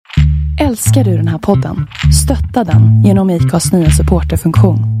Älskar du den här podden? Stötta den genom IKAs nya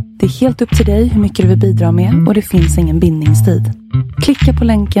supporterfunktion. Det är helt upp till dig hur mycket du vill bidra med och det finns ingen bindningstid. Klicka på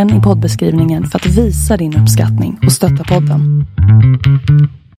länken i poddbeskrivningen för att visa din uppskattning och stötta podden.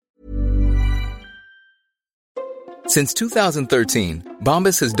 Since 2013,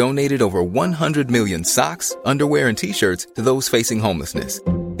 Bombas has donated over 100 million socks, underwear, and T-shirts to those facing homelessness.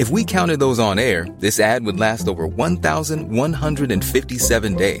 If we counted those on air, this ad would last over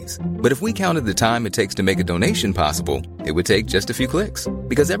 1,157 days. But if we counted the time it takes to make a donation possible, it would take just a few clicks.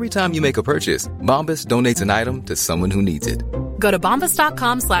 Because every time you make a purchase, Bombas donates an item to someone who needs it. Go to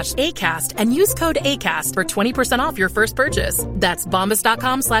bombas.com/ACAST and use code ACAST for 20% off your first purchase. That's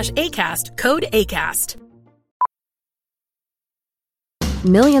bombas.com/ACAST, code ACAST.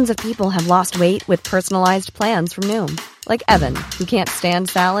 Millions of people have lost weight with personalized plans from Noom. Like Evan, who can't stand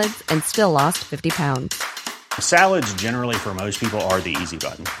salads and still lost 50 pounds. Salads generally for most people are the easy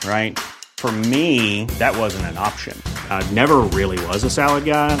button, right? For me, that wasn't an option. I never really was a salad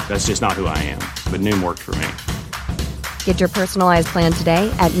guy. That's just not who I am. But Noom worked for me. Get your personalized plan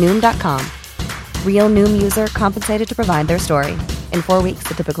today at Noom.com. Real Noom user compensated to provide their story. In 4 weeks,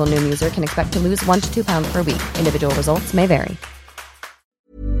 the typical Noom user can expect to lose 1 to 2 pounds per week. Individual results may vary.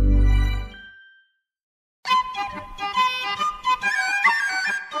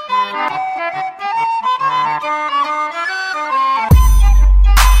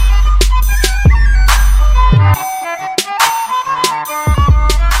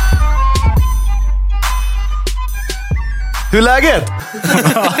 Hur är läget?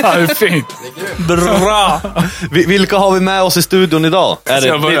 Det är fint. Bra. Vilka har vi med oss i studion idag? Är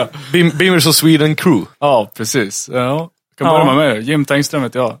det Beamers of Sweden crew? Ja, precis. Ja. Kan börja med mig. Jim Tengström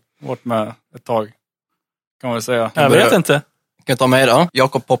heter jag. Varit med ett tag. Kan man väl säga. Jag vet inte. Kan jag ta med då?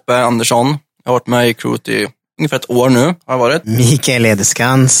 Jakob Poppe Andersson. Jag har varit med i crewet i ungefär 1 år nu. Har varit. Mikael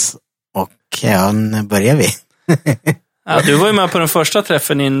Edeskans. Och ja, när börjar vi? Ja, du var ju med på den första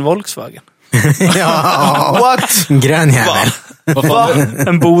träffen i en Volkswagen. Ja, what? Grön jävel.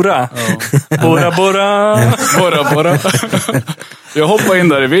 En Bora. Ja. Bora. Jag hoppade in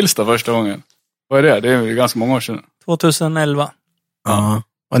där i Vilsta första gången. Vad är det? Det är ju ganska många år sedan. 2011. Ja.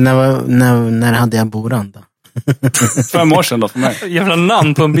 Och när hade jag Boran då? 5 år sedan då för mig. Jävla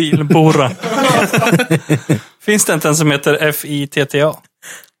namn på en bil, Bora. Finns det inte en som heter FITTA?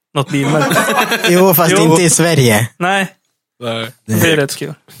 Något bilmärke? Jo, fast inte i Sverige. Nej. Det är rätt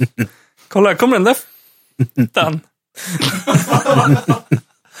kul. Kolla, kommer den där Dan.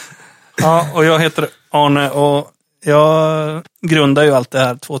 Ja, och jag heter Arne och jag grundade ju allt det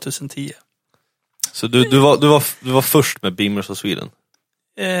här 2010. Så du var först med Beamers of Sweden?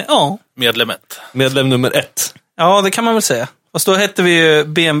 Ja. Medlem nummer 1. Ja, det kan man väl säga. Och då hette vi ju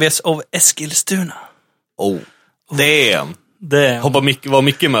BMWs of Eskilstuna. Oh, damn. Var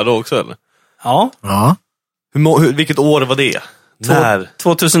Micke med då också, eller? Ja. Vilket år var det? När?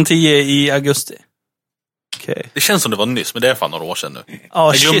 2010 i augusti. Okay. Det känns som det var nyss, men det är fan några år sedan nu.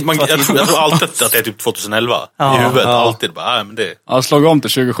 Ja, jag tror alltid att det är typ 2011 i huvudet. Alltid bara, men det... Jag slog om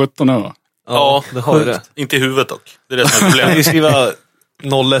till 2017 nu, va? Ja, det har det. Inte i huvudet dock. Det är det som är problemet. Vi skriver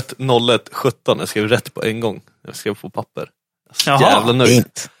 01/01/17. Jag skrev rätt på en gång. Jag skrev på papper. Jävla nöjd.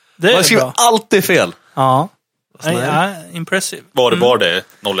 Jag skriver alltid fel. Ja. Ja, impressive. Var det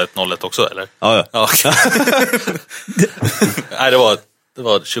 01/01 också, eller? Ja. Nej, det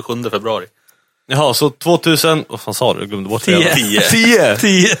var 27 februari. Jaha, så 2000... Vad fan sa du? Jag glömde bort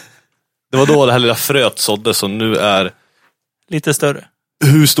 10. Det var då det här lilla fröet sådde som nu är... Lite större.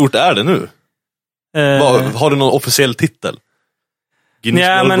 Hur stort är det nu? Har du någon officiell titel?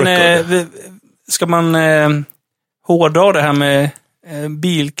 Ja, men ska man hårdra det här med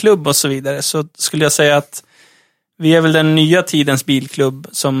bilklubb och så vidare, så skulle jag säga att vi är väl den nya tidens bilklubb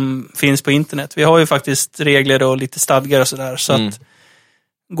som finns på internet. Vi har ju faktiskt regler och lite stadgar och sådär. Så att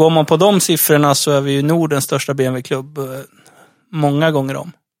går man på de siffrorna så är vi ju Nordens största BMW-klubb många gånger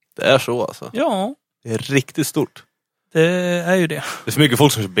om. Det är så alltså? Ja. Det är riktigt stort. Det är ju det. Det är så mycket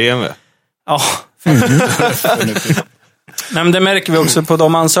folk som kör BMW. Ja. Nej, men det märker vi också på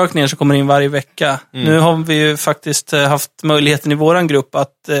de ansökningar som kommer in varje vecka. Nu har vi ju faktiskt haft möjligheten i våran grupp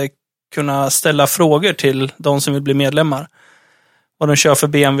att kunna ställa frågor till de som vill bli medlemmar. Vad de kör för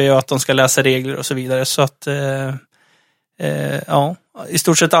BMW och att de ska läsa regler och så vidare. Så att ja, i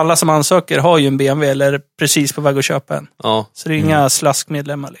stort sett alla som ansöker har ju en BMW eller är precis på väg att köpa en. Ja. Så det är inga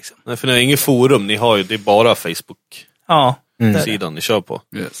slaskmedlemmar liksom. Nej, för ni har inget forum, ni har ju, det är bara Facebook-sidan ni kör på.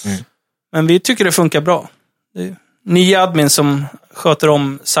 Yes. Men vi tycker det funkar bra. Det är 9 admin som sköter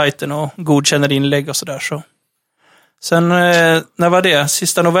om sajten och godkänner inlägg och sådär. Så. Sen, när var det?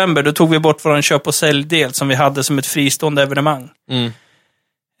 Sista november, då tog vi bort våran köp- och säljdel som vi hade som ett fristående evenemang.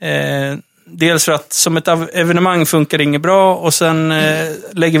 Dels för att som ett evenemang funkar inget bra och sen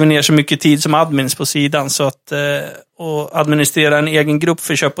lägger vi ner så mycket tid som admins på sidan så att och administrera en egen grupp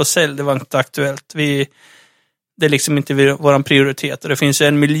för köp och sälj, det var inte aktuellt. Det är liksom inte våran prioritet och det finns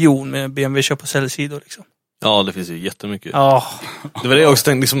 1 miljon med BMW köp och säljsidor liksom. Ja, det finns ju jättemycket. Ja. Det var det jag också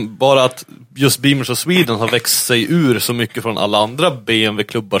tänkte, liksom, bara att just Beamers of Sweden har växt sig ur så mycket från alla andra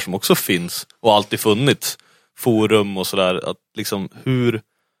BMW-klubbar som också finns och alltid funnits. Forum och sådär. Att liksom, hur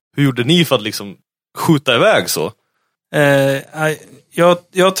gjorde ni för att liksom skjuta iväg så?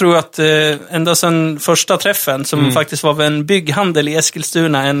 Jag tror att ända sedan första träffen som faktiskt var en bygghandel i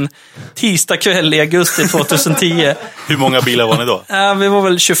Eskilstuna en tisdagkväll i augusti 2010. Hur många bilar var ni då? Vi var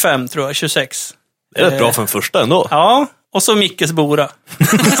väl 25 tror jag, 26. Det är rätt bra för en första ändå. Ja, och så Mickes Bora.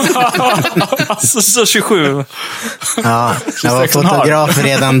 så 27. Ja, jag var fotograf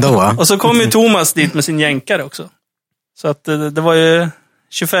redan då. Och så kom ju Thomas dit med sin jänkare också. Så att det var ju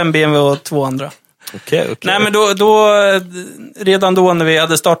 25 BMW och 2 andra. Okej. Nej, men då redan då när vi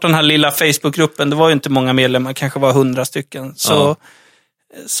hade startat den här lilla Facebookgruppen, det var ju inte många medlemmar, kanske var 100 stycken. Så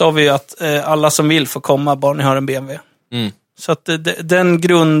sa vi att alla som vill får komma, bara ni har en BMW. Så att den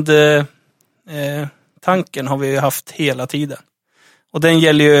tanken har vi ju haft hela tiden. Och den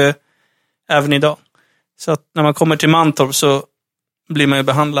gäller ju även idag. Så att när man kommer till Mantorp så blir man ju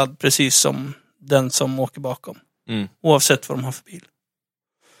behandlad precis som den som åker bakom. Oavsett vad de har för bil.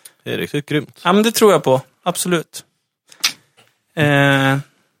 Det är riktigt grymt. Ja, men det tror jag på. Absolut.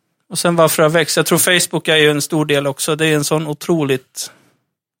 Och sen varför det har växt. Jag tror Facebook är ju en stor del också. Det är en sån otroligt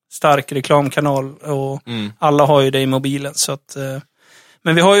stark reklamkanal. Och alla har ju det i mobilen. Så att,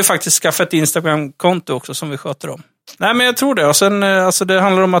 men vi har ju faktiskt skaffat ett Instagram-konto också som vi sköter om. Nej, men jag tror det. Och sen, alltså det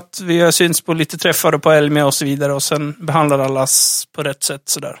handlar om att vi har syns på lite träffar på Elmia och så vidare. Och sen behandlar allas på rätt sätt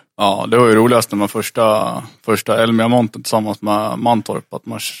sådär. Ja, det var ju roligast när man första Elmia-monten tillsammans med Mantorp. Att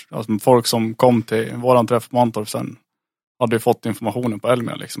alltså folk som kom till våran träff på Mantorp sen hade fått informationen på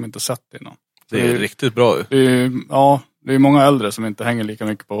Elmia, liksom inte sett det innan. Det är riktigt bra. Det är många äldre som inte hänger lika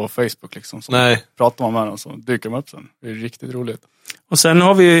mycket på Facebook liksom. Så nej. Pratar man med dem så dyker de upp sen. Det är riktigt roligt. Och sen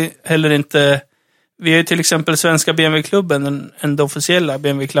har vi heller inte... Vi är ju till exempel Svenska BMW-klubben, den officiella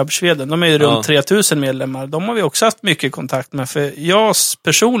BMW Club Sweden. De är ju runt 3000 medlemmar. De har vi också haft mycket kontakt med. För jag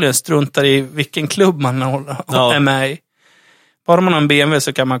personligen struntar i vilken klubb man är med i. Bara man har en BMW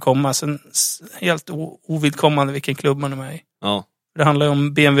så kan man komma. Sen helt ovidkommande vilken klubb man är med i. Ja. Det handlar ju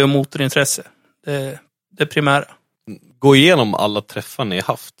om BMW och motorintresse. Det primära. Gå igenom alla träffar ni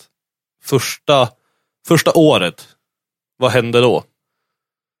haft. Första året. Vad hände då?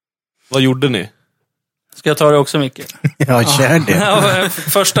 Vad gjorde ni? Ska jag ta det också, Micke? Ja, kör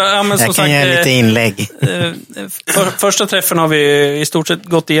det. Men jag kan göra lite inlägg. Första träffen har vi i stort sett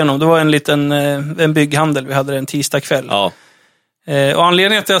gått igenom. Det var en bygghandel. Vi hade en tisdag kväll. Ja. Och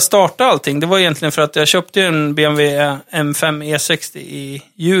anledningen till att jag startade allting, det var egentligen för att jag köpte en BMW M5 E60 i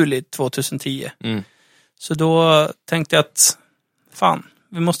juli 2010. Så då tänkte jag att fan,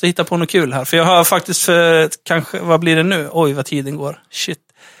 vi måste hitta på något kul här. För jag har faktiskt kanske, vad blir det nu? Oj, vad tiden går. Shit.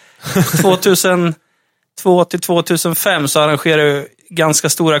 2002 till 2005 så arrangerade jag ganska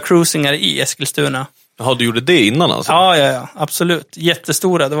stora cruisingar i Eskilstuna. Jaha, du gjorde det innan alltså? Ja, absolut.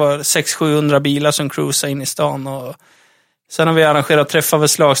 Jättestora. Det var 600-700 bilar som cruisade in i stan. Och sen har vi arrangerat träffar vid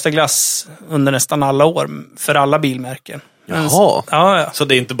Slagstaglass under nästan alla år för alla bilmärken. Jaha. Ja. Så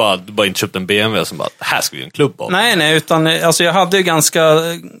det är inte bara, du bara inte köpt en BMW som bara, här ska vi göra en klubb av? Nej, utan alltså jag hade ganska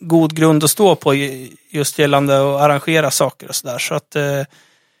god grund att stå på just gällande att arrangera saker och sådär. Så att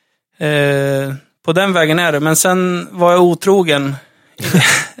på den vägen är det. Men sen var jag otrogen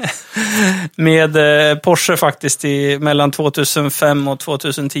med Porsche faktiskt mellan 2005 och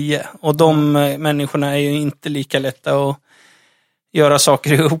 2010. Och de människorna är ju inte lika lätta att göra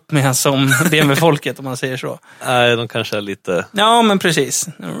saker ihop med som BMW-folket, om man säger så. Nej, de kanske är lite... Ja, men precis.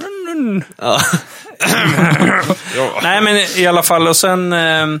 Ja. Nej, men i alla fall. Och sen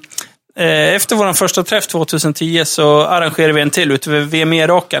efter vår första träff 2010 så arrangerade vi en till ute vid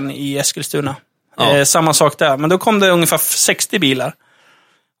VME-rakan i Eskilstuna. Ja. Samma sak där. Men då kom det ungefär 60 bilar.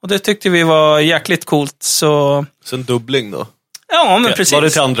 Och det tyckte vi var jäkligt coolt. Så en dubbling då? Ja, men precis. Var det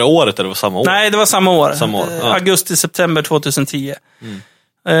till andra året eller var det samma år? Nej, det var samma år. Ja. Augusti-september 2010.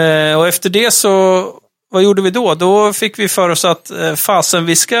 Och efter det så, vad gjorde vi då? Då fick vi för oss att fasen,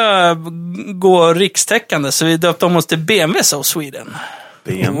 vi ska gå rikstäckande. Så vi döpte om oss till BMWs of Sweden.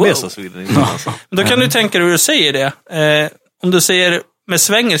 BMWs of Sweden? Alltså. Då kan du tänka dig hur du säger det. Om du säger med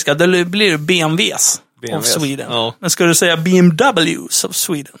svengelska, då blir det BMWs of Sweden. Ja. Men ska du säga BMWs of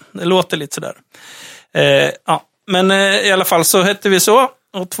Sweden? Det låter lite sådär. Ja. Men i alla fall så hette vi så.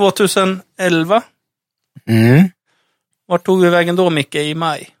 Och 2011. Vart tog vi vägen då, Micke, i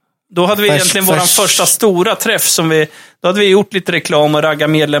maj? Då hade vi egentligen vår första stora träff då hade vi gjort lite reklam och ragga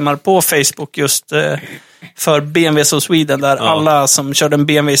medlemmar på Facebook just för BMWs of Sweden, där alla som körde en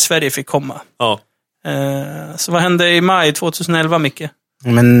BMW i Sverige fick komma. Ja. Så vad hände i maj 2011, Micke?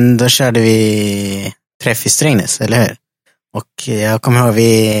 Men då körde vi träff i Strängnäs, eller hur? Och jag kommer ihåg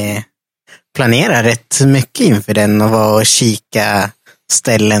vi planerade rätt mycket inför den och var och kika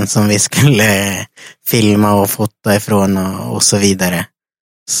ställen som vi skulle filma och fota ifrån och så vidare.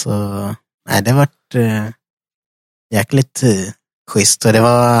 Så nej, det var jäkligt schysst. Och det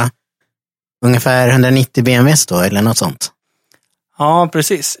var ungefär 190 BMWs då, eller något sånt. Ja,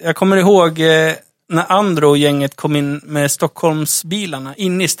 precis. Jag kommer ihåg när Andro och gänget kom in med Stockholmsbilarna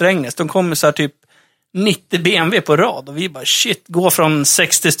in i Strängnäs. De kom med så här typ 90 BMW på rad. Och vi bara, shit, gå från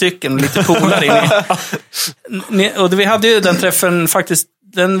 60 stycken och lite polare in i. Och vi hade ju den träffen faktiskt,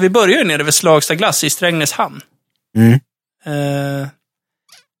 vi började ju nere vid Slagsta glass i Strängnäs hamn.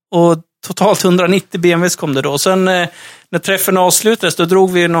 Och totalt 190 BMWs kom det då. Och sen när träffen avslutades, då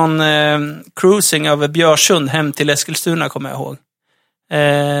drog vi någon cruising över Björsund hem till Eskilstuna, kommer jag ihåg.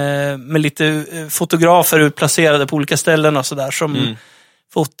 Med lite fotografer utplacerade på olika ställen och sådär, som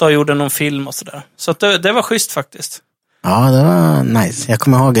fotade och gjorde någon film och sådär. Så att det var schysst faktiskt. Ja, det var nice. Jag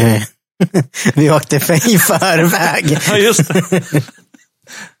kommer ihåg hur vi åkte i förväg. Ja, just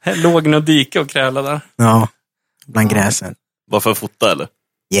det. Låg något dike och krälade där. Ja, bland gräsen. Bara för att fota, eller?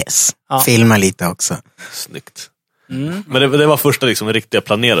 Yes, filma lite också. Snyggt. Men det var första liksom riktiga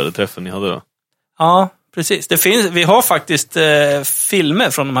planerade träffen ni hade då? Ja, precis. Vi har faktiskt filmer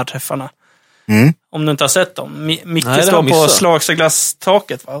från de här träffarna. Om du inte har sett dem. Micke står på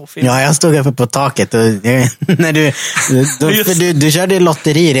Slagstaglasstaket, va? Ja, jag stod uppe på taket. Och när du körde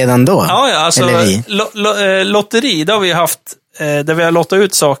lotteri redan då? Ja, alltså lotteri, det har vi haft där vi har lottat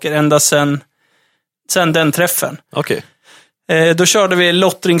ut saker ända sen den träffen. Okej. Då körde vi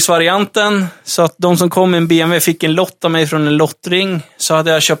lottringsvarianten, så att de som kom med en BMW fick en lott av mig från en lottring. Så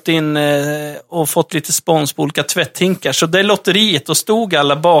hade jag köpt in och fått lite spons på olika tvätthinkar. Så det lotteriet, då stod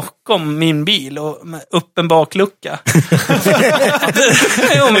alla bakom min bil och med öppen baklucka.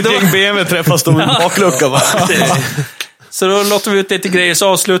 BMW träffas då med baklucka, va? Så då låter vi ut lite grejer, så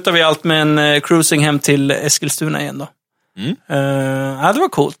avslutar vi allt med en cruising hem till Eskilstuna igen då. Ja, det var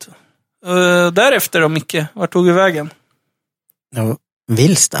coolt. Därefter då, Micke, vart tog vi vägen?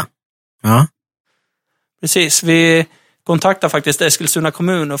 Vilsta. Ja. Precis, vi kontaktade faktiskt Eskilstuna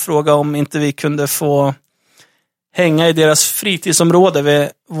kommun och frågade om inte vi kunde få hänga i deras fritidsområde vid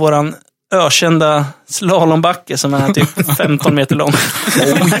våran ökända slalombacke som är typ 15 meter lång.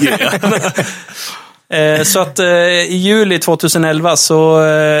 Så att i juli 2011 så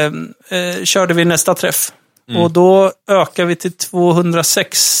körde vi nästa träff. Och då ökar vi till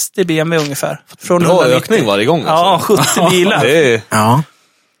 260 BMW ungefär. Från bra ökning varje gång. Alltså. Ja, 70 bilar. Ja.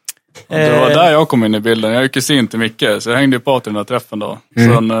 Det var där jag kom in i bilden. Jag är kusin till Micke, så jag hängde på till den här träffen då.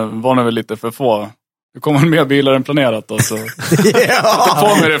 Sen var det väl lite för få. Det kom mer bilar än planerat då. Så jag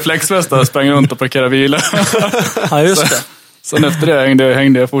på med reflexvästar och sprang runt och parkerade bilar. Ja, just det. Sen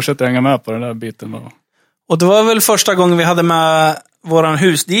efter det jag fortsatte hänga med på den där biten då. Och det var väl första gången vi hade med våran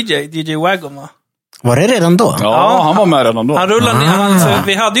hus-DJ Wagon, va? Var det redan då? Ja, han var med redan då. Han rullade ner,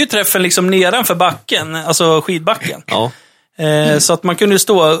 vi hade ju träffen liksom nedanför backen, alltså skidbacken. Ja. Så att man kunde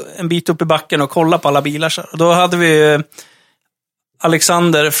stå en bit upp i backen och kolla på alla bilar. Och då hade vi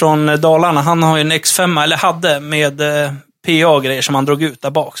Alexander från Dalarna, han har ju en X5, eller hade, med PA-grejer som han drog ut där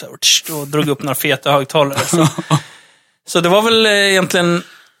bak. Och drog upp några feta högtalare. Så det var väl egentligen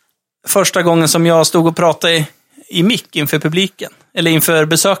första gången som jag stod och pratade i mick inför publiken. Eller inför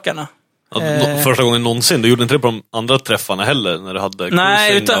besökarna. Ja, första gången någonsin. Du gjorde inte det på de andra träffarna heller när du hade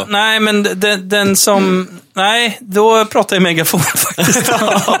nej, men den som... Nej, då pratade jag i megafon faktiskt.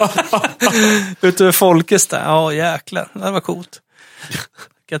 Ute Folkes där. Ja, jäklar. Det var coolt.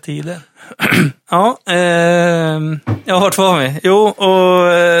 Vilka tider. Ja, vart var vi? Jo,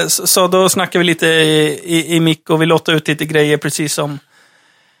 och så då snackade vi lite i mick och vi lottade ut lite grejer precis som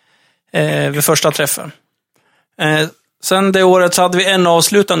vid första träffen. Sen det året så hade vi en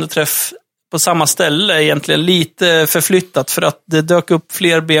avslutande träff på samma ställe, egentligen lite förflyttat för att det dök upp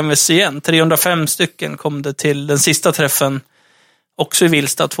fler BMWs igen. 305 stycken kom det till den sista träffen, också i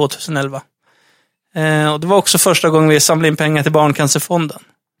Vilsta 2011. Och det var också första gången vi samlade in pengar till Barncancerfonden.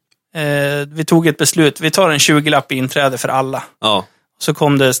 Vi tog ett beslut, vi tar en 20-lapp i inträde för alla. Ja. Så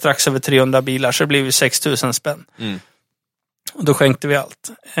kom det strax över 300 bilar, så det blev 6 000 spänn. Och då skänkte vi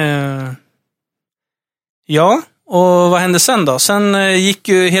allt. Ja, och vad hände sen då? Sen gick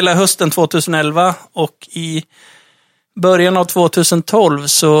ju hela hösten 2011 och i början av 2012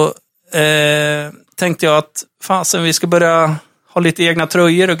 så tänkte jag att fasen, vi ska börja ha lite egna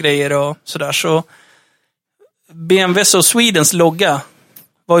tröjor och grejer och sådär. Så BMW of Swedens logga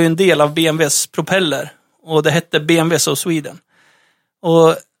var ju en del av BMWs propeller. Och det hette BMW of Sweden.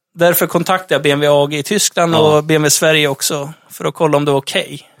 Och därför kontaktade jag BMW AG i Tyskland och BMW Sverige också. För att kolla om det var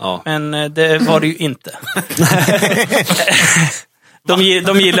okej. Ja. Men det var det ju inte. De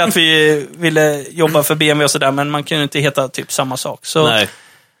gillade att vi ville jobba för BMW och sådär. Men man kunde inte heta typ samma sak. Så... Nej.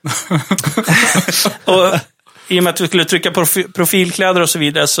 Och i och med att vi skulle trycka på profilkläder och så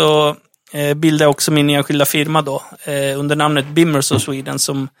vidare så bildade jag också min enskilda firma då under namnet Bimmers of Sweden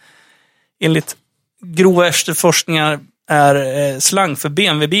som enligt grova efterforskningar är slang för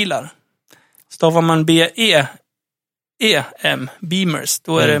BMW-bilar. Stavar man B-E-M, Beamers,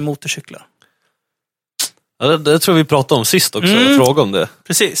 då är det motorcyklar. Ja, det tror vi pratade om sist också, fråga om det.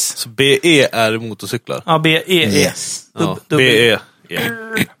 Precis. Så BE är motorcyklar? Ja, B-E-E. Yes. B-E.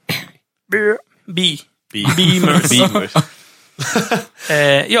 Beamers.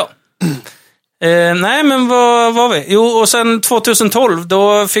 Ja. Nej, men vad var vi? Jo, och sen 2012,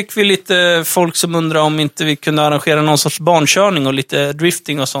 då fick vi lite folk som undrade om inte vi kunde arrangera någon sorts barnkörning och lite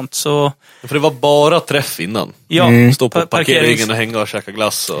drifting och sånt. Så... För det var bara träff innan. Ja, stå på parkeringen och hänga och käka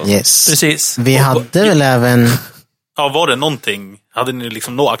glass. Och... Yes. Precis. Vi hade väl även... Ja, var det någonting? Hade ni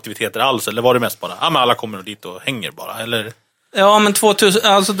liksom några aktiviteter alls? Eller var det mest bara, men alla kommer dit och hänger bara? Eller... Ja, men 2000,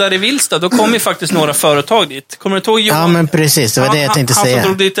 alltså där i Vilsta, då kom ju faktiskt några företag dit. Kommer du ihåg Johan? Ja, men precis, det var det jag tänkte säga. Han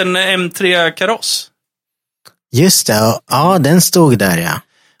drog dit en M3-kaross. Just det, ja, den stod där, ja.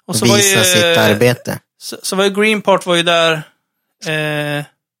 Och så visa sitt arbete. Så var ju Greenpart var ju där.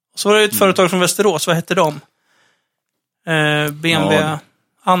 Så var det ett företag från Västerås, vad hette de? BMW, ja.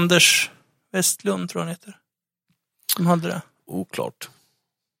 Anders Westlund tror han heter. Som hade det. Oklart.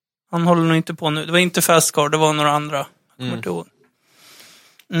 Han håller nog inte på nu. Det var inte Fastcar, det var några andra.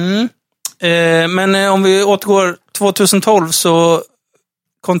 Men om vi återgår 2012 så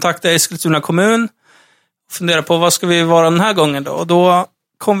kontaktade jag Eskilstuna kommun och funderade på vad ska vi vara den här gången då. Och då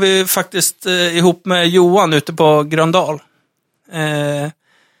kom vi faktiskt ihop med Johan ute på Gröndal.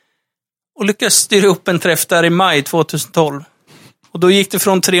 Och lyckades styra upp en träff där i maj 2012. Och då gick det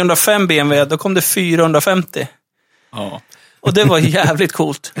från 305 BMW, då kom det 450. Ja. Och det var jävligt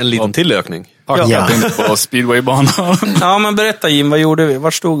coolt. En liten tillökning. Packat in på speedwaybanan. Ja, men berätta Jim, vad gjorde vi?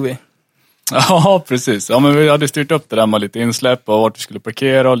 Vart stod vi? Ja, precis. Ja, men vi hade styrt upp det där med lite insläpp och vart vi skulle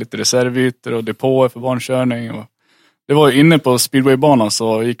parkera och lite reservytor och depåer för barnkörning. Och det var ju inne på speedwaybanan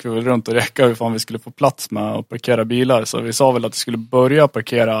så gick vi väl runt och räcka hur fan vi skulle få plats med att parkera bilar. Så vi sa väl att vi skulle börja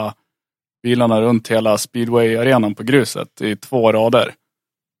parkera bilarna runt hela speedway-arenan på gruset i 2 rader.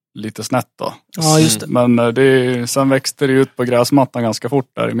 Lite snett då. Ja, just det. Men sen växte det ut på gräsmattan ganska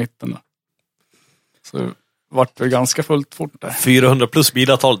fort där i mitten då. Så vart det ganska fullt fort där. 400 plus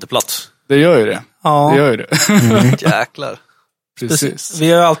bilar tar lite plats. Det gör ju det. Ja. Det gör ju det. Jäklar. Precis.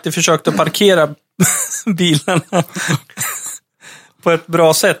 Vi har alltid försökt att parkera bilarna på ett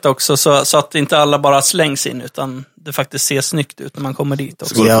bra sätt också så att inte alla bara slängs in utan det faktiskt ser snyggt ut när man kommer dit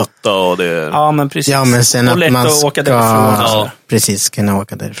också. Och det... Ja, men precis. Ja, men sen och att lätt man att åka därifrån. Ja, precis, kunna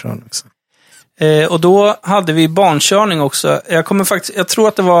åka därifrån också. Och då hade vi barnkörning också. Jag tror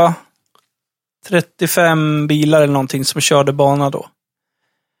att det var 35 bilar eller någonting som körde bana då.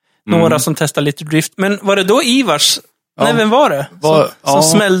 Några som testade lite drift. Men var det då Ivars? Ja. Nej, vem var det? Som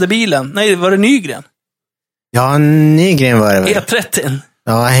smällde bilen? Nej, var det Nygren? Ja, Nygren var det väl. E30.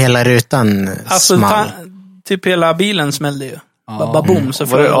 Ja, hela rutan small. Typ hela bilen smällde ju. Boom, så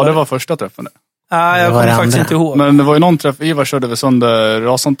det var första träffen. Ja, jag kommer faktiskt inte ihåg. Men det var ju någon träff, Ivar körde vi sönder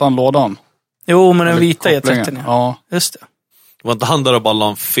rasantan-lådan. Jo, men den vita E30. Ja, just det. Det var inte han där och bara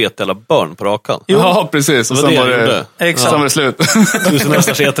en fet jävla börn på rakan? Jo. Ja, precis. Och sen var det, exakt. Sen var det slut. Tusen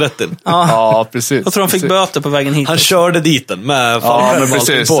nästa E30. Ja, precis. Jag tror han fick böter på vägen hit. Han körde dit den med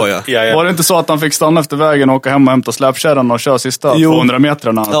precis. På, ja. Var det inte så att han fick stanna efter vägen och åka hem och hämta släpkärran och köra sista 200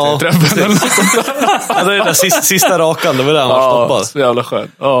 metrarna till träffen? Ja, det är den sista rakan, det var där han var stoppad. Så jävla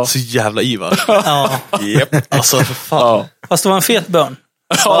skönt. Så jävla Ivar. Yep. Alltså, för fan. Fast det var en fet börn.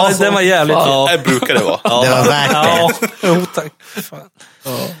 Ja, den var jävligt fet. Det brukar det vara. Det var värt det. Jo, tack.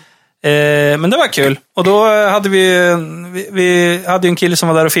 Men det var kul. Och då hade vi hade en kille som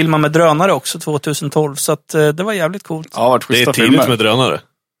var där och filmade med drönare också 2012. Så att det var jävligt coolt. Ja, det är tidigt med drönare.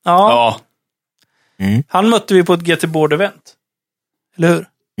 Ja. Han mötte vi på ett GT Board-event. Eller hur?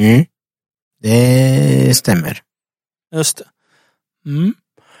 Det stämmer. Just det.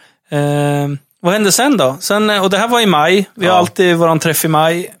 Vad hände sen då? Och det här var i maj. Vi har alltid våran träff i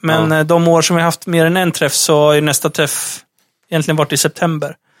maj. Men de år som vi har haft mer än en träff så har ju nästa träff egentligen varit i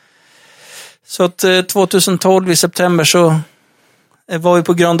september. Så att 2012 i september så var vi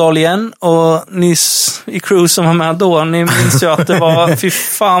på Gröndal igen och ni i crew som var med då, ni minns ju att det var, fy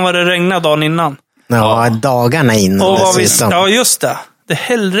fan vad det regnade dagen innan. Ja, dagarna innan. Och ja, just det. Det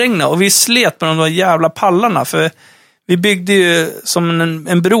hällregnade och vi slet på de där jävla pallarna för vi byggde ju som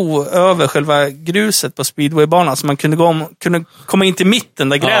en bro över själva gruset på speedwaybanan så man kunde komma in till mitten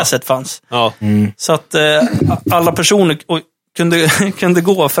där gräset fanns. Ja. Så att alla personer kunde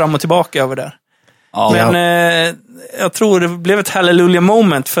gå fram och tillbaka över där. Ja. Men jag tror det blev ett hallelujah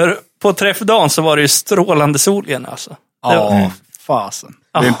moment för på träffdagen så var det ju strålande sol igen alltså. Ja, fasen.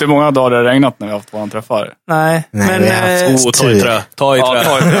 Det är inte många dagar det har regnat när vi har haft våran träffar. Nej, men ta i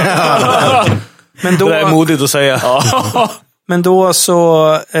trä. Men då, det är modigt att säga. Men då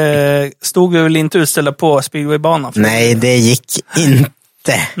så stod vi väl inte utställda på speedwaybanan. Nej, det gick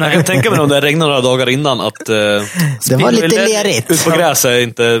inte. Jag kan tänka mig om det regnade några dagar innan att det var lite lerigt. Ut på gräs är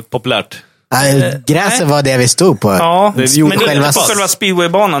inte populärt. Gräset var det vi stod på. Ja, men inte på själva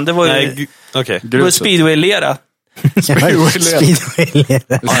speedwaybanan. Det var ju det var speedwaylera.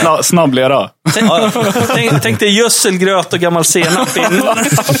 Speedwaylera. Snabblera. Tänk dig gödselgröt och gammal senap.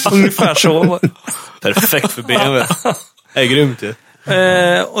 Ungefär så. Perfekt för BMW. Det är grymt ju.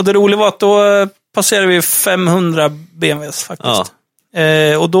 Och det roliga var att då passerade vi 500 BMWs faktiskt.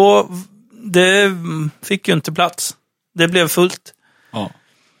 Ja. Och då det fick ju inte plats. Det blev fullt. Ja.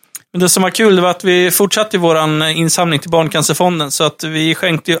 Men det som var kul det var att vi fortsatte våran insamling till Barncancerfonden så att vi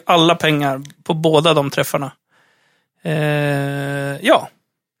skänkte ju alla pengar på båda de träffarna. Ja.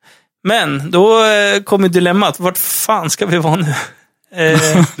 Men då kom ju dilemmat. Vart fan ska vi vara nu?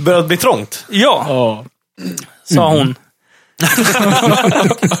 Det började bli trångt. Ja, sa hon.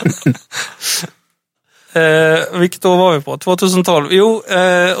 Vilket år var vi på? 2012. Jo,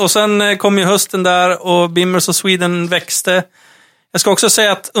 och sen kom ju hösten där och Bimmers of Sweden växte. Jag ska också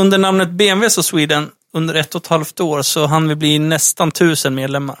säga att under namnet BMWs of Sweden under 1,5 år så hann vi bli nästan 1000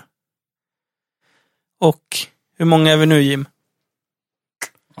 medlemmar. Och hur många är vi nu, Jim?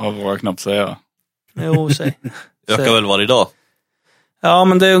 Jag vågar knappt säga. Jo, säg. Ökar väl varje dag? Ja,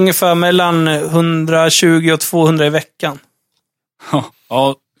 men det är ungefär mellan 120 och 200 i veckan.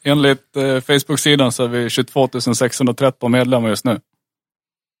 Ja, enligt Facebook-sidan så är vi 22 613 medlemmar just nu.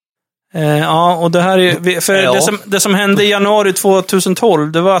 Ja, och det här är... För det som hände i januari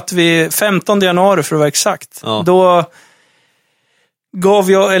 2012, det var att vi 15 januari för att vara exakt. Ja. Då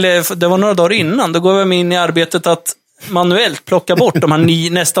gav jag, eller det var några dagar innan, då gav jag mig in i arbetet att manuellt plocka bort de här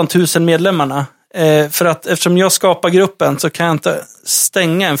nästan 1000 medlemmarna. För att eftersom jag skapar gruppen så kan jag inte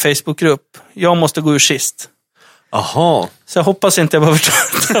stänga en Facebookgrupp. Jag måste gå ur sist. Aha. Så jag hoppas inte jag behöver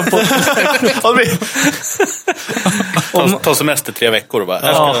ta på det. Ta semester 3 veckor och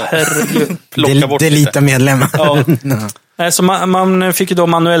bara. Ja, herregud. Plocka bort lite medlemmar. Ja. Nej, så man fick ju då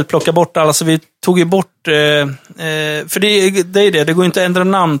manuellt plocka bort alla. Så vi tog ju bort... för det är det. Det går inte att ändra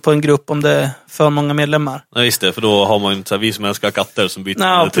namn på en grupp om det är för många medlemmar. Nej, just det. För då har man ju så här, vi som älskar katter som byter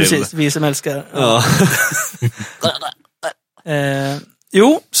namn till... Ja, precis. Vi som älskar. Ja.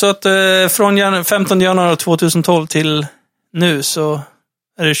 Jo, så att från 15 januari 2012 till nu så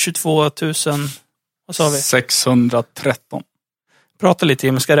är det 22 000, vad sa vi? 613. Prata lite,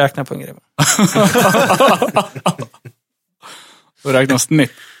 jag ska räkna på en grej. Du räknar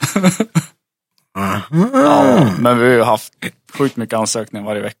snitt. Ja, men vi har ju haft sjukt mycket ansökningar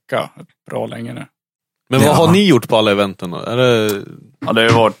varje vecka. Bra länge nu. Men vad har ni gjort på alla eventen då? Är det... Ja,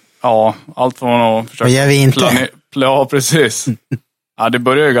 det har varit allt från att försöka... Vad gör vi inte? Ja, precis. Ja, det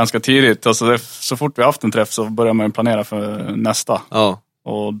börjar ju ganska tidigt. Alltså så fort vi har haft en träff så börjar man planera för nästa. Ja.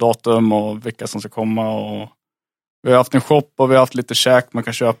 Och datum och vilka som ska komma. Och vi har haft en shop och vi har haft lite käk man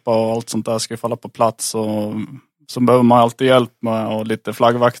kan köpa och allt sånt där ska falla på plats. Och så behöver man alltid hjälp med och lite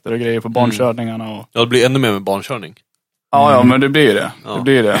flaggvakter och grejer på barnkörningarna. Och... Ja, det blir ännu mer med barnkörning. Ja, men det blir det. Ja. Det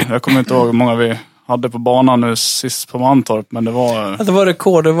blir det. Jag kommer inte ihåg hur många vi hade på banan nu sist på Mantorp, men det var... Ja, det var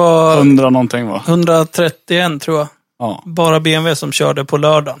rekord. Det var 100 någonting va? 131 tror jag. Ja. Bara BMW som körde på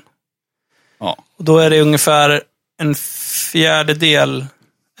lördagen. Ja. Och då är det ungefär 1/4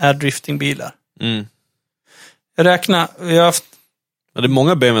 är driftingbilar. Mm. Jag räknar, vi har haft... Ja, det är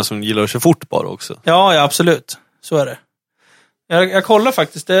många BMW som gillar att köra fort bara också. Ja, absolut. Så är det. Jag kollar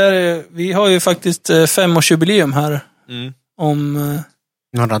faktiskt. Vi har ju faktiskt 5-årsjubileum här. Mm. Om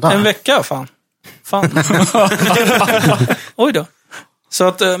några dagar. En vecka, fan. Oj då. Så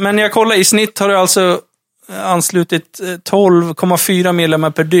att, men jag kollar, i snitt har det alltså anslutit 12,4 medlemmar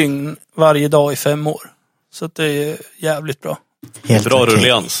per dygn varje dag i 5 år. Så att det är jävligt bra. Helt bra okej.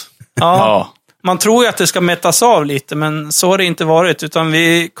 rullians. Ja. Man tror ju att det ska mättas av lite, men så har det inte varit. Utan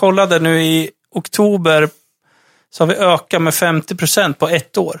vi kollade nu i oktober så har vi ökat med 50% på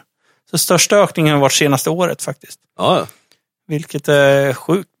 1 år. Så största ökningen har varit senaste året faktiskt. Ja. Vilket är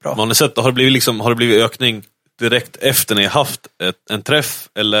sjukt bra. Har ni sett, har det blivit ökning direkt efter ni har haft en träff,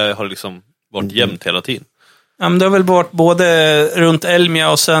 eller har det liksom varit jämnt hela tiden? Ja, men det har väl varit både runt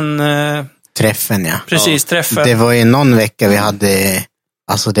Elmia och sen... Träffen, ja. Precis, träffen. Det var ju någon vecka vi hade,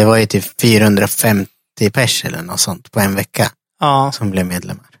 alltså det var ju typ 450 pers eller något sånt på en vecka som blev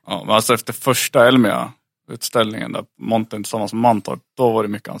medlemmar. Ja, men alltså efter första Elmia-utställningen där Mountain tillsammans med Mantorp, då var det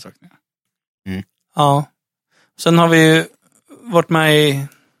mycket ansökningar. Mm. Ja. Sen har vi ju varit med i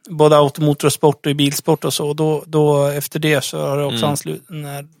både automotorsport och i bilsport och så. Då efter det så har det också anslutit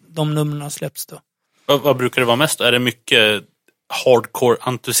när de numren släpps då. Vad brukar det vara mest? Är det mycket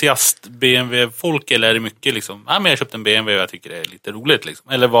hardcore-entusiast BMW-folk, eller är det mycket liksom, men jag köpte en BMW och jag tycker det är lite roligt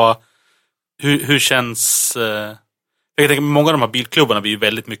liksom? Eller hur känns... Jag tänker, många av de här bilklubbarna blir ju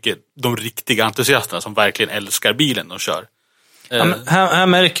väldigt mycket de riktiga entusiasterna som verkligen älskar bilen de kör. Ja, här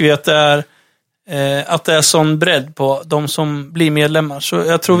märker vi att det är sån bredd på de som blir medlemmar. Så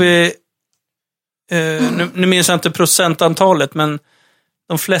jag tror vi... Nu minns jag inte procentantalet, men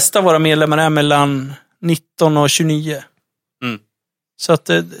de flesta av våra medlemmar är mellan 19 och 29. Så att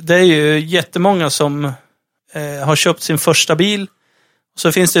det är ju jättemånga som har köpt sin första bil.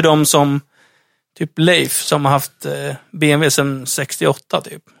 Så finns det de som typ Leif som har haft BMW sedan 68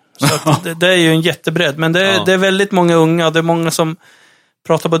 typ. Så att det är ju en jättebredd. Men det är väldigt många unga. Det är många som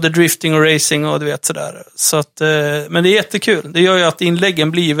pratar både drifting och racing och du vet sådär. Så att, men det är jättekul. Det gör ju att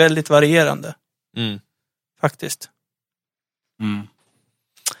inläggen blir väldigt varierande. Faktiskt.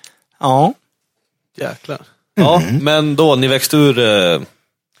 Ja. Jäklar. Ja, men då ni växte ur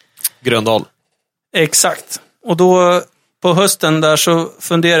Gröndal. Exakt. Och då på hösten där så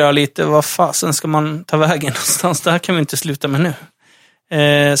funderar jag lite, vad fasen ska man ta vägen någonstans? Det här kan vi inte sluta med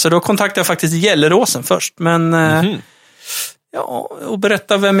nu. Så då kontaktade jag faktiskt Gelleråsen först. Men och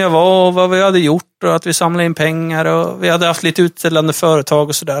berättade vem jag var och vad vi hade gjort och att vi samlade in pengar och vi hade haft lite utställande företag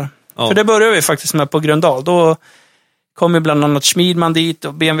och sådär. Ja. För det började vi faktiskt med på Gröndal. Då kom ju bland annat Schmidman dit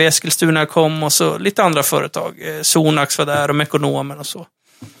och BMW Eskilstuna kom och så lite andra företag. Sonax var där och Mekonomen och så.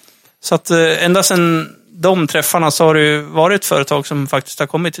 Så att ända sedan de träffarna så har det ju varit företag som faktiskt har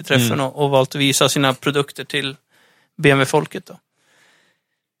kommit till träffen och valt att visa sina produkter till BMW-folket då.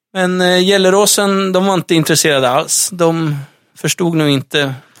 Men Gelleråsen, de var inte intresserade alls. De förstod nog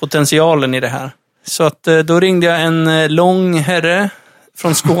inte potentialen i det här. Så att då ringde jag en lång herre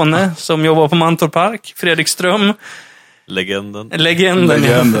från Skåne som jobbar på Mantorp Park, Fredrik Ström. Legenden.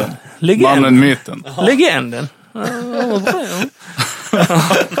 Mannen, myten. Legenden.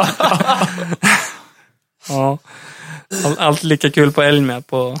 Ja. Allt lika kul på Elmia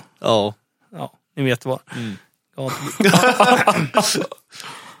på... Ja, ni vet vad.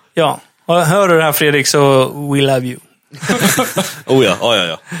 Ja, hör du det här Fredrik, så we love you.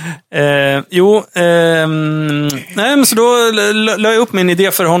 Ja. Nej, men så då la jag upp min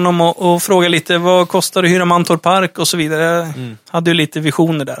idé för honom och frågade lite, vad kostar det att hyra Mantorp Park och så vidare. Jag hade ju lite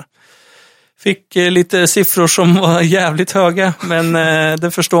visioner där. Fick lite siffror som var jävligt höga, men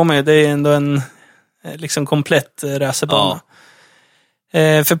det förstår man ju, det är ändå en liksom komplett racerbana.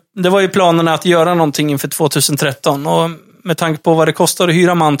 För det var ju planerna att göra någonting inför 2013 och med tanke på vad det kostar att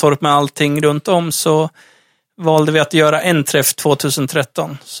hyra Mantorp med allting runt om så valde vi att göra en träff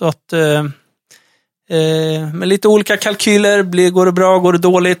 2013. Så att med lite olika kalkyler, går det bra, går det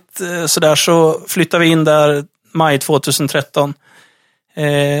dåligt, sådär, så flyttar vi in där maj 2013.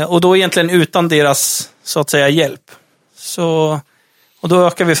 Och då egentligen utan deras så att säga hjälp. Och då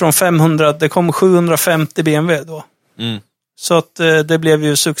ökar vi från 500, det kom 750 BMW då. Så att det blev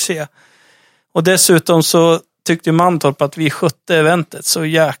ju succé. Och dessutom så tyckte Mantorp att vi skötte eventet så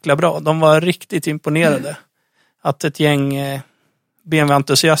jäkla bra. De var riktigt imponerade. Att ett gäng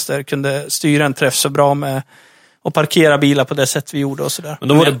BMW-entusiaster kunde styra en träff så bra med att parkera bilar på det sätt vi gjorde och sådär. Men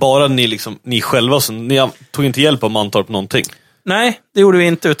då var det bara ni själva, så ni tog inte hjälp av Mantorp någonting? Nej, det gjorde vi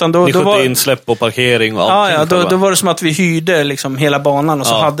inte. Utan då skötte in släpp och parkering och allting. Då var det som att vi hyrde liksom hela banan och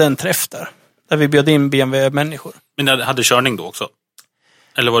så hade en träff där vi bjöd in BMW-människor. Men ni hade körning då också?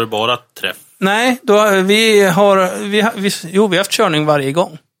 Eller var det bara träff? Nej, vi har haft körning varje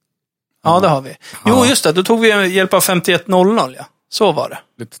gång. Ja, det har vi. Jo, just det. Då tog vi hjälp av 5100, ja. Så var det.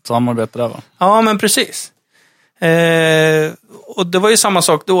 Lite samarbete där, va? Ja, men precis. Och det var ju samma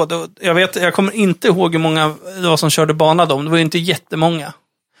sak då. Jag kommer inte ihåg hur många det var som körde bana då. Det var ju inte jättemånga.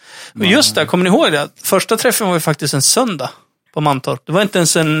 Och just det, kommer ni ihåg det? Första träffen var ju faktiskt en söndag på Mantorp. Det var inte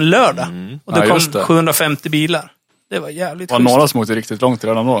ens en lördag. Och det kom 750 bilar. Det var jävligt schysst. Var några som åkte riktigt långt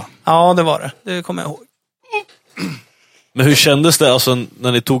redan då? Ja, det var det. Det kommer jag ihåg. Men hur kändes det alltså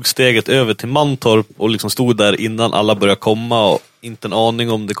när ni tog steget över till Mantorp och liksom stod där innan alla började komma och inte en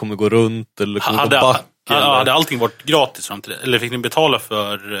aning om det kommer gå runt eller kommer gå back? Hade allting varit gratis fram till det? Eller fick ni betala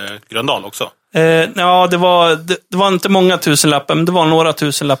för Gröndal också? Ja, det var inte många tusenlappar, men det var några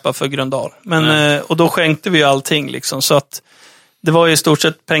tusenlappar för Gröndal. Men, och då skänkte vi allting liksom, så att det var i stort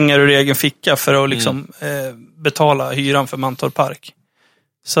sett pengar ur egen ficka för att liksom, betala hyran för Mantorp Park.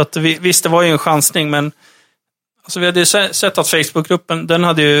 Så att visst, det var ju en chansning, men alltså, vi hade sett att Facebookgruppen, den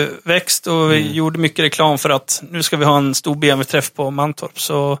hade ju växt och vi gjorde mycket reklam för att nu ska vi ha en stor BMW-träff på Mantorp.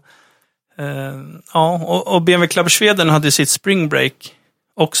 Så, och BMW Club Sweden hade sitt Spring Break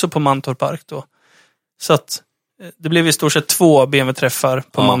också på Mantorp Park då. Så att det blev i stort sett 2 BMW-träffar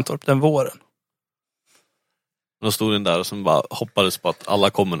på Mantorp den våren. Då stod den där och som bara hoppades på att alla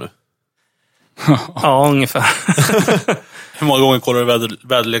kommer nu. Ja, ungefär. Hur många gånger kollar du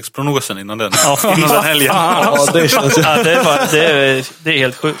väderleksprognosen innan den? Innan den helgen. Det känns det är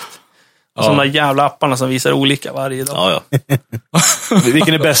helt sjukt. Och sådana jävla apparna som visar olika varje dag. Ja.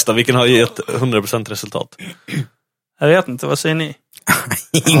 Vilken är bästa? Vilken har gett 100% resultat? Jag vet inte, vad säger ni?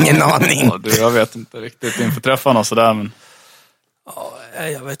 Ingen aning. Ja, jag vet inte riktigt inför träffarna och sådär. Men... Ja,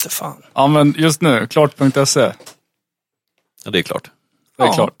 jag vet inte fan. Ja, men just nu, klart.se. Ja, det är klart. Det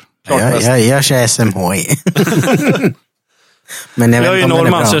är klart. Jag kör SMHI. Men jag är ju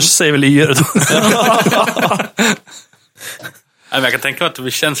norrman, så jag säger väl Yr då. Jag kan tänka mig att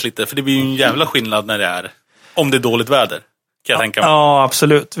det känns lite, för det blir ju en jävla skillnad när det är, om det är dåligt väder, kan jag tänka mig. Ja,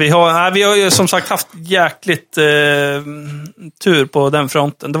 absolut. Vi har ju som sagt haft jäkligt tur på den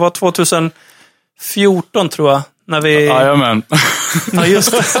fronten. Det var 2014 tror jag, när vi... Jajamän. Ja,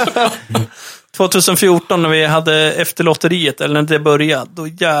 just det. 2014 när vi hade efter lotteriet, eller när det började, då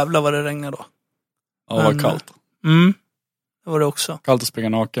jävlar vad det regnade då. Ja, det var kallt. Det var det också. Kallt att springa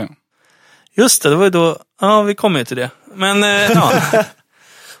naken. Just det var ju då, ja, vi kommer ju till det. Men, ja.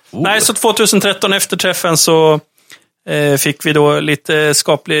 Nej, så 2013 efter träffen så fick vi då lite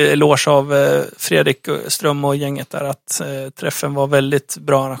skaplig eloge av Fredrik Ström och gänget där, att träffen var väldigt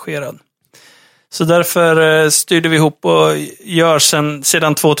bra arrangerad. Så därför styrde vi ihop och gör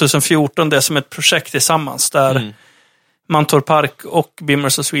sedan 2014 det som ett projekt tillsammans, där Mantorp Park och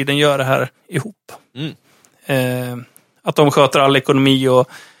Bimmers of Sweden gör det här ihop. Att de sköter all ekonomi och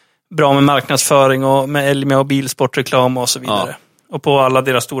bra med marknadsföring och med Elmia och bilsportreklam och så vidare. Ja. Och på alla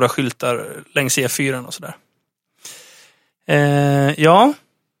deras stora skyltar längs E4 och sådär. Ja,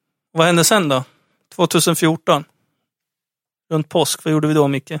 vad hände sen då? 2014. Runt påsk, vad gjorde vi då,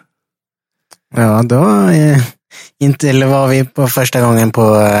 Micke? Ja, då var vi på första gången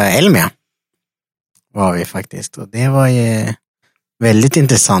på Elmia. Var vi faktiskt. Och det var ju väldigt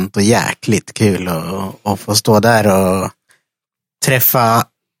intressant och jäkligt kul att få stå där och träffa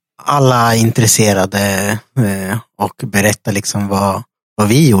alla intresserade och berätta liksom vad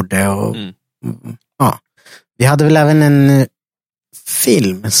vi gjorde. Och, ja. Vi hade väl även en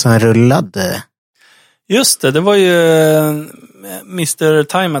film som rullade. Just det var ju Mr.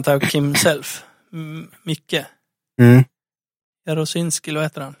 Time Attack himself, Micke. Jarosinski, vad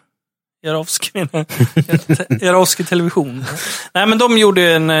heter han? Jarovski Television. Nej, men de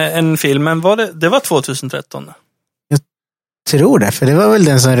gjorde en film, men det var 2013. Jag tror det, för det var väl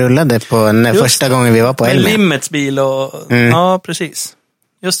den som rullade på första gången vi var på Elmia. Limits bil och ja, precis.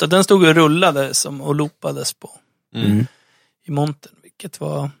 Just det, den stod och rullade och loopades på i montern, vilket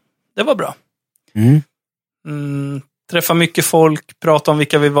det var bra. Träffa mycket folk, prata om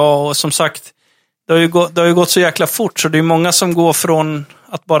vilka vi var, och som sagt, det har ju gått så jäkla fort, så det är många som går från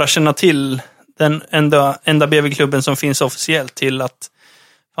att bara känna till den enda BV-klubben som finns officiellt till att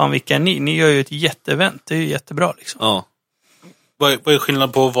fan, vilka är ni? Ni gör ju ett jätteevent, det är ju jättebra liksom. Ja. Vad är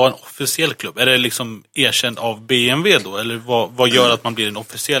skillnaden på att vara en officiell klubb? Är det liksom erkänd av BMW då? Eller vad gör att man blir den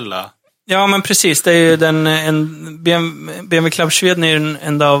officiella? Ja, men precis. Det är ju BMW Club Sweden är ju den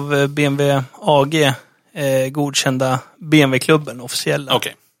enda av BMW AG godkända BMW-klubben, officiella.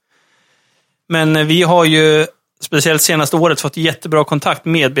 Okej. Men vi har ju speciellt senaste året fått jättebra kontakt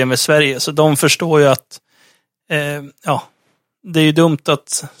med BMW Sverige, så de förstår ju att det är ju dumt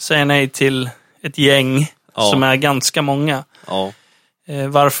att säga nej till ett gäng som är ganska många. Ja.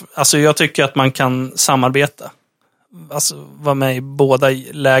 Alltså jag tycker att man kan samarbeta. Alltså vara med i båda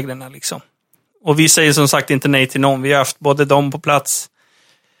lägren liksom. Och vi säger som sagt inte nej till någon. Vi har haft både dem på plats.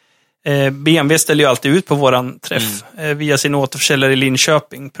 BMW ställer ju alltid ut på våran träff via sin återförsäljare i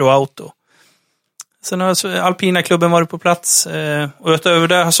Linköping, Pro Auto. Sen har Alpina klubben varit på plats. Och utöver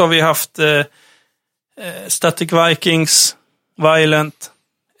det så har vi haft Static Vikings, Violent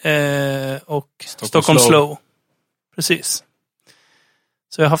och Stockholm Slow. Precis.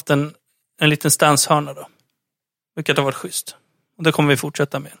 Så vi har haft en liten stanshörna då. Vilket har varit schysst. Och det kommer vi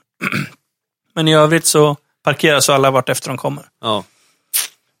fortsätta med. Men i övrigt så parkerar så alla vart efter de kommer. Ja.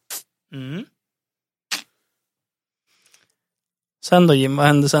 Sen då Jim, vad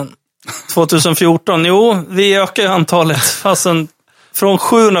hände sen? 2014, jo, vi ökar ju antalet fastän från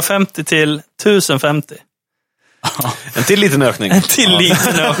 750 till 1050. En till liten ökning. En till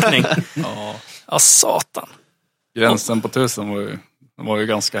liten ökning. Ja, satan. Gränsen på 1000 var ju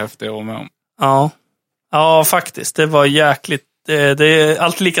ganska häftig att vara med om. Ja, faktiskt. Det var jäkligt. Det är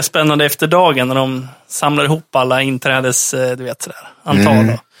alltid lika spännande efter dagen när de samlar ihop alla inträdes, du vet sådär, antal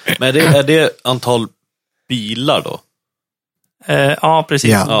då. Men är det antal bilar då? Ja,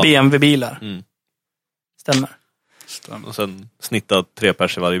 precis. Ja. BMW-bilar. Stämmer. Och sen snitta 3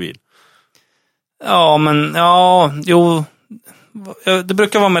 pers i varje bil. Ja, men det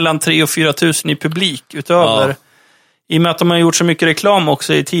brukar vara mellan 3 och 4 tusen i publik utöver. I och med att de har gjort så mycket reklam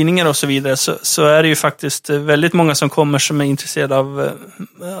också i tidningar och så vidare så är det ju faktiskt väldigt många som kommer som är intresserade av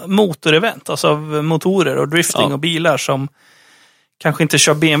motorevent, alltså av motorer och drifting och bilar som kanske inte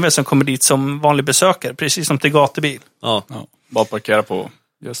kör BMW som kommer dit som vanlig besökare, precis som till gatubil. Ja. Bara parkera på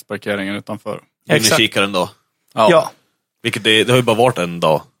just parkeringen utanför. Vill ni kika en dag? Ja. Vilket det har ju bara varit en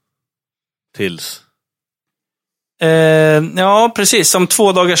dag. Tills. Ja, precis. Som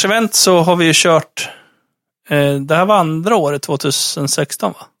 2 dagars event så har vi ju kört. Det här var andra året,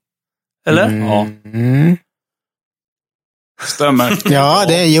 2016 va? Eller? Ja. Stämmer. Ja,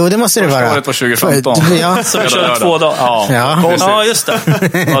 det måste det vara. Första året var 2015. Ja. Så vi körde 2 dagar. Ja, just det.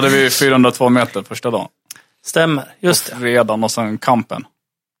 Då hade vi 402 meter första dagen. Stämmer, just det. Redan och sen kampen.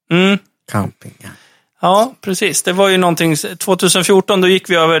 Camping, ja. Ja, precis. Det var ju någonting. 2014 då gick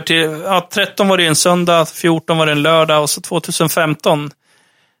vi över till 13 var det en söndag, 14 var det en lördag och så 2015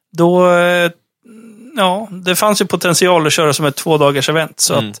 då det fanns ju potential att köra som ett 2 dagars event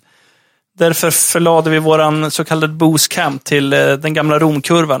så att därför förlade vi våran så kallad boost camp till den gamla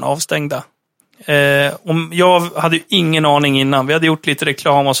Romkurvan avstängda. Jag hade ju ingen aning innan. Vi hade gjort lite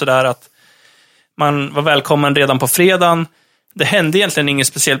reklam och sådär att man var välkommen redan på fredagen. Det hände egentligen inget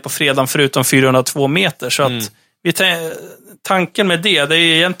speciellt på fredagen förutom 402 meter. Så att tanken med det är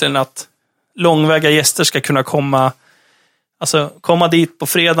egentligen att långväga gäster ska kunna komma dit på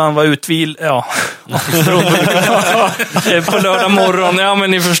fredagen, vara utvil, på lördag morgon,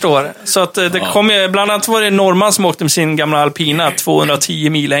 men ni förstår. Så att det kom bland annat var det Norman som åkte med sin gamla Alpina 210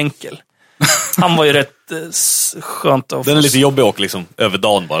 mil enkel. Han var ju rätt skönt att Den är lite jobbig att åka liksom över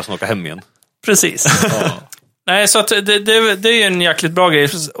dagen bara, som åka hem igen. Precis. Nej, så att det är ju en jäkligt bra grej.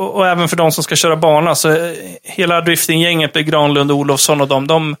 Och även för de som ska köra bana. Så hela driftinggänget med Granlund, Olofsson och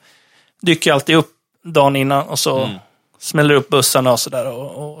de dyker alltid upp dagen innan. Och så smäller upp bussarna och sådär.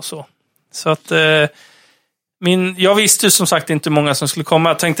 Och så. Så att jag visste ju som sagt inte hur många som skulle komma.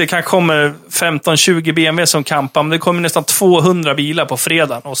 Jag tänkte det kanske kommer 15-20 BMW som kampar. Men det kommer nästan 200 bilar på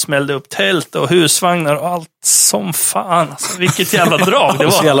fredagen. Och smällde upp tält och husvagnar och allt som fan. Alltså, vilket jävla drag det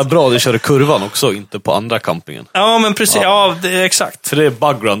var. Så jävla bra, du körde kurvan också, inte på andra campingen. Ja, men precis. Ja, det är exakt. För det är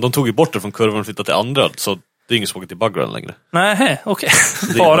Bugrun, de tog ju bort det från kurvan och flyttade till andra. Så det är ingen som åker till Bugrun längre. Nej, okej.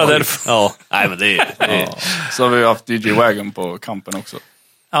 Bara därför. Ja, nej men det är... Så har vi haft DJ Wagon på campen också.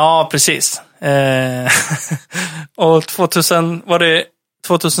 Ja, precis. Och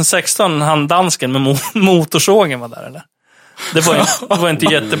 2016 han dansken med motorsågen var där, eller? Det var inte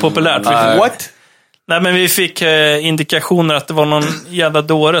jättepopulärt. What? Nej, men vi fick indikationer att det var någon jävla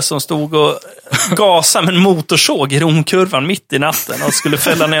dåre som stod och gasade med en motorsåg i Romkurvan mitt i natten och skulle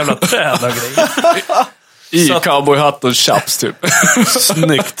fälla en jävla träd och grejer. I cowboyhatt och chaps typ.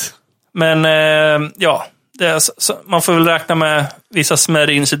 Snyggt. Men man får väl räkna med vissa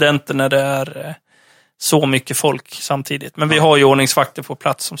smärre incidenter när det är så mycket folk samtidigt. Men vi har ju ordningsvakter på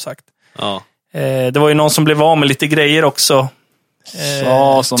plats som sagt. Ja. Det var ju någon som blev av med lite grejer också.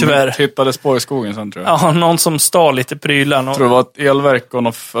 Som tyvärr hittades på i skogen sen tror jag. Ja, någon som stal lite prylar. Jag tror det var ett elverk och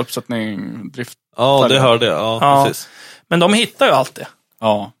någon uppsättning drift. Ja, det hörde jag. Ja, precis. Men de hittar ju allt det.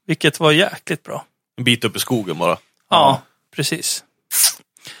 Ja. Vilket var jäkligt bra. En bit upp i skogen bara. Ja, precis.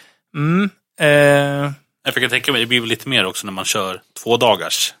 Jag fick tänka mig, det blir väl lite mer också när man kör 2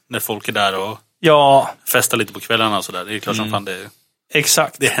 dagars. När folk är där och festar lite på kvällarna och sådär. Det är klart som fan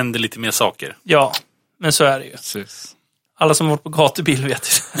exakt. Det händer lite mer saker. Ja, men så är det ju. Precis. Alla som har varit på gatubil vet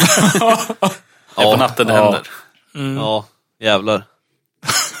ju. Det är på natten det händer. Ja, jävlar.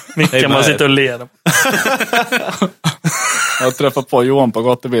 Mycket kan man sitta och leda. Jag har träffat på Johan på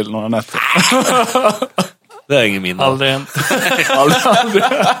gatubil några nätter. Det är ingen minne. Aldrig hänt. Aldrig.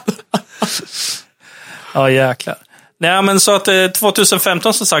 Ja, jäklar. Nej, men så att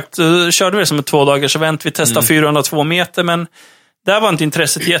 2015 som sagt körde vi som ett 2 dagars event. Vi testade 402 meter, men där var inte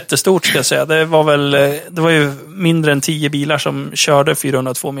intresset jättestort ska jag säga. Det var ju mindre än 10 bilar som körde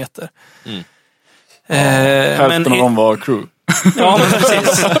 402 meter. Hälften av dem var crew. Ja, men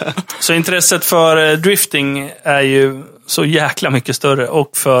precis. Så intresset för drifting är ju så jäkla mycket större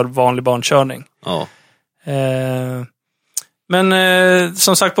och för vanlig barnkörning. Ja. Men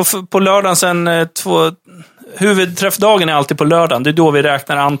som sagt på lördagen sen huvudträffdagen är alltid på lördagen. Det är då vi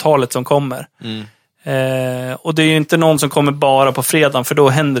räknar antalet som kommer. Och det är ju inte någon som kommer bara på fredagen, för då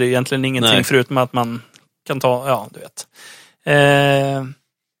händer det egentligen ingenting förutom att man kan ta, ja du vet.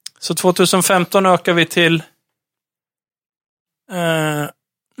 Så 2015 ökar vi till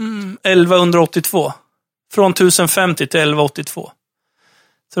 1182. Från 1050 till 1182.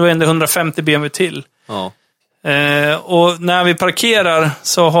 Så det var ändå 150 BMW till. Ja. Och när vi parkerar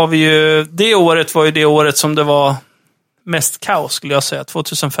så har vi ju, det året var ju det året som det var mest kaos, skulle jag säga,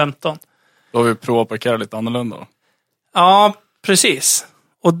 2015. Då har vi provat att parkera lite annorlunda då. Ja, precis.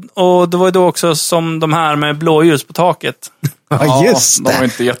 Och det var ju då också som de här med blåljus på taket. Ja, just det. De var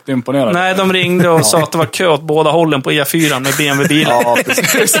inte jätteimponerade. Nej, de ringde och sa att det var kö åt båda hållen på E4 med BMW-bilar. Ja,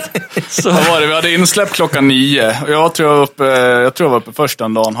 precis. Så var det. Vi hade insläpp klockan 9. Och jag tror jag var uppe först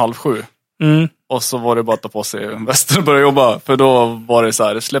en dag 6:30. Och så var det bara att ta på sig västen och börja jobba. För då var det så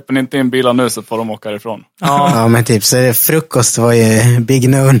här, släpper ni inte in bilar nu så får de åka ifrån. Ja, men typ så frukost var ju big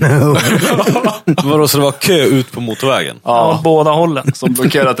no-no. Vadå, så det var kö ut på motorvägen? Ja, båda hållen. Som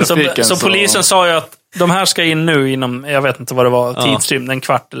blockerade trafiken. Så polisen sa ju att de här ska in nu inom, jag vet inte vad det var, tidsrymd, en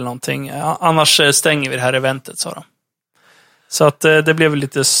kvart eller någonting. Annars stänger vi det här eventet, sa de. Så att det blev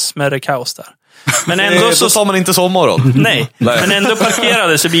lite smärre kaos där. Men ändå så sa man inte sommar. Nej, men ändå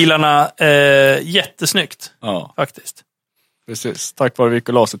parkerades bilarna jättesnyggt. Ja, faktiskt. Precis, tack vare vi gick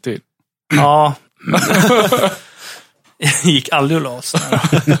och la sig tid. Ja. Gick aldrig och la sig.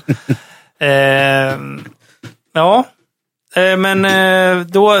 Ja. Men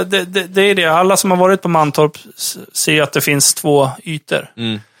då, det är det. Alla som har varit på Mantorp ser att det finns 2 ytor.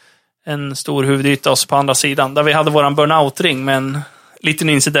 En stor huvudyta och så på andra sidan. Där vi hade våran burnout-ring med en liten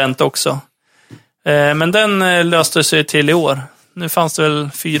incident också. Men den löste sig till i år. Nu fanns det väl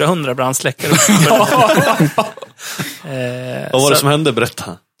 400 brandsläckare. Vad var det som hände?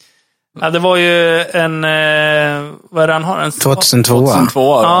 Berätta. Ja, det var ju en... vad är det han har? En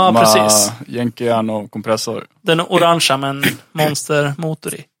 2002. Ja, precis. Jänkejärn och kompressor. Den orangea med en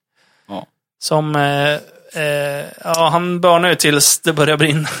monstermotor i. Ja. Som... han börnade ju tills det började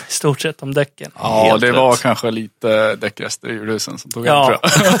brinna i stort sett om däcken. Ja, helt det rätt. var kanske lite däckrester i hjulhusen som tog tror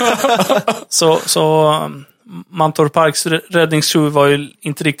jag. så Mantorp Parks räddningscrew var ju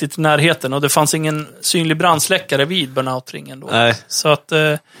inte riktigt i närheten och det fanns ingen synlig brandsläckare vid burnout-ringen då. Nej. Så att,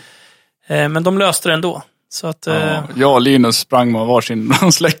 men de löste det ändå. Så att, jag och Linus sprang med varsin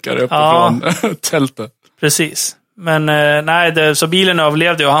brandsläckare uppifrån tältet. Precis. Men nej, så bilen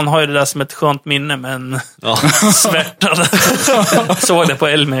överlevde och han har ju det där som ett skönt minne, men svärtade. Såg det på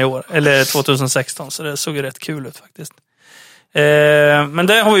Elme i år, eller 2016, så det såg ju rätt kul ut faktiskt. Men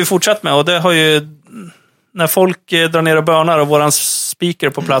det har vi fortsatt med och det har ju, när folk drar ner och bönar och våran speaker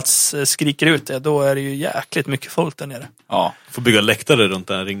på plats skriker ut det, då är det ju jäkligt mycket folk där nere. Ja, får bygga läktare runt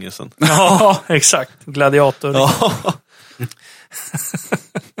den här ringen sen. Ja, exakt. Gladiator. Ja.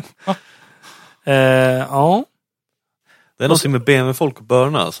 Ja. Det är något med BMW-folk och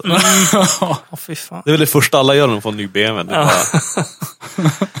börna alltså. Fy fan. Det är väl det första alla gör när de får en ny BMW.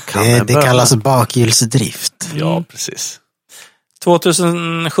 Det kallas bakhjulsdrift. Ja, precis.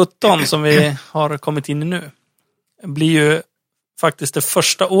 2017 som vi har kommit in i nu blir ju faktiskt det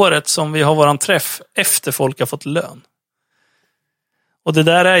första året som vi har våran träff efter folk har fått lön. Och det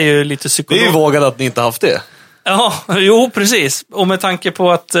där är ju lite psykologiskt. Det är ju vågat att ni inte haft det. Ja, jo precis. Och med tanke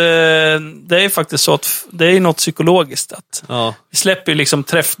på att det är faktiskt så att det är något psykologiskt. Att vi släpper ju liksom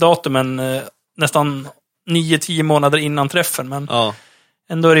träffdatumen nästan 9-10 månader innan träffen. Men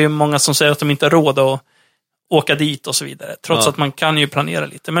ändå är det ju många som säger att de inte har råd att åka dit och så vidare. Trots att man kan ju planera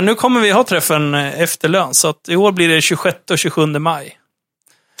lite. Men nu kommer vi ha träffen efter lön. Så att i år blir det 26 och 27 maj.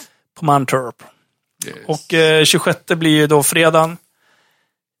 På Mantorp. Yes. Och 26 blir ju då fredagen.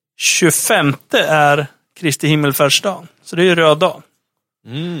 25 är Kristi himmelfärdsdag. Så det är ju röd dag.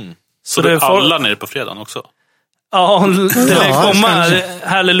 Så det är alla nere på fredagen också? Ja, det kommer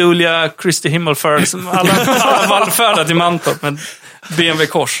halleluja Kristi himmelfärd. Alla vallfärdar till Mantorp med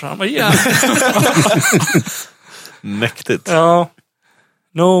BMW-kors. Han bara, mäktigt. Ja.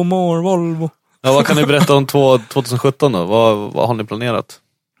 No more Volvo. Ja, vad kan ni berätta om 2017 då? Vad har ni planerat?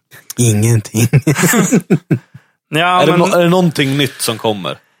 Ingenting. Ja, är det någonting nytt som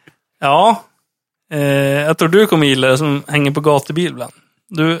kommer? Ja. Jag tror du kommer gilla det som hänger på gatubil ibland.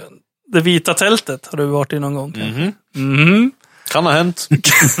 Det vita tältet har du varit i någon gång. Kan ha hänt.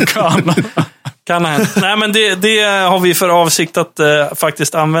 Kan ha hänt. Nej, men det har vi för avsikt att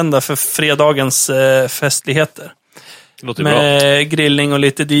faktiskt använda för fredagens festligheter. Med grillning och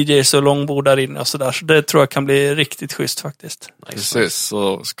lite DJs och långbord där inne och sådär. Så det tror jag kan bli riktigt schysst faktiskt. Precis,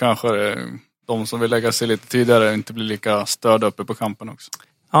 så kanske de som vill lägga sig lite tidigare inte blir lika störda uppe på campen också.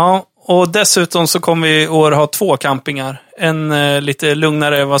 Ja, och dessutom så kommer vi i år ha 2 campingar. En lite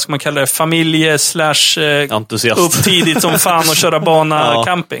lugnare, vad ska man kalla det, entusiast. Upp tidigt som fan och köra bana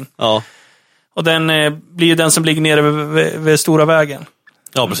camping. Ja. Och den blir ju den som ligger nere vid stora vägen.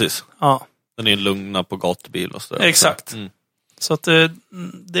 Ja, precis. Ja. Den är lugna på gatubil och sådär. Exakt. Så att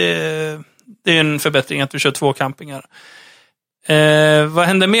det är en förbättring att vi kör 2 campingar. Vad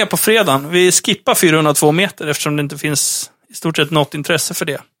händer mer på fredagen? Vi skippar 402 meter eftersom det inte finns i stort sett något intresse för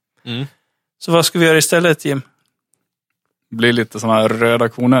det. Så vad ska vi göra istället, Jim? Blir lite såna här röda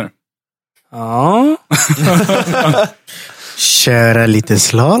koner. Ja. Köra lite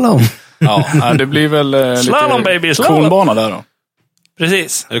slalom. Ja, det blir väl slalom, lite baby, slalom. konbana där då.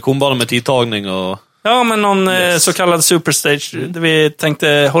 Precis. Är det konbana med tidtagning och... Ja, men någon så kallad superstage där vi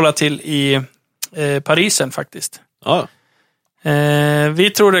tänkte hålla till i Parisen faktiskt. Ja.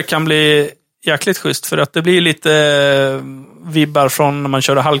 Vi tror det kan bli jäkligt schysst för att det blir lite vibbar från när man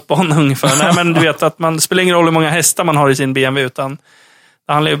kör halkbana ungefär. Nej, men du vet att det spelar ingen roll hur många hästar man har i sin BMW utan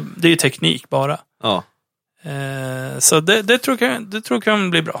det är ju teknik bara. Ja. Så det tror jag kan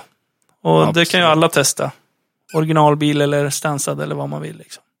bli bra. Och absolut. Det kan ju alla testa. Originalbil eller stansad eller vad man vill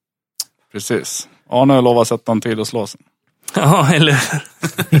liksom. Precis. Arne har lovat att sätta en tid och slå sen. Ja, eller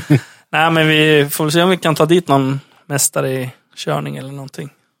nej, men vi får se om vi kan ta dit någon mästare i körning eller någonting.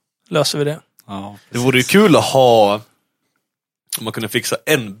 Löser vi det. Ja, det vore ju kul att ha om man kunde fixa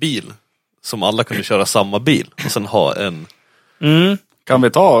en bil som alla kunde köra samma bil och sen ha en. Kan vi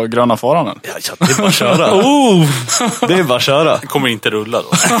ta gröna faran? Ja, det är bara att köra. Det är bara att köra. Den kommer inte rulla då.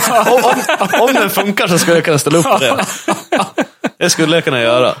 om den funkar så skulle jag kunna ställa upp på det. Det skulle jag kunna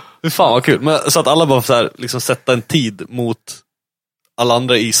göra. Hur fan vad kul. Men, så att alla bara så här, liksom sätta en tid mot alla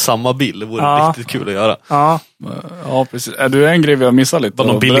andra i samma bil. Det vore riktigt kul att göra. Ja, precis. Är du en grej vi har missat lite? Bara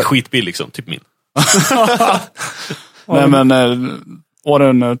någon billig skitbil liksom, typ min. Nej, men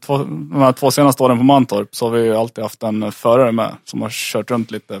de här 2 senaste åren på Mantorp så har vi ju alltid haft en förare med som har kört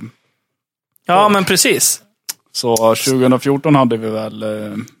runt lite. Ja, men precis. Så 2014 hade vi väl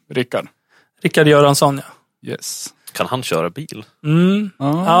Rickard Göransson, ja. Yes. Kan han köra bil?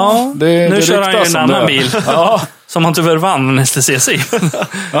 Ja, nu kör han ju en annan bil. Som han tyvärr vann STCC.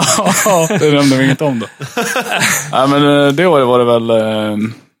 Ja, det nämnde vi inget om då. Nej, men det året var det väl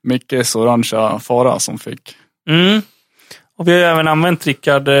Mickes orangea fara som fick. Och vi har även använt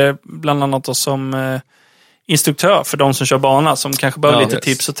Rickard bland annat som instruktör för de som kör bana som kanske behöver lite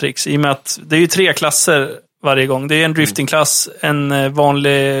tips och tricks. I och med att det är ju 3 klasser varje gång. Det är en driftingklass, en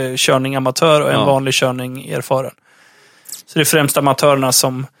vanlig körning amatör och en vanlig körning erfaren. Så det är främst amatörerna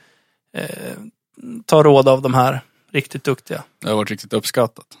som tar råd av de här riktigt duktiga. Det har varit riktigt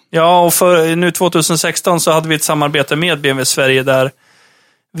uppskattat. Ja, och för nu 2016 så hade vi ett samarbete med BMW Sverige där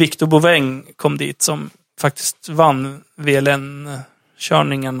Victor Boväng kom dit som faktiskt vann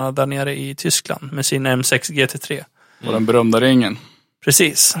VLN-körningarna där nere i Tyskland med sin M6 GT3. Och den berömda ringen.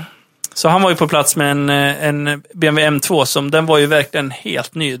 Precis. Så han var ju på plats med en BMW M2 som den var ju verkligen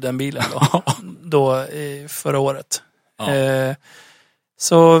helt ny den bilen då förra året. Ja.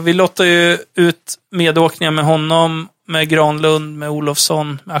 Så vi lottade ju ut medåkningar med honom, med Granlund, med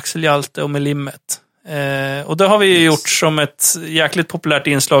Olofsson, med Axel Hjalte och med Limmet. Och det har vi ju gjort som ett jäkligt populärt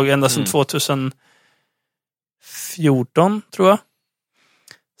inslag ända sedan 2014 tror jag.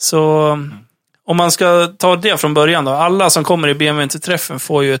 Så om man ska ta det från början då. Alla som kommer i BMW till träffen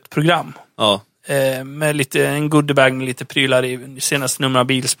får ju ett program. Ja. Med en goodiebag med lite prylar i senaste nummer av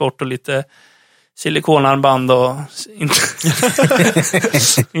Bilsport och lite silikonarmband och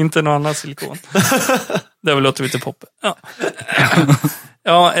inte någon annan silikon. Det låter lite poppe. Ja.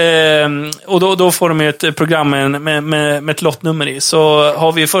 Ja, och då får de ju ett program med ett lottnummer i. Så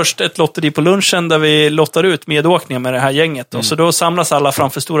har vi först ett lotteri på lunchen där vi lottar ut medåkningar med det här gänget. Och så då samlas alla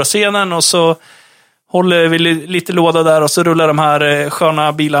framför stora scenen och så håller vi lite låda där och så rullar de här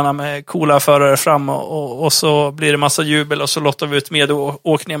sköna bilarna med coola förare fram och så blir det massa jubel och så lottar vi ut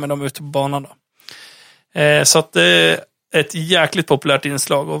medåkningar med dem ute på banan då. Så att det är ett jäkligt populärt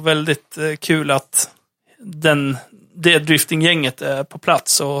inslag och väldigt kul att det driftinggänget är på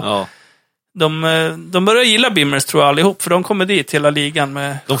plats och de börjar gilla Bimmers tror jag allihop för de kommer dit hela ligan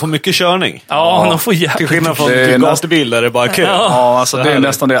med. De får mycket körning. Ja, de får jävligt. Till skillnad från gatubil där det bara kul. Ja, alltså det är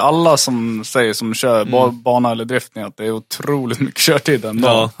nästan det alla som säger som kör bana eller driftning att det är otroligt mycket körtid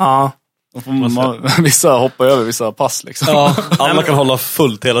ändå. Ja. Vissa hoppar över vissa pass liksom. Ja, alla kan hålla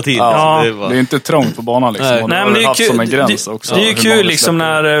fullt hela tiden. Ja, det är inte trångt på banan liksom. Nej, men det är som en gräns också. Det är ju kul liksom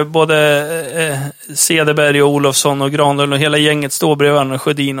när både Cederberg och Olofsson och Granlund och hela gänget står bredvid varandra och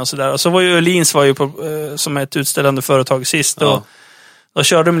Sjödin och sådär. Och så var ju Öhlins som ett utställande företag sist. Och då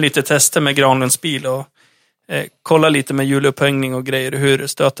körde de lite tester med Granlunds bil och kolla lite med hjulupphängning och grejer, hur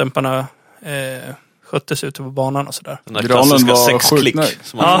stötdämparna sköttes ute på banan och sådär. Den där klassiska 6-klick.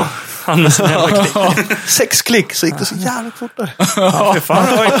 Ja, han är så jävla klick. 6 klick, så gick det så jävla fort där. Ja, för fan,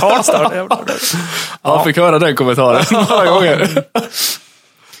 det var en Karlstad. Jag fick höra den kommentaren några gånger.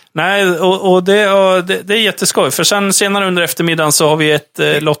 Nej, och det är jätteskoj. För sen senare under eftermiddagen så har vi ett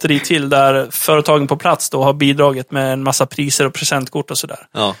lotteri till där företagen på plats då har bidragit med en massa priser och presentkort och sådär.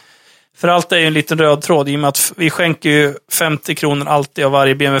 Ja. För allt är ju en liten röd tråd i och med att vi skänker ju 50 kronor alltid av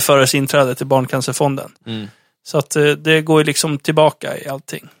varje BMW-förares inträde till Barncancerfonden. Så att det går ju liksom tillbaka i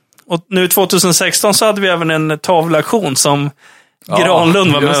allting. Och nu 2016 så hade vi även en tavlaktion som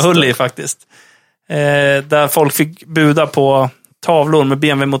Granlund var med och höll i faktiskt. Där folk fick buda på tavlor med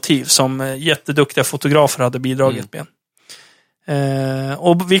BMW-motiv som jätteduktiga fotografer hade bidragit med.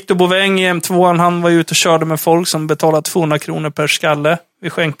 Och Victor Boväng i M2, han var ute och körde med folk som betalade 200 kronor per skalle. Vi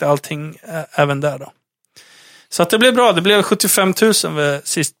skänkte allting även där då. Så att det blev bra. Det blev 75 000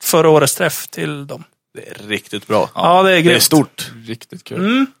 vid förra årets träff till dem. Det är riktigt bra. Ja, det är grymt. Det är stort. Riktigt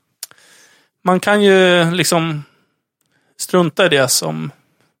kul. Man kan ju liksom strunta i det som...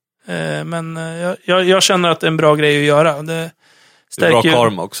 men jag känner att det är en bra grej att göra. Det är bra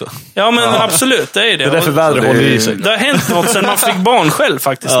karma också. Ja, men absolut, det är det. Det är därför vädret håller i sig. Det har hänt något sen man fick barn själv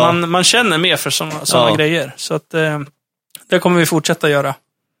faktiskt. Man känner mer för såna grejer. Så att det kommer vi fortsätta göra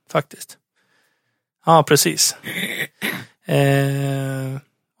faktiskt. Ja, precis.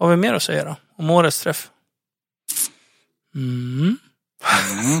 Vad har vi mer att säga då? Om årets träff?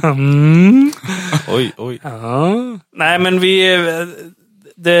 Oj. Ja. Nej, men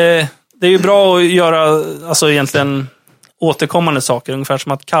det är ju bra att göra alltså egentligen återkommande saker, ungefär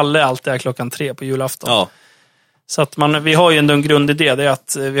som att Kalle alltid är 3:00 på julafton. Ja. Så att vi har ju ändå en grundidé, det är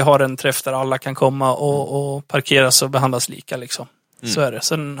att vi har en träff där alla kan komma och parkeras och behandlas lika liksom. Så är det.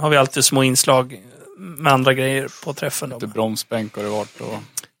 Sen har vi alltid små inslag med andra grejer på träffen. Lite bromsbänk har det varit. Och...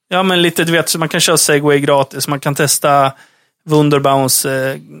 Ja, men lite, du vet, så man kan köra Segway gratis, man kan testa Wunderbaums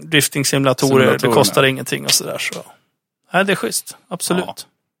drifting-simulatorer, det kostar ingenting och sådär. Så. Nej, det är schysst, absolut. Ja.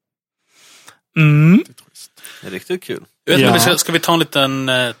 Det är riktigt kul. Ska vi ta en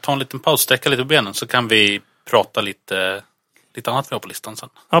liten paus, sträcka lite på benen, så kan vi prata lite annat vi har på listan sen.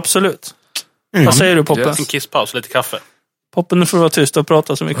 Absolut. Vad säger du, Poppe? En kisspaus, lite kaffe. Poppe, nu får du vara tyst och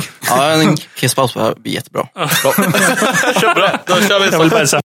prata så mycket. Ja, en kisspaus blir jättebra. Kör bra, då kör vi.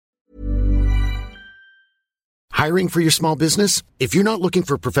 Hiring for your small business? If you're not looking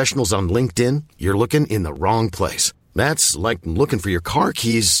for professionals on LinkedIn, you're looking in the wrong place. That's like looking for your car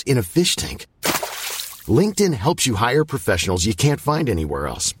keys in a fish tank. LinkedIn helps you hire professionals you can't find anywhere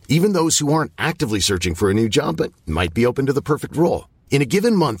else, even those who aren't actively searching for a new job but might be open to the perfect role. In a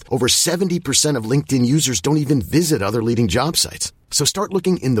given month, over 70% of LinkedIn users don't even visit other leading job sites. So start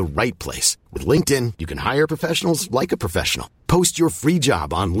looking in the right place. With LinkedIn, you can hire professionals like a professional. Post your free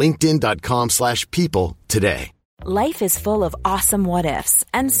job on linkedin.com/people today. Life is full of awesome what-ifs,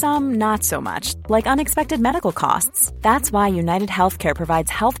 and some not so much, like unexpected medical costs. That's why United Healthcare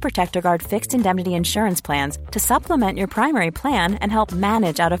provides Health Protector Guard fixed indemnity insurance plans to supplement your primary plan and help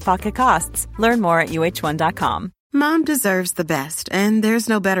manage out-of-pocket costs. Learn more at uh1.com. Mom deserves the best, and there's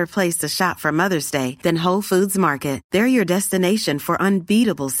no better place to shop for Mother's Day than Whole Foods Market. They're your destination for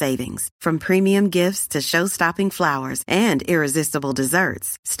unbeatable savings, from premium gifts to show-stopping flowers and irresistible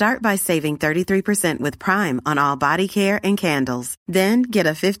desserts. Start by saving 33% with Prime on all body care and candles. Then get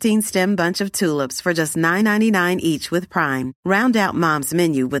a 15-stem bunch of tulips for just $9.99 each with Prime. Round out Mom's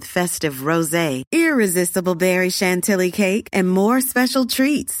menu with festive rosé, irresistible berry chantilly cake, and more special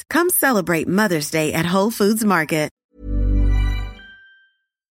treats. Come celebrate Mother's Day at Whole Foods Market.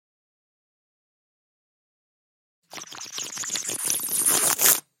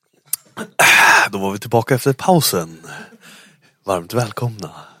 Då var vi tillbaka efter pausen. Varmt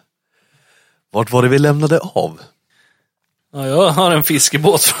välkomna. Vart var det vi lämnade av? Ja, jag har en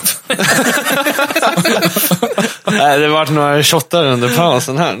fiskebåt framför mig. Nej, det vart några shottar under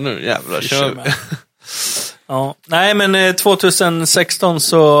pausen här. Nu jävlar kör vi. Ja, nej, men 2016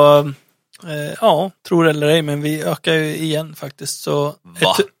 så tror eller ej, men vi ökar ju igen faktiskt. Så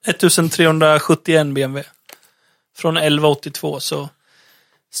 1371 BMW från 1182, så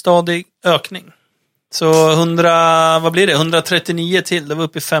stadig ökning. Så 139 till, det var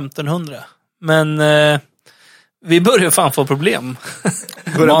uppe i 1500. Men Vi börjar fan få problem.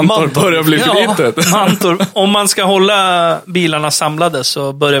 Mantorp börjar bli för litet. Mantorp. Om man ska hålla bilarna samlade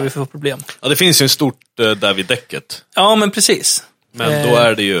så börjar vi få problem. Ja, det finns ju en stort där vid däcket. Ja, men precis. Men då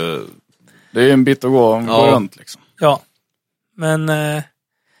är det ju... Det är en bit att gå, gå runt liksom. Ja, men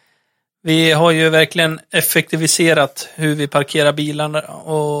vi har ju verkligen effektiviserat hur vi parkerar bilarna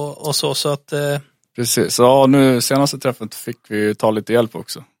och så att... Precis, så nu senaste träffet fick vi ta lite hjälp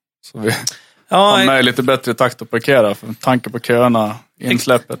också. Så vi har med lite bättre takt att parkera för tanke på köerna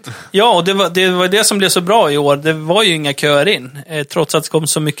insläppet. Ja, och det var det som blev så bra i år. Det var ju inga köer in, trots att det kom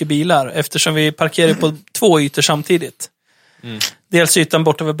så mycket bilar. Eftersom vi parkerade på 2 ytor samtidigt. Mm. Dels ytan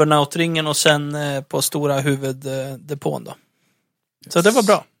borta vid burnout-ringen och sen på stora huvuddepån då. Yes. Så det var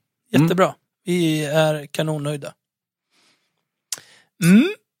bra. Jättebra. Vi är kanonnöjda.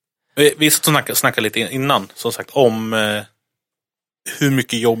 Vi snackade lite innan, som sagt, om hur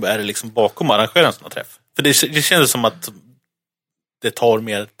mycket jobb är det liksom bakom arrangören en sån här träff. För det känns som att det tar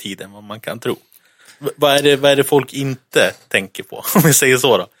mer tid än vad man kan tro. Vad är det folk inte tänker på, om vi säger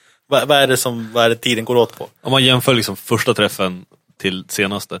så då? Vad är det tiden går åt på? Om man jämför liksom första träffen till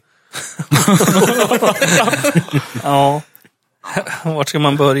senaste. Ja. Vart ska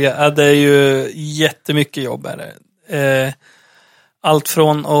man börja? Det är ju jättemycket jobb är det. Allt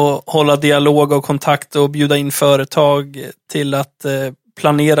från att hålla dialog och kontakt och bjuda in företag till att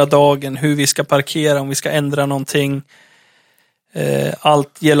planera dagen, hur vi ska parkera, om vi ska ändra någonting.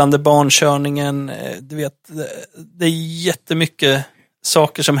 Allt gällande barnkörningen. Du vet, det är jättemycket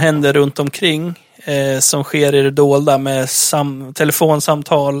saker som händer runt omkring som sker i det dolda med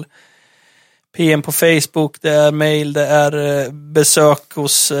telefonsamtal, PM på Facebook, det är mail, det är besök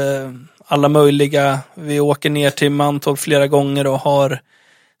hos alla möjliga. Vi åker ner till Mantorp flera gånger och har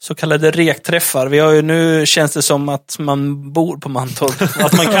så kallade rekträffar. Vi har ju nu, känns det som att man bor på Mantorp,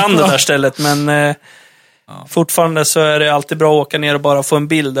 att man kan det där stället, men fortfarande så är det alltid bra att åka ner och bara få en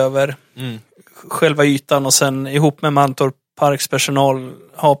bild över själva ytan och sen ihop med Mantorp Parks personal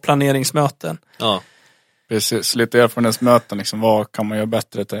ha planeringsmöten. Ja. Precis, lite erfarenhetsmöten liksom, vad kan man göra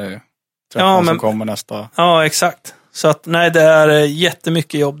bättre till träffen som kommer nästa. Ja, exakt. Så att nej, det är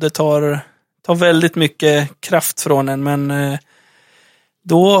jättemycket jobb. Det tar väldigt mycket kraft från en, men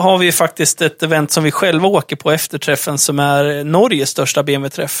då har vi faktiskt ett event som vi själva åker på efter träffen som är Norges största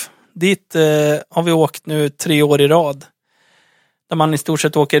BMW-träff. Dit har vi åkt nu 3 år i rad. Där man i stort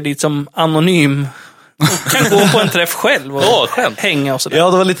sett åker dit som anonym och kan gå på en träff själv och hänga och sådär.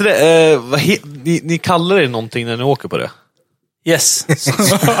 Ja, det var lite det. Ni kallar det någonting när ni åker på det? Yes.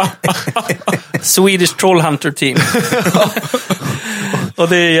 Swedish Trollhunter Team. Och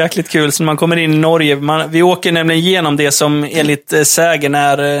det är jäkligt kul. Så när man kommer in i Norge, vi åker nämligen igenom det som enligt sägen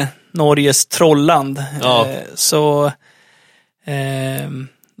är Norges trollland. Ja.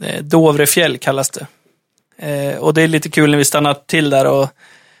 Dovrefjäll kallas det. Och det är lite kul när vi stannar till där och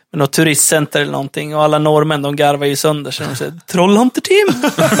med något turistcenter eller någonting, och alla norrmän, de garvar ju sönder, så de säger Trollhunter Team.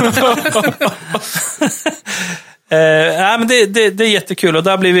 Nej, men det är jättekul, och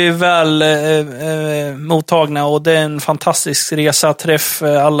där blir vi väl mottagna, och det är en fantastisk resa, träff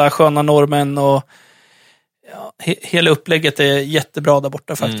alla sköna norrmän, och hela upplägget är jättebra där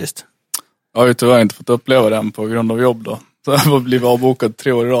borta faktiskt. Jag har ju tyvärr inte fått uppleva den på grund av jobb då. Så jag har blivit avbokad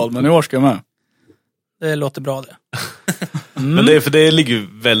 3 år i rad, men i år ska jag med. Det låter bra det. Men det ligger ju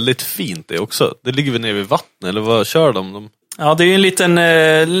väldigt fint det också. Det ligger väl nere vid vattnet, eller vad kör de? Ja, det är ju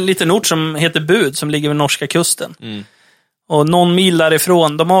en liten ort som heter Bud, som ligger vid norska kusten. Och någon mil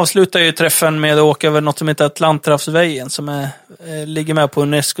därifrån, de avslutar ju träffen med att åka över något som heter Atlanterhavsvägen, som ligger med på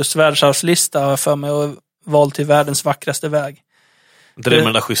Unescos världsarvslista för mig, och vald till världens vackraste väg. Det är med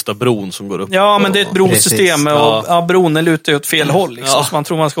den där schyssta bron som går upp. Ja, men det är ett brosystem, och bron är lutar åt fel håll liksom, så man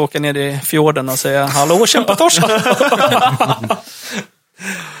tror man ska åka ner i fjorden och säga hallå, kämpa torsk.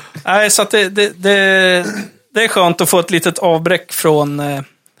 Nej, så att det är skönt att få ett litet avbräck från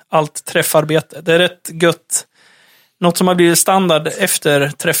allt träffarbete. Det är rätt gött. Något som har blivit standard efter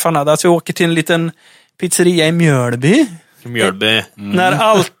träffarna, att vi åker till en liten pizzeria i Mjölby. När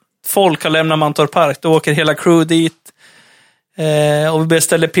allt folk har lämnat Mantorp Park, då åker hela crew dit. Och vi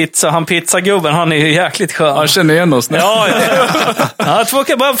beställer pizza. Han pizzagubben, han är ju jäkligt skön. Han känner igen oss nu. Ja, 2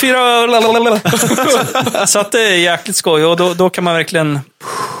 kebab, 4 så att det är jäkligt skoj. Och då kan man verkligen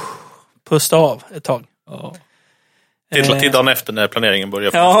pusta av ett tag. Till dagen efter när planeringen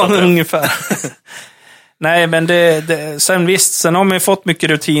börjar. Ja, ungefär. Nej, men sen har man ju fått mycket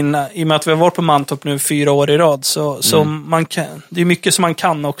rutin i och med att vi har varit på Mantorp nu 4 år i rad. Så man kan, det är mycket som man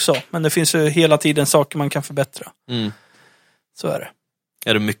kan också. Men det finns ju hela tiden saker man kan förbättra. Så är det.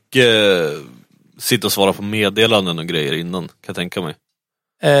 Är det mycket sitta och svara på meddelanden och grejer innan, kan jag tänka mig?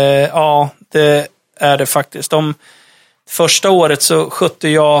 Ja, det är det faktiskt. Första året så skötte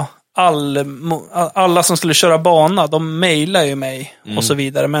jag alla som skulle köra bana, de mejlade ju mig och så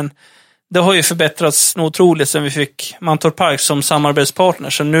vidare. Men det har ju förbättrats något otroligt sen vi fick Mantorp Park som samarbetspartner.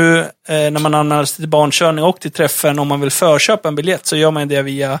 Så nu när man anmäler sig till bankörning och till träffen, om man vill förköpa en biljett, så gör man det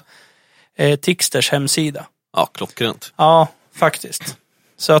via Tixters hemsida. Ja, klockrent. Ja, faktiskt.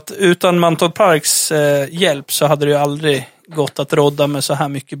 Så att utan Mantorp Parks hjälp så hade det ju aldrig gått att rodda med så här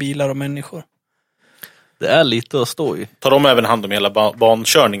mycket bilar och människor. Det är lite att stå i. Tar de även hand om hela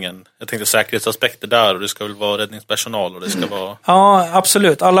bankörningen? Jag tänkte säkerhetsaspekter där, och det ska väl vara räddningspersonal och det ska vara... Ja,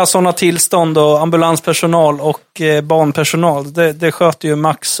 absolut. Alla sådana tillstånd och ambulanspersonal och banpersonal, det sköter ju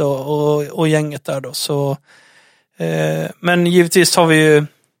Max och gänget där då. Så, men givetvis har vi ju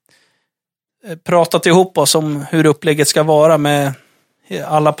pratat ihop oss om hur upplägget ska vara med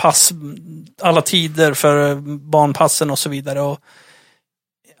alla pass, alla tider för barnpassen och så vidare och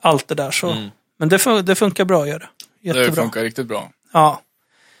allt det där. Så. Men det funkar bra att göra. Jättebra. Det funkar riktigt bra. Ja.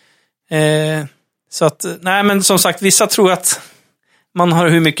 Så att, nej men som sagt, vissa tror att man har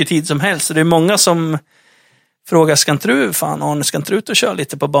hur mycket tid som helst. Så det är många som frågar, ska inte du ut och köra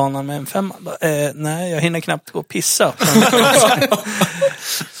lite på banan med en 5? Nej, jag hinner knappt gå och pissa.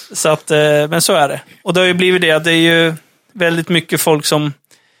 Så att, men så är det. Och det har ju blivit det är ju väldigt mycket folk som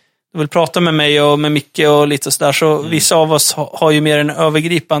vill prata med mig och med Micke och lite sådär. Så vissa av oss har ju mer en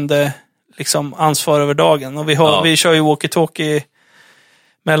övergripande liksom ansvar över dagen. Och vi kör ju walkie-talkie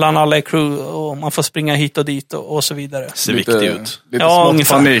mellan alla i crew och man får springa hit och dit och så vidare. Ser viktigt ut. Lite smått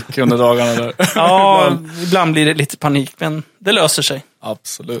panik under dagarna där. Ja, ibland blir det lite panik, men det löser sig.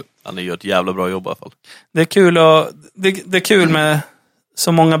 Absolut. Han gör ett jävla bra jobb i alla fall. Det är kul, det är kul med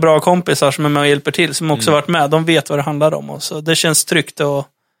så många bra kompisar som är med och hjälper till, som också varit med. De vet vad det handlar om. Och så det känns tryggt och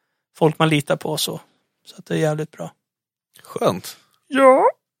folk man litar på så att det är jävligt bra. Skönt. Ja.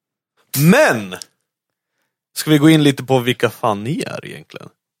 Men! Ska vi gå in lite på vilka fan ni är egentligen?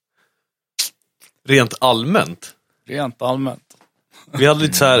 Rent allmänt. Vi hade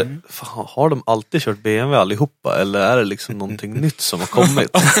lite så här, fan, har de alltid kört BMW allihopa? Eller är det liksom någonting nytt som har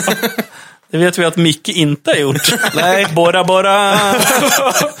kommit? Det vet vi att Micke inte har gjort. Nej, bara.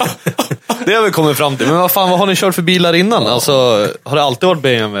 Det har vi kommit fram till. Men vad har ni kört för bilar innan? Alltså, har det alltid varit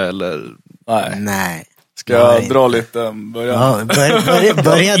BMW eller? Nej. Ska jag dra lite början? Ja,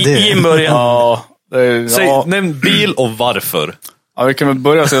 börja du. I början. Ja, Säg, nämn bil och varför. Ja, vi kan väl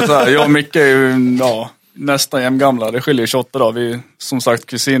börja säga så här. Jag och Micke är ju nästan jämngamla. Det skiljer 28 då. Vi är som sagt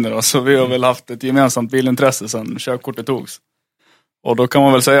kusiner då, så vi har väl haft ett gemensamt bilintresse sedan körkortet togs. Och då kan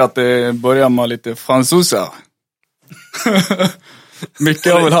man väl säga att det börjar med lite fransosa. Micke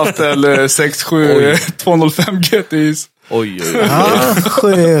har väl haft en 6-7 205 GTIs. Oj. Ja,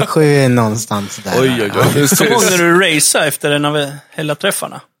 7 någonstans där. Oj. Så många du raceade efter en av hela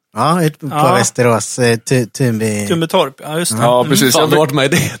träffarna? Ja, ut på Västerås, Tumbetorp, ja just det. Ja, precis. Jag har varit med i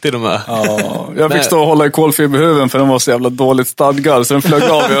det till och med. Ja, jag fick stå och hålla i kolfiberhuven för den var så jävla dåligt stadgad, så den flög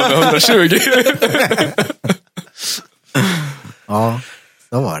av över 120. Ja,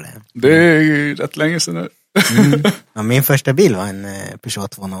 så var det. Det är ju rätt länge sedan nu. Ja, min första bil var en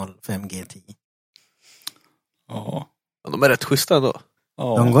Peugeot 205 GTI. Ja. De är rätt schyssta ändå.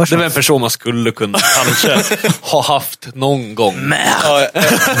 De går så. Det är en person man skulle kunna kanske ha haft någon gång.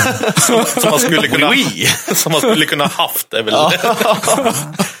 Som man skulle kunna haft är väl.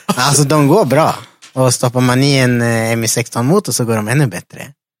 Alltså de går bra. Och stoppar man i en MI16-motor så går de ännu bättre.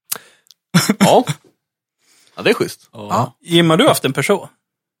 Ja, det är schysst. Ja. Jim, har du haft en Peugeot?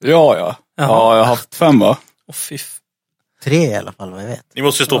 Ja, jag har haft 5 va? 3 i alla fall, vad jag vet. Ni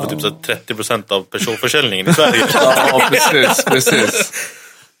måste ju stå för typ 30% av personförsäljningen i Sverige. Ja, precis.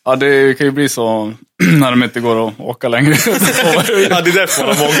 Ja, det kan ju bli så när de inte går att åka längre. Ja, det är därför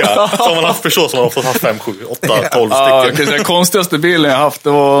man har många. Så har man haft person som har fått ha 5, 7, 8, 12 stycken. Den konstigaste bilen jag haft, det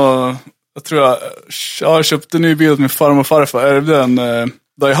var... Jag tror jag köpte en ny bil åt min farmor och farfar. Ärvde en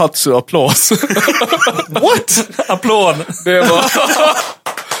Daihatsu Applås. What? Applåd? Det var...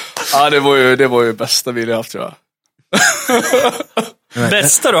 Ja, det var ju bästa bil jag haft, tror jag.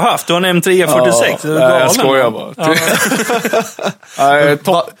 Bästa du har haft? Du har en M346. Ja, nej, jag skojar bara. Nej,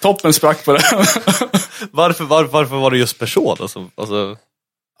 toppen sprack på det. Varför var det just Peugeot? Alltså...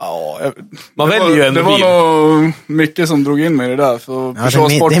 Ja, man väljer ju en bil. Det var nog mycket som drog in mig i det där. För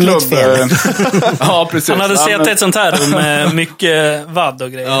Peugeot Sportklubb. Ja, precis. Han hade sett ett sånt här med mycket vadd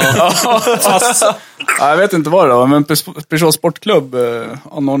och grejer. Ja. Jag vet inte vad det var, men Peugeot Sportklubb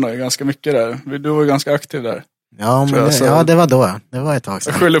anordnar ju ganska mycket där. Du var ju ganska aktiv där. Ja, men det var då. Det var ett tag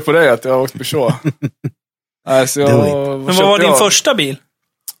sedan. Jag skyller på dig att jag har åkt Peugeot. Men vad var din första bil?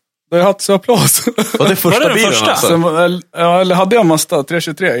 Det har haft så applås. Var det första bilen? Första? Alltså? Eller hade jag Mazda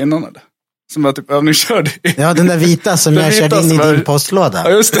 323 innan? Eller? Som jag typ övningskörde i. Ja, den där vita som jag körde in i din postlåda.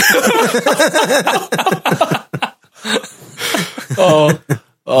 Ja, just det. Ja,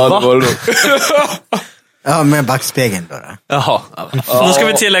 det var det nog. Ja, med backspegeln då. Jaha. Då ska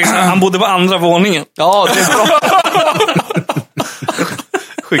vi tillägga att han bodde på andra våningen. Ja, det är bra.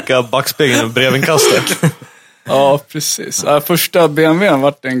 Skicka backspegeln med brevinkastet. Ja, precis. Första BMWn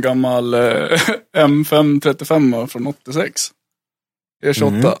var en gammal M535 från 86.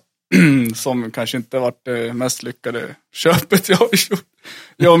 E28. Som kanske inte varit det mest lyckade köpet jag har gjort.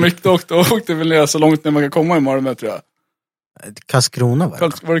 Jag och Micke åkte väl ner så långt ner man kan komma i Malmö, tror jag. Karlskrona var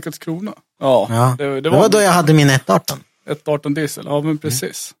det? Var det Karlskrona? Ja. Det var då jag hade min 118. 118 diesel, ja men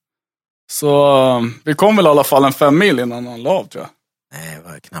precis. Så vi kom väl i alla fall en 5 mil innan han la av, tror jag. Nej, det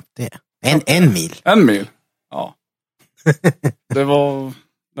var knappt det. En mil. 1 mil, ja.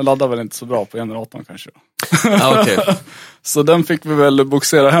 Den laddade väl inte så bra på generatorn kanske. Ja, okay. Så den fick vi väl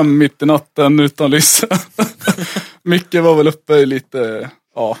boxera hem mitt i natten utan lyse. Micke var väl uppe i lite,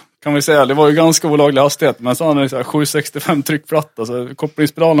 ja, kan vi säga, det var ju ganska olaglig hastighet. Men så hade han 765 tryckplatta, så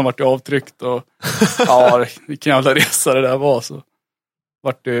kopplingspedalen vart ju avtryckt. Och ja, vilken jävla resa det där var. Så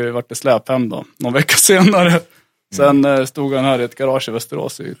vart det släp hem då, någon vecka senare. Sen stod han här i ett garage i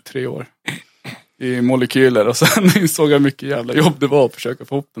Västerås i 3 år. I molekyler, och sen insåg jag mycket jävla jobb det var att försöka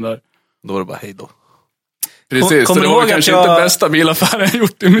få ihop den där. Då var det bara hej då. Precis, så det var kanske inte bästa bilaffären jag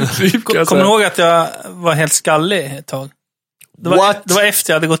gjort i mitt liv. Kommer du ihåg att jag var helt skallig ett tag? Det var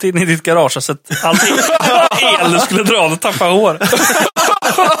efter jag hade gått in i ditt garage och sett allting el du skulle dra och tappa hår.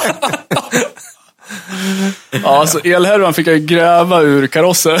 Ja, alltså elhärvan fick jag gräva ur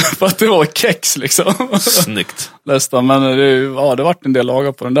karossen för att det var kex liksom. Snyggt. Nästan, men det vart en del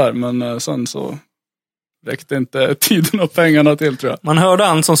lagar på den där, men sen så räckte inte tiden och pengarna till, tror jag. Man hörde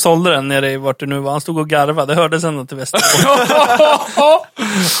han som sålde den nere i vart det nu var. Han stod och garvade. Det hördes ändå till väster.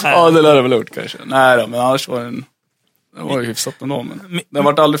 Ja, det lär det väl gjort kanske. Nej då, men annars var den var ju hyfsat ändå, men den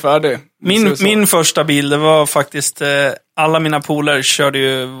vart aldrig färdig. Min första bil, det var faktiskt alla mina polare körde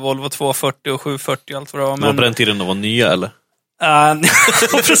ju Volvo 240 och 740 allt vad det var. Det var på den tiden de var nya, eller?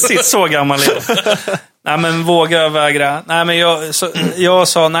 Precis, så gammal är jag. Nej, men våga vägra. Nej, men jag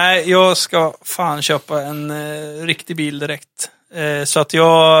sa nej, jag ska fan köpa en riktig bil direkt. Så att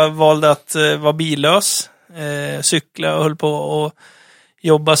jag valde att vara billös, cykla och höll på och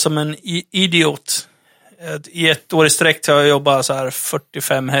jobba som en idiot. I 1 år i sträck har jag jobbat så här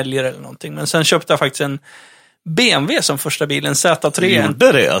 45 helger eller någonting. Men sen köpte jag faktiskt en BMW som första bilen, Z3.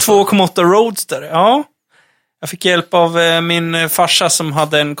 Gjorde det alltså? 2,8 Roadster, ja. Jag fick hjälp av min farsa som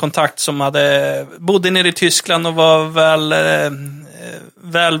hade en kontakt som bodde nere i Tyskland och var väl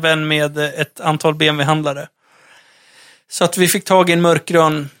vän med ett antal BMW-handlare. Så att vi fick tag i en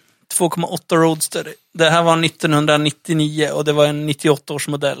mörkgrön 2,8 Roadster. Det här var 1999 och det var en 98 års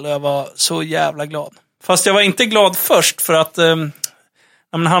modell och jag var så jävla glad. Fast jag var inte glad först för att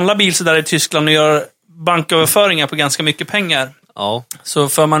när man handlar bil så där i Tyskland och gör banköverföringar på ganska mycket pengar. Ja. Så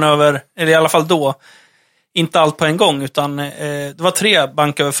för man över, eller i alla fall då, inte allt på en gång, utan det var 3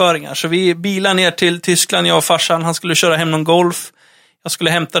 banköverföringar. Så vi bilade ner till Tyskland, jag och farsan. Han skulle köra hem någon Golf. Jag skulle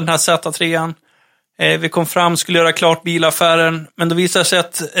hämta den här Z3an. Vi kom fram, skulle göra klart bilaffären. Men då visade det sig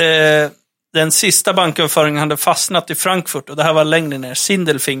att den sista banköverföringen hade fastnat i Frankfurt. Och det här var längre ner,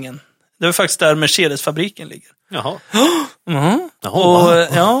 Sindelfingen. Det var faktiskt där Mercedes-fabriken ligger. Jaha.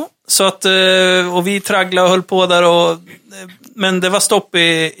 Ja, så att, och vi tragglade och höll på där. Men det var stopp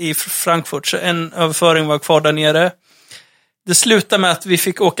i Frankfurt, så en överföring var kvar där nere. Det slutade med att vi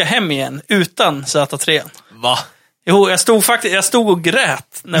fick åka hem igen utan Z3. Va? Jo, jag stod och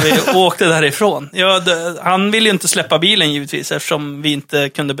grät när vi åkte därifrån. Han ville ju inte släppa bilen givetvis eftersom vi inte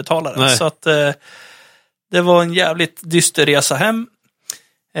kunde betala den. Nej. Så att det var en jävligt dyster resa hem.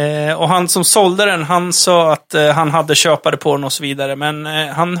 Och han som sålde den, han sa att han hade köpare på den och så vidare. Men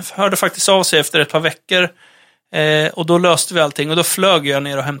han hörde faktiskt av sig efter ett par veckor. Och då löste vi allting. Och då flög jag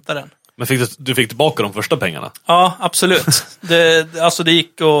ner och hämtade den. Men du fick tillbaka de första pengarna? Ja, absolut. Det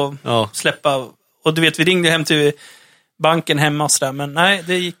gick att släppa. Och du vet, vi ringde hem till banken hemma och sådär. Men nej,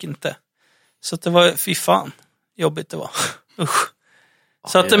 det gick inte. Så att det var, fy fan, jobbigt det var. Usch.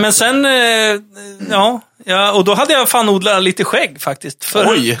 Så att, men sen, och då hade jag fan odlat lite skägg faktiskt.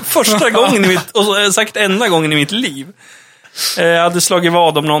 För första gången och säkert enda gången i mitt liv. Jag hade slagit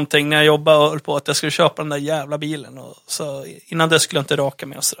vad om någonting när jag jobbade och höll på att jag skulle köpa den där jävla bilen. Och så innan det skulle jag inte raka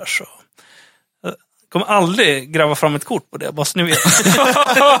mig och sådär. Så jag kommer aldrig gräva fram ett kort på det, bara så ni vet.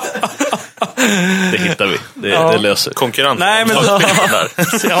 Det hittar vi. Det löser. Konkurrens. Nej, men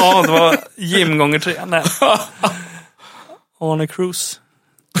ja, det var Jim gånger 3. Nej. Arne Cruise.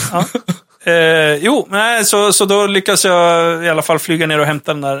 Ja. Så då lyckas jag i alla fall flyga ner och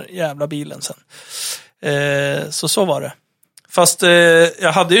hämta den där jävla bilen sen. Så var det. Fast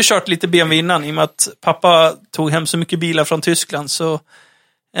jag hade ju kört lite BMW innan, i och med att pappa tog hem så mycket bilar från Tyskland. Så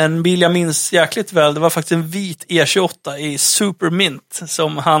en bil jag minns jäkligt väl, det var faktiskt en vit E28 i Supermint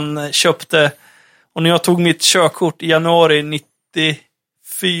som han köpte. Och när jag tog mitt körkort i januari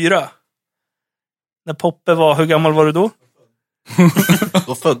 94, när Poppe var, hur gammal var du då?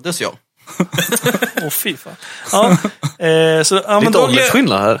 Då föddes jag. Fy fan. Ja, lite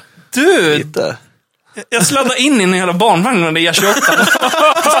åldersskillnad här. Du! Lite. Jag sladdade in i en jävla barnvagn med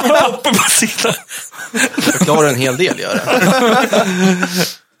E28. Poppe på sidan. Förklarar en hel del, gör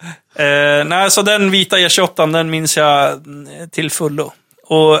det. Så den vita E28, den minns jag till fullo.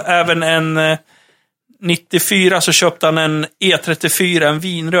 Och även en 94 så köpte han en E34, en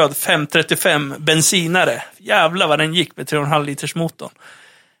vinröd 535 bensinare. Jävlar vad den gick med 3,5 liters motorn.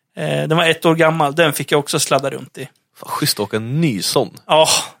 Den var 1 år gammal, den fick jag också sladda runt i. Fan, schysst att åka en ny sån. Ja.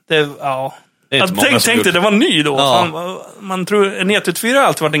 Jag tänkte det var ny då. Ja. Fan, man tror en E34 har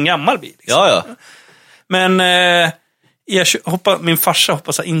alltid varit en gammal bil. Liksom. Ja. Men min farsa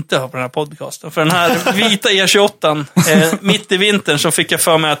hoppas jag inte hör på den här podcasten. För den här vita E28, mitt i vintern så fick jag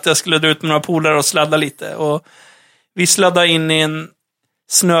för mig att jag skulle dra ut med några polare och sladda lite. Och vi sladdade in i en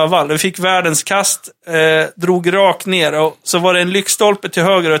snövall. Vi fick världens kast, drog rakt ner. Och så var det en lyktstolpe till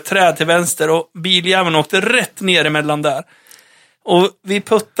höger och ett träd till vänster. Och biljäveln åkte rätt ner emellan där. Och vi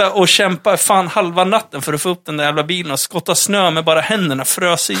puttade och kämpade fan halva natten för att få upp den där jävla bilen och skotta snö med bara händerna,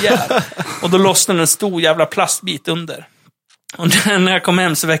 frös ihjäl. Och då lossnade en stor jävla plastbit under. Och när jag kom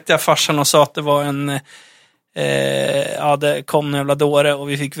hem så väckte jag farsan och sa att det var en det kom en jävla dåre och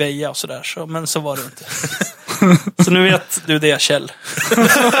vi fick väja och sådär. Så, men så var det inte. Så nu vet du det, Kjell.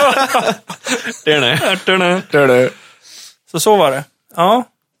 Det är det. Så var det. Ja.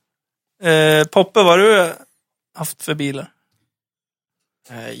 Poppe, vad har du haft för bilar?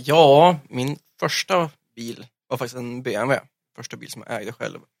 Ja, min första bil var faktiskt en BMW. Första bil som jag ägde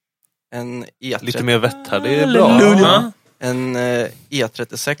själv. En E30. Lite mer vett här, det är bra. Ja. En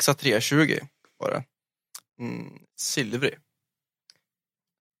E36 320 var det. Silvrig.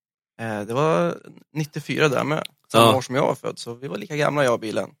 Det var 94 där med. Samma år som jag var född, så vi var lika gamla, jag och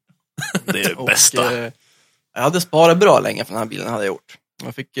bilen. Det är det bästa. Jag hade sparat bra länge för den här bilen hade jag gjort.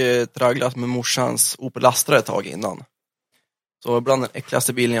 Jag fick tragglat med morsans Opel Astra ett tag innan. Så bland den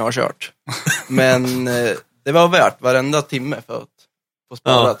äckligaste bilen jag har kört. Men det var värt varenda timme för att få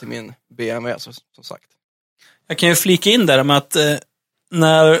spara till min BMW, som sagt. Jag kan ju flika in där med att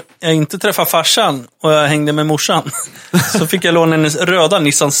när jag inte träffade farsan och jag hängde med morsan så fick jag låna en röda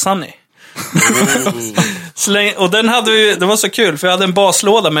Nissan Sunny. Och den hade vi, det var så kul för jag hade en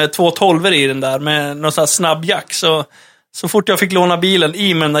baslåda med 2 12 i den där med någon sån här snabbjack. Så fort jag fick låna bilen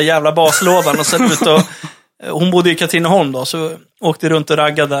i med den där jävla baslådan och sen ut och hon bodde i Katrineholm då, så åkte runt och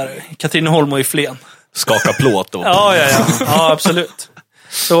raggade där i Katrineholm och i Flen. Skaka plåt då. Ja, absolut.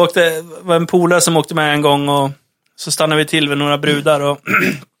 Så var en polare som åkte med en gång och så stannade vi till vid några brudar och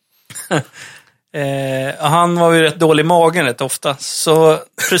han var ju rätt dålig i magen rätt ofta. Så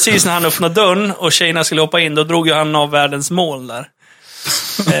precis när han öppnade dörren och tjejerna skulle hoppa in, då drog ju han av världens mål där.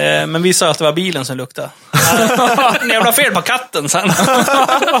 Men vi sa att det var bilen som luktade. Ni jävla fel på katten sen.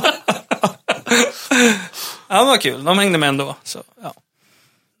 Ja, det var kul. De hängde med ändå. Så, ja.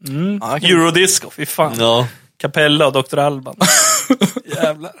 Eurodisco, fy fan. Ja. Capella och Dr. Alban.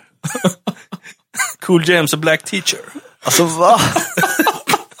 Jävlar. Cool James och Black Teacher. Alltså, va?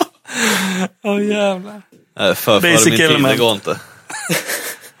 Jävlar. För min tid, det går inte.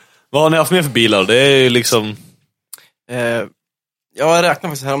 Vad har ni haft med för bilar? Det är ju liksom... Jag räknar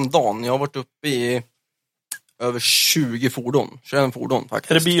faktiskt häromdagen. Jag har varit uppe i över 20 fordon. 21 fordon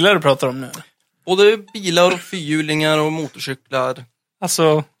faktiskt. Är det bilar du pratar om nu? Både bilar och fyrhjulingar och motorcyklar.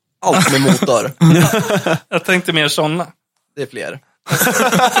 Alltså... Allt med motor. Jag tänkte mer sådana. Det är fler.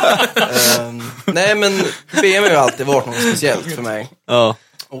 Nej, men BMW har alltid varit något speciellt för mig. Ja.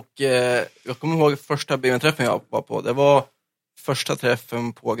 Och jag kommer ihåg första BMW-träffen jag var på. Det var första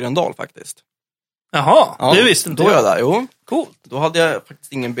träffen på Gröndal faktiskt. Jaha, det visste inte jag. Då är jag där, jo. Cool. Då hade jag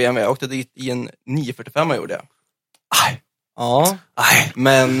faktiskt ingen BMW. Jag åkte dit i en 945 gjorde jag. Ja.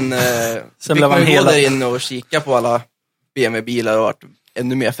 Men sen blev man hela där inne och kika på alla BMW-bilar och varit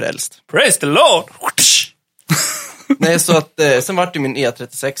ännu mer frälst. Praise the Lord! Nej, så att sen var det min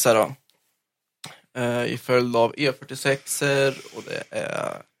E36 då. I följd av E46 och det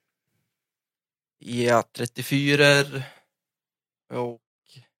är E34 och...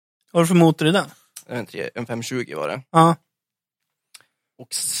 Vad är det för motor i den? En 520 var det. Ja.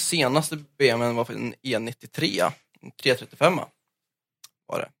 Och senaste BMW var för en E93, en 335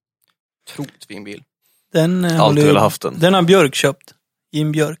 var det. Otroligt fin bil. Alltid velat haft den. Den har Björk köpt.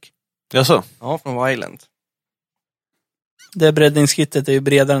 Jim Björk. Jaså? Ja, från Violent. Det breddningskittet är ju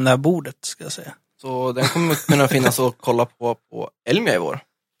bredare än det här bordet, ska jag säga. Så den kommer kunna finnas och kolla på Elmia i vår.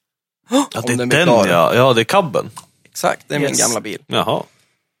 Ja, det är den, ja, det är kabben. Exakt, det är min gamla bil. Jaha.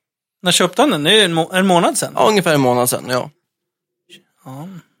 När köpte han den? Det är en månad sedan. Ja, ungefär en månad sedan, ja. Ja,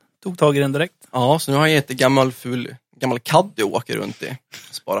 tog tag i den direkt. Ja, så nu har jag ett gammal Caddy och åker runt i.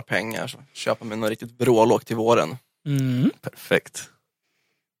 Spara pengar, så köper mig något riktigt brålåk till våren. Perfekt.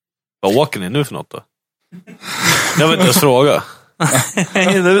 Vad åker ni nu för något då? Jag vet inte ens fråga.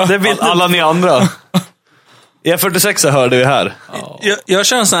 Alla ni andra. E46 hörde vi här. Jag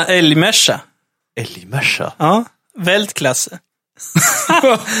kör en sån här älgmersa. Älgmersa? Ja, Weltklasse.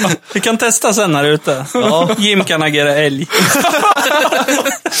 Vi kan testa sen här ute. Ja. Jim kan agera älg.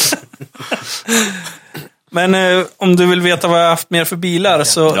 Men om du vill veta vad jag har haft mer för bilar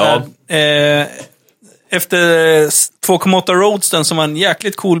så efter 2,8 Roadster som var en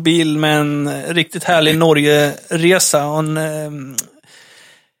jäkligt cool bil med en riktigt härlig Norge-resa och en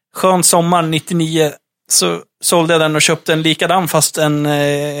skön sommar 99 så sålde jag den och köpte en likadan fast en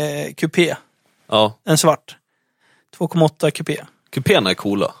kupé. Ja. En svart. 2,8 kupé. Kupéerna är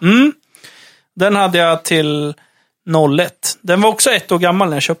coola. Den hade jag till 01. Den var också 1 år gammal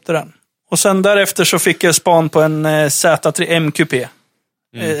när jag köpte den. Och sen därefter så fick jag span på en Z3 M-kupé.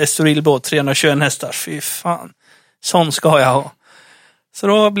 Estorilblå, 321 hästar. Fy fan. Sån ska jag ha. Så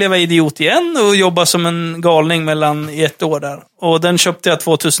då blev jag idiot igen och jobbade som en galning i 1 år där. Och den köpte jag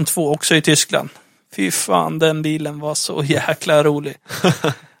 2002 också i Tyskland. Fy fan, den bilen var så jäkla rolig.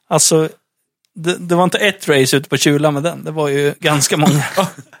 Alltså, det var inte ett race ute på Kjula med den. Det var ju ganska många. Jag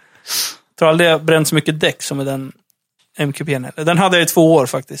tror aldrig jag bränt så mycket däck som med den MQP:n. Den hade jag i 2 år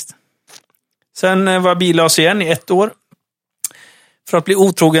faktiskt. Sen var jag billas igen i 1 år. För att bli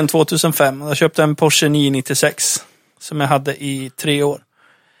otrogen 2005. Jag köpte en Porsche 996. Som jag hade i 3 år.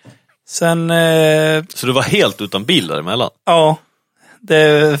 Sen... Så du var helt utan bil däremellan? Ja.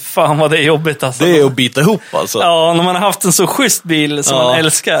 Fan vad det är jobbigt alltså. Det är att bita ihop alltså. Ja, när man har haft en så schysst bil som man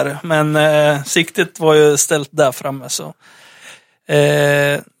älskar. Men siktet var ju ställt där framme så.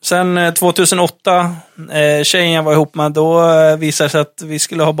 Sen 2008 tjejen jag var ihop med, då visade sig att vi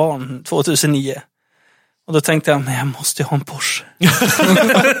skulle ha barn 2009. Och då tänkte jag, men jag måste ju ha en Porsche.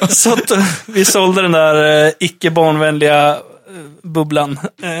 Så att vi sålde den där icke-barnvänliga bubblan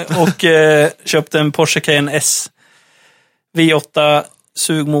och köpte en Porsche Cayenne S. V8,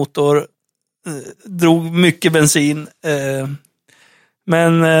 sugmotor, drog mycket bensin.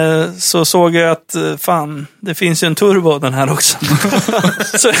 Men så såg jag att fan, det finns ju en turbo den här också.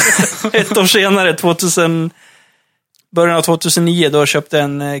 Så 1 år senare, början av 2009, då köpte jag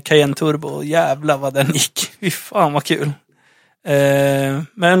en Cayenne Turbo. Jävlar vad den gick. Fy fan vad kul.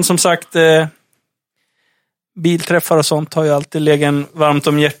 Men som sagt, bilträffar och sånt har ju alltid legat varmt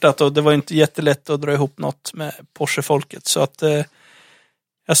om hjärtat. Och det var inte jättelätt att dra ihop något med Porsche-folket. Så att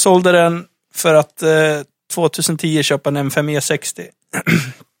jag sålde den för att 2010 köpa en M5 E60.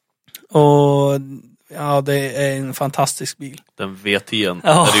 Och ja, det är en fantastisk bil. Den V10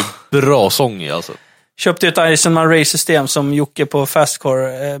 är ju bra sång i alltså. Köpte ett Eisenman Race-system som Jocke på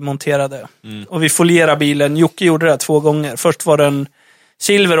Fastcore monterade. Och vi folierade bilen. Jocke gjorde det 2 gånger. Först var den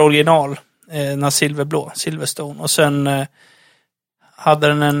silver original. Silverblå, Silverstone. Och sen hade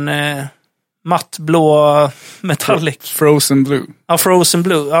den en mattblå metallic. Frozen Blue. Ja, Frozen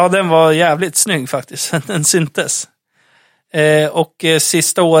Blue. Ja, den var jävligt snygg faktiskt. Den syntes. Och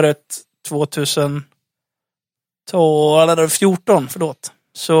sista året 2014,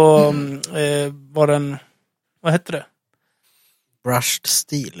 så var den, vad hette det? Brushed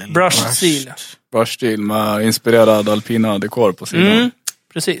Steel. Eller Brushed Steel med inspirerad alpina dekor på sidan.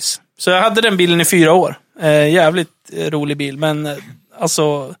 Precis. Så jag hade den bilen i 4 år. Jävligt rolig bil, men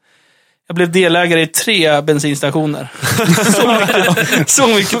alltså jag blev delägare i 3 bensinstationer. så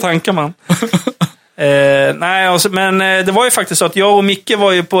mycket tankar man. Nej, alltså, men det var ju faktiskt så att jag och Micke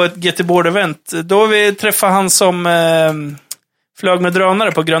var ju på ett GT-board-event. Då vi träffade han som flög med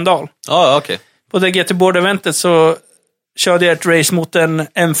drönare på Gröndal. Ja, okej. På det GT-board-eventet så körde jag ett race mot en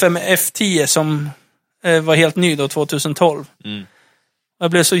M5 F10 som var helt ny då, 2012.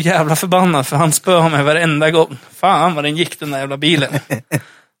 Jag blev så jävla förbannad för han spöade mig varenda gång. Fan vad den gick, den där jävla bilen.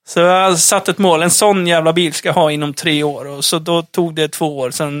 Så jag satt ett mål. En sån jävla bil ska jag ha inom 3 år. Och så då tog det 2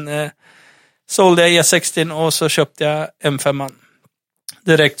 år. Sen sålde jag E60 och så köpte jag M5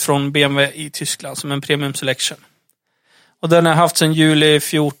 direkt från BMW i Tyskland som en premium selection. Och den har jag haft sedan juli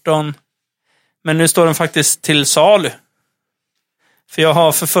 14. Men nu står den faktiskt till salu. För jag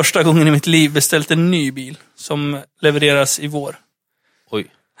har för första gången i mitt liv beställt en ny bil som levereras i vår. Oj.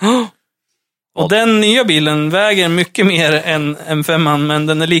 Och den nya bilen väger mycket mer än M5, men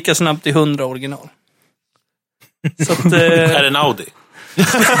den är lika snabb till 100 original. Så att, Är det en Audi?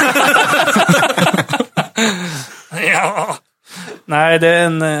 Ja. Nej, det är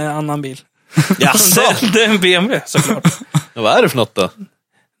en annan bil. Jaså? Det är en BMW, såklart. Ja, vad är det för något då?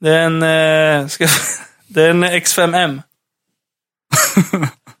 Det är en, det är en X5M.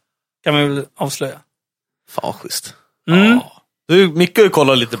 Kan man väl avslöja. Fan, schysst. Mm. Du, Micke har ju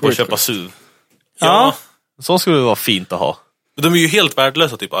kollat lite på att köpa SUV. Ja. Så skulle det vara fint att ha. De är ju helt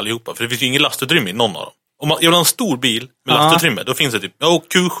värdelösa typ allihopa, för det finns ju ingen lastutrymme i någon av dem. Om man gör en stor bil med lastutrymme, då finns det typ, och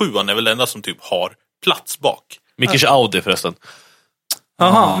Q7 är väl det enda som typ har plats bak. Mickes Audi förresten.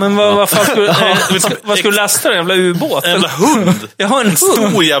 Jaha, men vad skulle, vad skulle du lasta den? Jävla ubåt? En jävla hund. Jag har en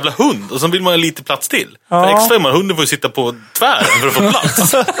stor jävla hund. Och så vill man ha lite plats till. Ja. För X5, hunden får ju sitta på tvären för att få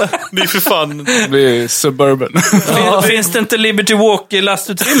plats. Det är för fan... Det blir suburban. Finns det inte Liberty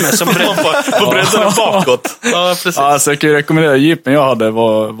Walk-lastutrymme som på bredden bakåt? Ja, precis. Alltså, jag kan ju rekommendera jeepen jag hade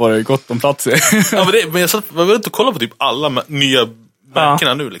var det gott om plats i. Ja, men jag var inte och kolla på typ alla nya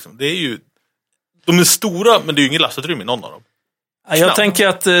märkena nu. Liksom. Det är ju... De är stora, men det är ju ingen lastutrymme i någon av dem. Jag tänker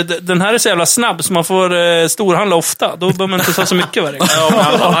att den här är så jävla snabb så man får storhandla ofta. Då behöver man inte ta så mycket varje gång.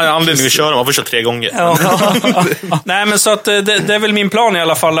 Anledningen att köra, man får köra 3 gånger. Ja. Nej, men så att det är väl min plan i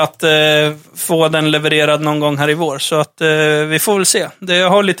alla fall att få den levererad någon gång här i vår. Så att vi får väl se. Jag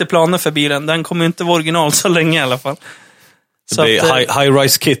har lite planer för bilen. Den kommer inte vara original så länge i alla fall. Det blir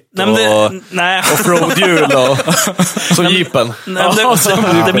high-rise kit och offroad-hjul och så jeepen.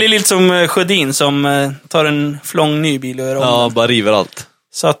 Det blir lite som Sjödin som tar en flång ny bil och gör om. Ja, bara river allt.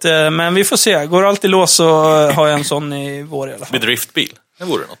 Så att, men vi får se. Går allt i lås så har jag en sån i vår i alla fall. Med driftbil. Det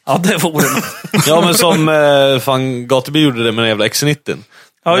vore något. Ja, det vore något. Ja, men som fan Gatubil gjorde det med den jävla X90.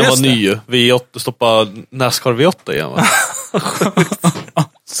 Ja, den just var det. ny. V8, stoppa NASCAR V8 igen, va?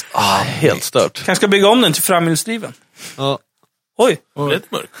 Helt stört. Kanske ska bygga om den till framhjulsdriven. Ja. Oj.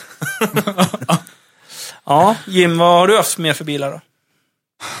 Rätt mörk. Ja, Jim, vad har du haft mer för bilar då?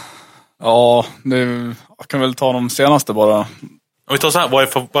 Ja, jag kan väl ta de senaste bara. Om vi tar så här,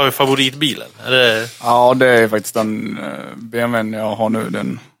 vad är favoritbilen? Är det... Ja, det är faktiskt den BMWn jag har nu,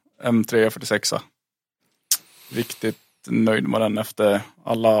 den M346. Riktigt nöjd med den efter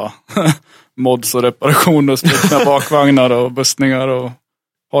alla mods och reparationer, spruckna bakvagnar och bussningar och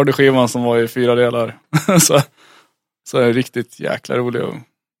hardyskivan som var i 4 delar. Så är det riktigt jäkla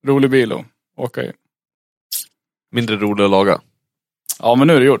rolig bil att åka i. Mindre rolig att laga. Ja, men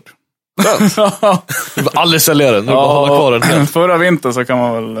nu är det gjort. Du får aldrig sälja den, nu bara hålla kvar den helt. Förra vintern så kan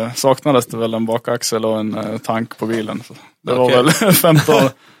man väl, saknades det väl en bakaxel och en tank på bilen. Så det var väl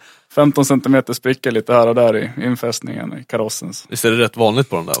 15 centimeter sprickor lite här och där i infästningen i karossen. Visst är det rätt vanligt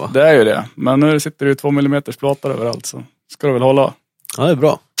på den där, va? Det är ju det, men nu sitter det ju 2 mm plåtar överallt så ska det väl hålla. Ja, det är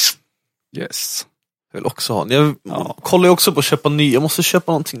bra. Yes. Jag vill också ha. Jag kollar ju också på att köpa ny. Jag måste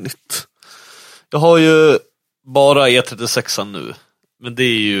köpa någonting nytt. Jag har ju bara E36 nu. Men det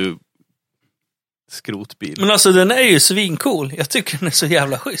är ju skrotbil. Men alltså den är ju svincool. Jag tycker den är så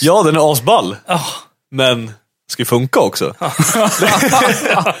jävla schysst. Ja, den är asball. Oh. Men ska ju funka också.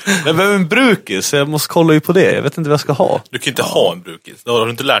 Jag behöver en brukis, så jag måste kolla ju på det. Jag vet inte vad jag ska ha. Du kan inte ha en brukis. Har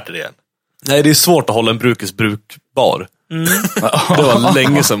du inte lärt dig det än? Nej, det är svårt att hålla en brukis brukbar. Det var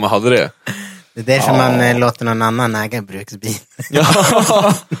länge sedan man hade det. Det är därför man låter någon annan äga bruksbil.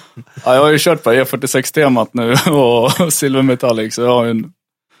 Ja, jag har ju kört på E46-temat nu och Silver Metallic, så jag har en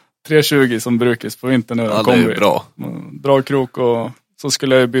 320 som brukis på vintern nu. Ja, det är bra. Dragkrok och så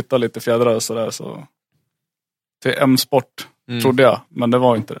skulle jag byta lite fjädrar och sådär. Så till M-sport trodde jag, men det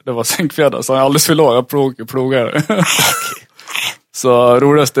var inte det. Det var sänkfjädrar, så jag alldeles för låg. Jag plogar. Så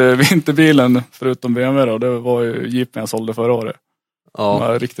roligaste vinterbilen, förutom BMW då, det var ju Jeepen jag sålde förra året. Ja.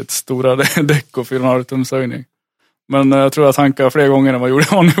 De riktigt stora däck och 4,5 tums höjning. Men jag tror jag tankade fler gånger än vad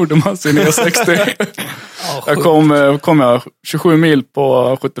gjorde man sin E60. Jag kom 27 mil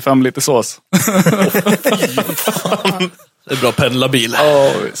på 75 liter sås. Det är bra pendlarbil.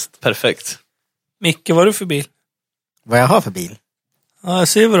 Ja, visst. Perfekt. Micke, vad är du för bil? Vad jag har för bil? Ja, jag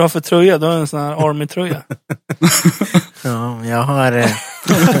ser vad du har för tröja. Du har en sån här Army-tröja. Ja, jag har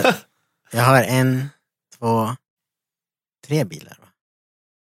 1, 2, 3 bilar.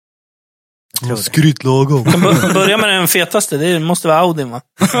 Skrytlagom. Börja med den fetaste. Det måste vara Audi, va?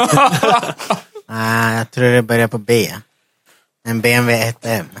 Jag tror det börjar på B. En BMW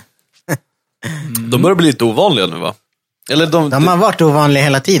 1M. De börjar bli lite ovanliga nu, va? Eller de har varit ovanliga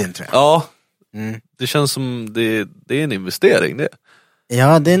hela tiden, tror jag. Ja, det känns som det är en investering, det.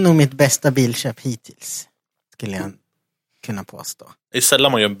 Ja, det är nog mitt bästa bilköp hittills, skulle jag kunna påstå. Det är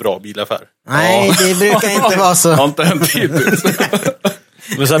sällan man gör en bra bilaffär. Nej, det brukar inte vara så. Har inte hänt hittills.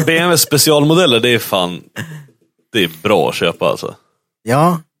 Men så här BMW specialmodeller, det är fan, det är bra att köpa alltså.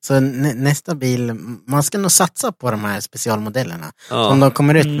 Ja, så nästa bil, man ska nog satsa på de här specialmodellerna. Ja. Om de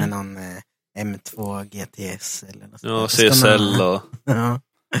kommer ut med någon M2 GTS eller något sånt. Ja, CSL och... Ja,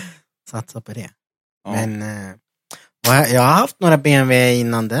 satsa på det. Ja. Men och jag har haft några BMW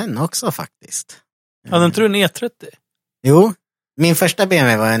innan den också faktiskt. Ja, den tror en E30. Jo, min första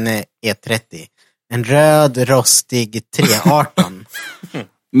BMW var en E30. En röd, rostig 318.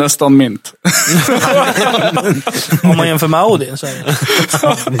 Nästan mint. Om man jämför med Audi så är det.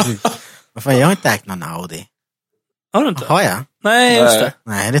 Varför, jag har inte ägt någon Audi. Har du inte? Har jag? Nej, just det.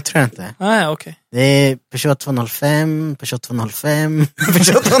 Nej, det tror jag inte. Nej, okej. Det är Peugeot 205, Peugeot 205,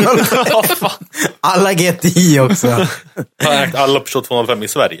 Peugeot 205. Alla GTI också. Jag har ägt alla Peugeot 205 i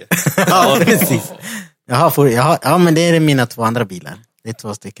Sverige. Ja, precis. Ja, men det är mina 2 andra bilar. Det är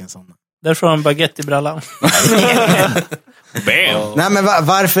 2 stycken sådana. Därför har en baguette i brallan. Nej, men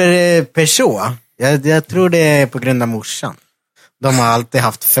varför Peugeot? Jag tror det är på grund av morsan. De har alltid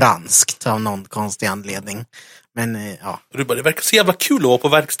haft franskt av någon konstig anledning. Men ja. Du bara, det verkar så jävla kul att vara på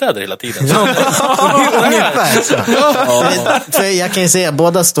verkstäder hela tiden. Ungefär så. För jag kan ju säga,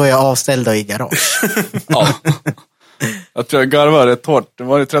 båda står jag avställda i garage. Ja. Jag tror jag garvar rätt hårt. Det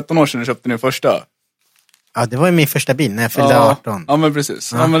var det 13 år sedan du köpte din första. Ja, det var ju min första bil när jag fyllde 18. Ja, men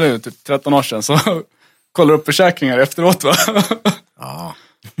precis. Ja, men det är typ 13 år sedan. Så kollar upp försäkringar efteråt, va? Ja.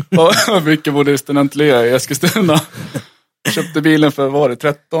 Och mycket bodde i Studentlea i Eskilstuna. Köpte bilen för, var det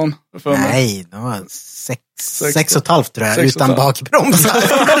 13? För nej, det var 6,5 tror jag, utan bakbromsar.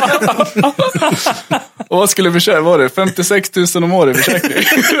 Och vad skulle försäkra? Var det 56 000 om året i försäkring?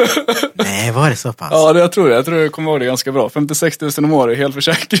 Nej, var det så pass? Ja, jag tror jag kommer ihåg det ganska bra. 56 000 om året,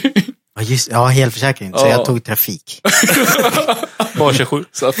 helförsäkring. Ja, helförsäkring. Så jag tog trafik. Bara 27.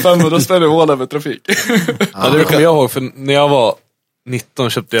 Så 500 spänn i månaden med trafik. Ja, det kommer jag ihåg, för när jag var 19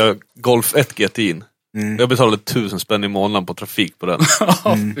 köpte jag Golf 1 GTI. Jag betalade 1000 spänn i månaden på trafik på den.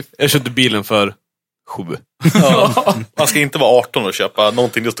 Jag köpte bilen för 7. Ja. Man ska inte vara 18 och köpa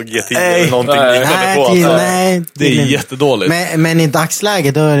någonting just GTI eller någonting liknande på. Nej, det är jättedåligt. Men i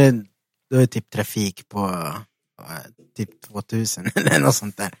dagsläget då är det typ trafik på typ 2000 eller något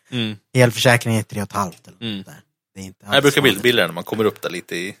sånt där. Helförsäkring är 3,5 eller något där. Det är inte jag brukar bli billigare när man kommer upp där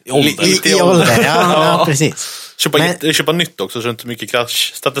lite i ålder. Ja, precis. Köpa nytt också så det är inte mycket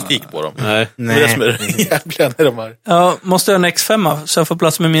kraschstatistik på dem. Nej. Det är det som är jävliga när de här. Ja, måste jag ha en X5 så jag får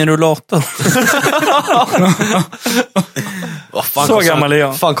plats med min rullator. Så gammal är jag.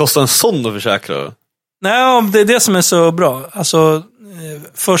 Vad fan kostar en sån att försäkra? Nej, det är det som är så bra. Alltså,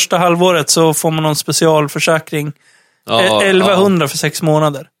 första halvåret så får man någon specialförsäkring. 1100 för 6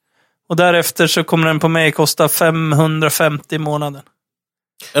 månader. Och därefter så kommer den på mig kosta 550 månader.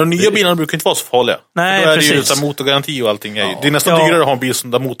 De nya bilarna brukar inte vara så farliga. Nej, då är precis. det ju så motorgaranti och allting. Det är nästan dyrare att ha en bil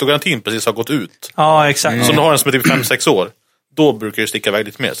som där motorgarantin precis har gått ut. Ja, exakt. Så om du har en som är typ 5-6 år, då brukar det sticka iväg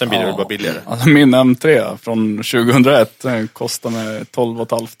lite mer. Sen blir det bara billigare. Alltså min M3 från 2001 kostar med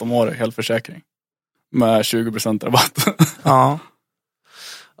 12,5 om året helförsäkring. Med 20% rabatt. Ja.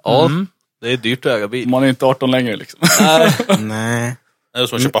 Ja, det är dyrt att äga bil. Man är inte 18 längre liksom. Nej. Det är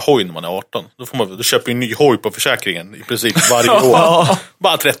som att köpa hoj när man är 18. Då köper du en ny hoj på försäkringen i princip varje år.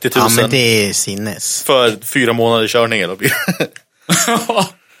 Bara 30 000. Ja, men det är sinnes. För 4 månader körning eller bil.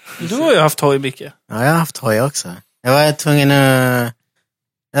 Du har ju haft hoj, Micke. Ja, jag har haft hoj också. Jag var tvungen att...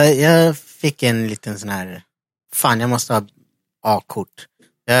 Jag fick en liten sån här... Fan, jag måste ha A-kort.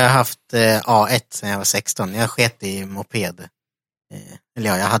 Jag har haft A1 sedan jag var 16. Jag sket i moped. Eller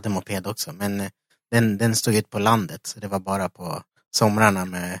ja, jag hade moped också. Men den stod ut på landet. Så det var bara på somrarna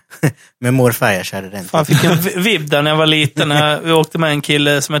med morfar jag körde den. Fan, fick en vibb där när jag var liten. När vi åkte med en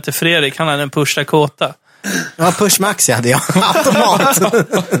kille som heter Fredrik. Han hade en Push Dakota. Ja, Push Maxi hade jag. Automat.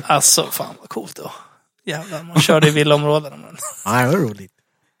 Alltså, fan vad coolt då. Jävlar, man körde i villaområdena. Men... Ja, det var roligt.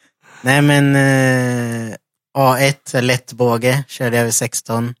 Nej, men A1, lättbåge, körde jag vid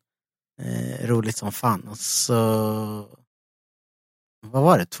 16. Roligt som fan. Och så... Vad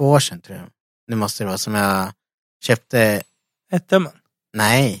var det? 2 år sedan tror jag. Nu måste det vara som jag köpte... Ettemmen?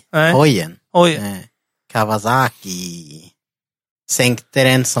 Nej, hojen. Oj. Kawasaki. Sänkte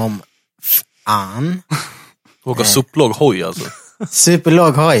den som fan. Åka superlåg hoj alltså.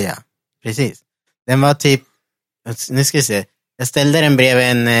 Superlåg hoj, ja. Precis. Den var typ... Nu ska vi se. Jag ställde den bredvid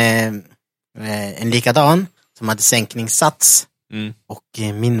en likadan som hade sänkningssats. Och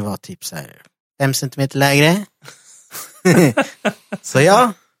min var typ så här 5 centimeter lägre. Så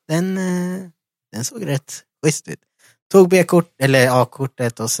ja, den såg rätt schysst ut. Tog B-kort eller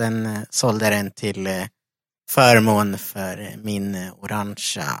A-kortet och sen sålde den till förmån för min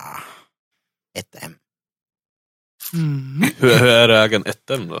orangea 1M. Hur är ägaren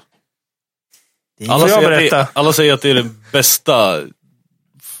 1M då? Alla säger att det är den bästa,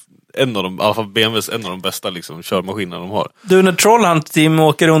 en av de, i alla fall BMWs en av de bästa liksom, körmaskinerna de har. Du, när Trollhunt-team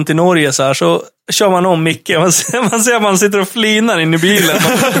åker runt i Norge så här, så kör man om Micke. Man ser att man sitter och flinar in i bilen.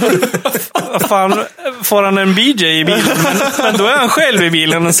 Vad fan, får han en BJ i bilen? Men då är han själv i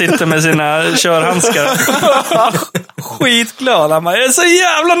bilen och sitter med sina körhandskar. Skitglad. Han bara, jag är så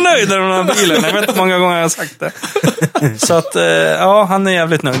jävla nöjd med den här bilen. Jag vet inte hur många gånger jag har sagt det. Så att, ja, han är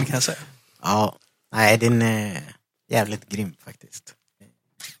jävligt nöjd kan jag säga. Ja, nej, den är jävligt grym faktiskt.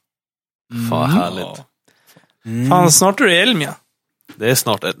 Fan, härligt. Fan, snart är det Elmia. Det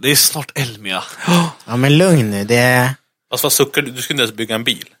är snart Elmia. Ja, men lugn nu, det är... Alltså vad suckar du? Du skulle inte ens bygga en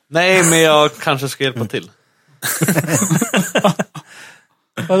bil. Nej, men jag kanske ska hjälpa till.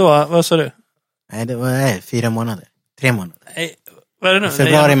 Vadå? Vad sa du? Nej, det var 4 månader. 3 månader. Nej, vad är det nu?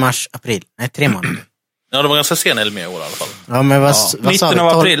 Februari, mars, april. Nej, 3 månader. Ja, det var ganska sen Elmia i år i alla fall. Ja, men vad sa vi? 19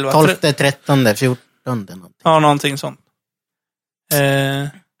 av april, va? 12, 13, 14 någonting. Ja, någonting sånt.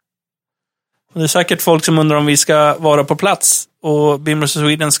 Och det är säkert folk som undrar om vi ska vara på plats. Och Beamers of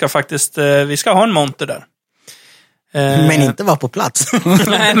Sweden ska faktiskt, vi ska ha en monter där. Men inte vara på plats.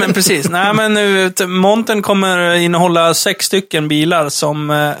 Nej, men precis. Nej, men nu, montern kommer innehålla 6 stycken bilar som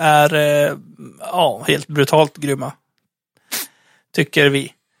är helt brutalt grymma. Tycker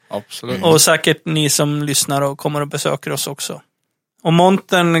vi. Absolut. Och säkert ni som lyssnar och kommer och besöker oss också. Och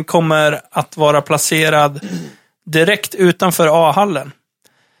montern kommer att vara placerad direkt utanför A-hallen.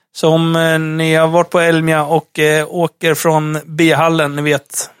 Så om ni har varit på Elmia och åker från B-hallen, ni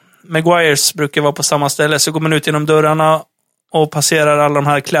vet, Maguires brukar vara på samma ställe, så går man ut genom dörrarna och passerar alla de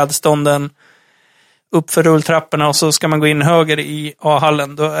här klädstånden upp för rulltrapporna och så ska man gå in höger i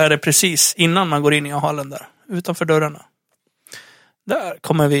A-hallen. Då är det precis innan man går in i A-hallen där, utanför dörrarna. Där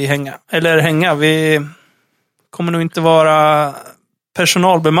kommer vi hänga. Vi kommer nog inte vara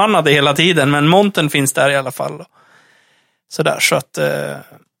personalbemannade hela tiden, men montern finns där i alla fall. Sådär, så att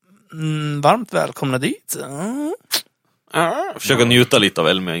varmt välkomna dit. Försöka njuta lite av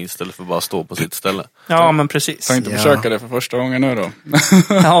Elmia istället för bara stå på sitt ställe. Ja, men precis. Jag tänkte försöka det för första gången nu då.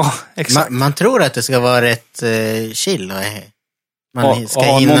 Ja, exakt. Man tror att det ska vara rätt chill och man ska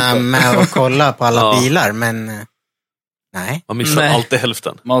hinna med och kolla på alla bilar, men nej. Man missar alltid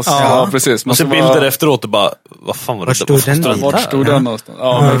hälften. Ja, precis. Man ser bilder efteråt och bara, vad fan var det? Vart stod den någonstans?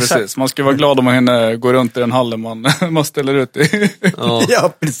 Ja, men precis. Man ska vara glad om man hinner gå runt i den hallen man ställer ut i.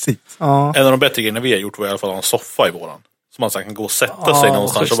 Ja, precis. Ja. En av de bättre grejerna vi har gjort var i alla fall en soffa i våran. Så man kan gå och sätta sig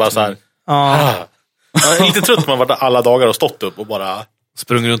någonstans och bara så här. Jag är lite trött man varit alla dagar och stått upp och bara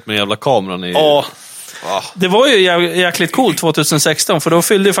sprungit runt med jävla kameran i... Det var ju jäkligt coolt 2016, för då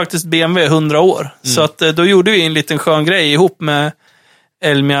fyllde faktiskt BMW 100 år. Så att då gjorde vi en liten skön grej ihop med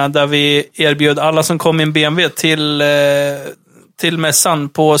Elmia där vi erbjöd alla som kom i en BMW till mässan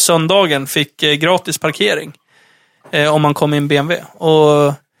på söndagen fick gratis parkering om man kom i en BMW.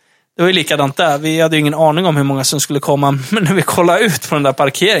 Och det var ju likadant där. Vi hade ju ingen aning om hur många som skulle komma, men när vi kollade ut på den där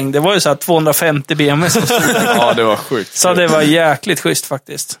parkeringen, det var ju så här 250 BMW som stod. Ja, det var sjukt. Så det var jäkligt schysst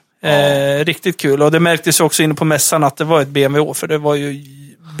faktiskt. Riktigt kul. Och det märktes också inne på mässan att det var ett BMW, för det var ju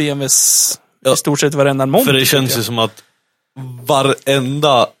BMWs i stort sett varenda monter. För det känns ju som att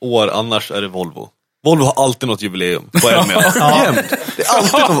varenda år annars är det Volvo. Volvo har alltid något jubileum på Elmia. Det är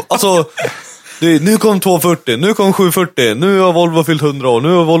alltid något, alltså nu kom 240, nu kom 740, nu har Volvo fyllt 100 år, nu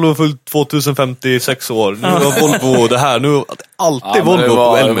har Volvo fyllt 2056 år, nu har Volvo det här, nu alltid Volvo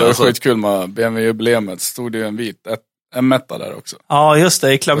på Elmia. Det var skitkul med BMW-jubileet, stod ju en vit M1 där också. Ja, just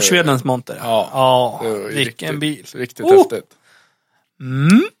det, i Club Svedens monter. Ja, vilken bil. Riktigt häftigt.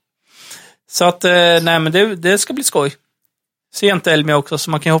 Så att, nej men det ska bli skoj. Sent Elmia också, så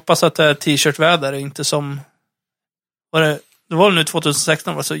man kan hoppas att det är t-shirtväder, inte som... Det var nu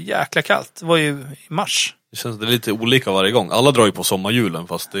 2016, det var så jäkla kallt. Det var ju i mars. Det känns det är lite olika varje gång. Alla drar ju på sommarhjulen,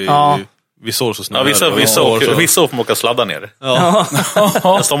 fast det är ju... Vissa år så snabbt. Ja, vissa år får man åka sladda ner. Ja.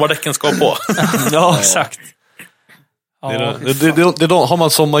 Men sommardäcken ska på. Ja, exakt. Har man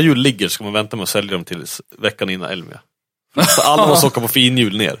sommarhjul ligger så ska man vänta med att sälja dem till veckan innan Elmia. Så alla måste åka på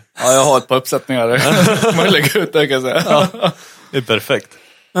finhjul ner. Ja, jag har ett par uppsättningar. Man lägger ut det, kan jag säga. Ja, det är perfekt.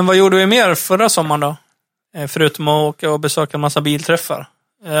 Men vad gjorde vi mer förra sommaren då? Förutom att åka och besöka en massa bilträffar.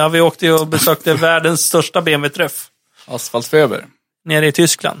 Ja, vi åkte ju och besökte världens största BMW-träff. Asfaltfeber. Nere i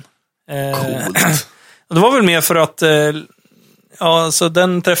Tyskland. Coolt. Och det var väl mer för att så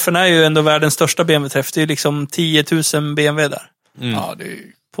den träffen är ju ändå världens största BMW-träff. Det är ju liksom 10 000 BMW där. Ja, det är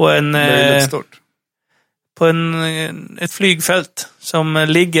på en väldigt stort. På ett flygfält som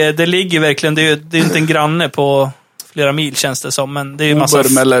ligger verkligen, det är inte en granne på flera mil känns det som, men det är ju massa...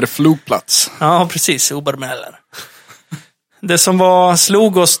 Obermeller flygplats. Ja, precis, Obermeller. Det som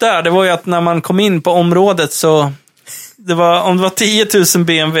slog oss där, det var ju att när man kom in på området så om det var 10 000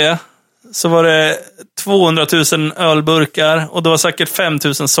 BMW så var det 200 000 ölburkar och det var säkert 5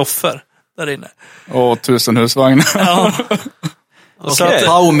 000 soffor där inne. Och 1000 husvagnar. Ja. Så att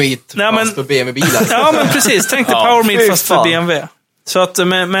Power Meet fast för BMW-bilar. Ja, men precis. Tänk dig Power Meet fast för BMW. Så att,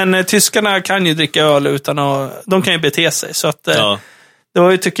 men tyskarna kan ju dricka öl utan att... De kan ju bete sig. Så att det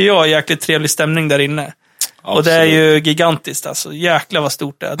var ju, tycker jag, jäkligt trevlig stämning där inne. Absolut. Och det är ju gigantiskt alltså. Jäklar vad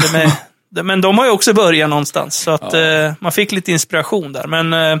stort det är. Men de har ju också börjat någonstans. Så att man fick lite inspiration där.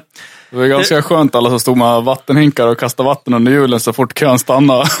 Men... Det var ganska skönt alla som stod med vattenhinkar och kastade vatten under hjulen så fort kön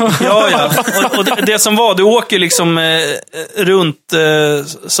stannade. Ja. Och det som var, du åker liksom runt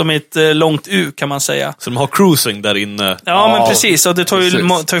som ett långt U kan man säga. Så de har cruising där inne. Ja, men precis. Och det tar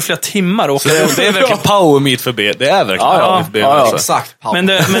ju flera timmar att åka. Det är verkligen power meet för B. Det är verkligen power meet för B. Ja, exakt. Men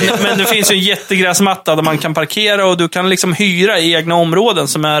det finns ju en jättegräsmatta där man kan parkera och du kan liksom hyra i egna områden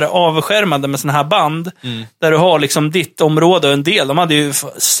som är avskärmade med såna här band. Där du har liksom ditt område och en del. De hade ju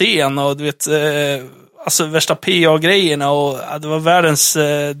scen och du vet, alltså värsta PA-grejerna och det var världens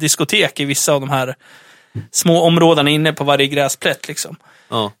diskotek i vissa av de här små områdena inne på varje gräsplätt liksom.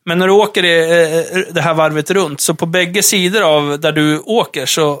 Ja. Men när du åker det här varvet runt så på bägge sidor av där du åker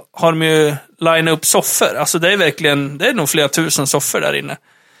så har de ju linat upp soffor. Alltså det är nog flera tusen soffor där inne.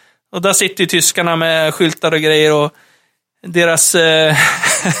 Och där sitter ju tyskarna med skyltar och grejer och deras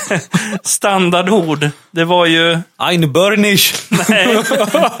standardord, det var ju Einbörnisch. Nej.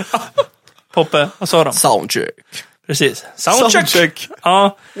 Poppe, vad sa de? Soundcheck. Precis. Soundcheck.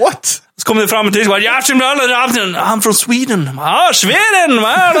 Ja. What? Så kom det fram en tysk och I'm from Sweden. Sweden!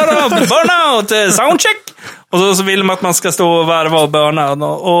 Burnout! Soundcheck! Och så vill man att man ska stå och varva och börna.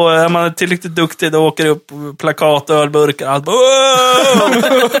 Och är man tillräckligt duktig då åker upp plakat och ölburkar. Allt.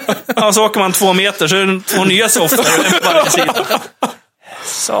 Och så åker man 2 meter så är det 2 nya soffor på varje sida.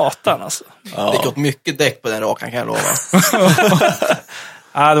 Satan alltså. Det gick åt mycket däck på den rakan kan jag lova.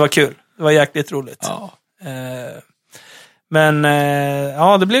 Ja, det var kul. Det var jäkligt roligt. Ja. Men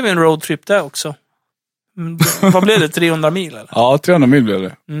det blev en roadtrip där också. Vad blev det? 300 mil eller? Ja, 300 mil blev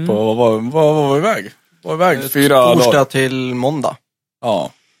det. Vad var vi iväg? Var iväg 4 dagar. Torsdag till måndag.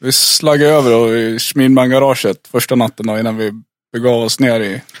 Ja, vi slaggade över och i Schmidman-garaget första natten då, innan vi begav oss ner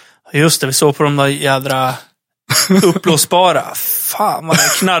i... Just det, vi såg på de där jädra upplåsbara. Fan vad det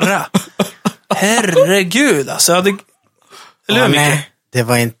knarra. Herregud, alltså. Nej, det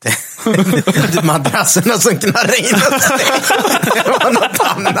var inte madrasserna som knarrade in oss. Det var något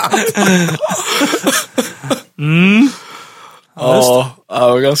annat. Ja, det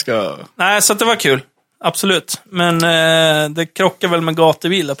var ganska... Nej, så det var kul. Absolut. Men det krockade väl med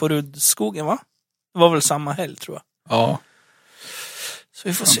gatubilar på Rudskogen, va? Det var väl samma helg, tror jag. Ja. Så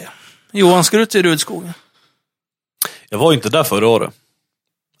vi får se. Johan, ska du till Rudskogen? Jag var inte där förra året.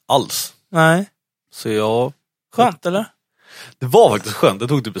 Alls. Nej. Så jag... Skönt, eller? Det var faktiskt skönt. Det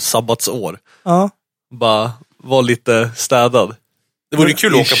tog typ ett sabbatsår. Ja. Bara var lite städad. Det vore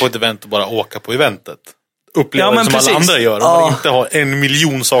kul att åka på ett event och bara åka på eventet. Uppleva det som precis. Alla andra gör. Om man inte har 1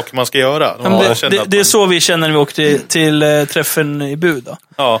 miljon saker man ska göra. Det är så vi känner när vi åker till träffen i Bud då.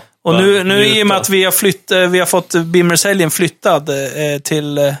 Ja. Och nu i och med att vi har fått Bimmershelgen flyttad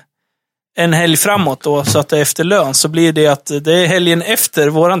till en helg framåt då, så att det är efter lön, så blir det att det är helgen efter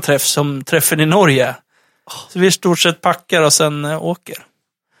våran träff som träffen i Norge. Så vi i stort sett packar och sen åker.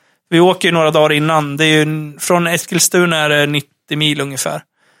 Vi åker ju några dagar innan. Det är ju, från Eskilstuna är det 90 mil ungefär.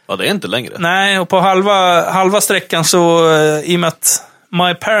 Ja, det är inte längre. Nej, och på halva sträckan så, i och med att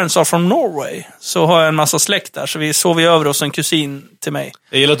my parents are from Norway, så har jag en massa släkt där. Så vi sover över hos en kusin till mig.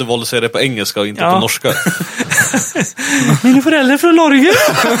 Jag gillar att du valde att säga det på engelska och inte på norska. Mina föräldrar är från Norge.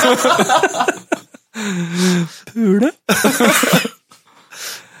 Pule.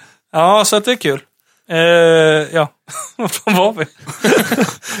 Ja, så att det är kul. Vad var vi?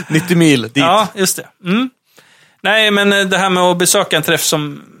 90 mil dit. Ja, just det. Nej, men det här med att besöka en träff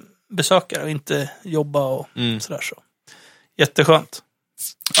som besökare och inte jobba och sådär så. Jätteskönt.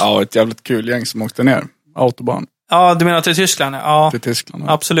 Ja, ett jävligt kul gäng som åkte ner. Autobahn. Ja, du menar till Tyskland? Ja, till Tyskland.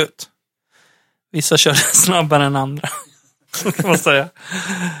 Ja. Absolut. Vissa kör snabbare än andra. Så kan man säga.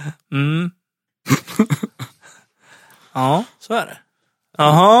 Ja, så är det.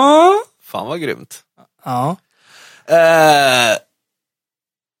 Jaha. Fan vad grymt. Ja.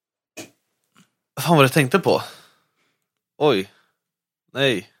 Fan vad jag tänkte på. Oj.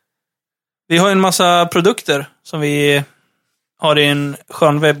 Nej. Vi har en massa produkter som vi har i en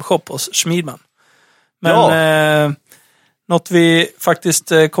skön webbshop hos Schmidman. Men något vi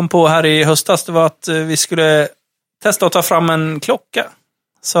faktiskt kom på här i höstas, det var att vi skulle testa att ta fram en klocka.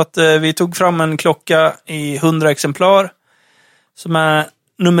 Så att vi tog fram en klocka i 100 exemplar. Som är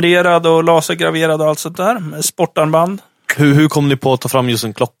numrerad och lasergraverad och allt sånt där. Med sportarmband. Hur kom ni på att ta fram just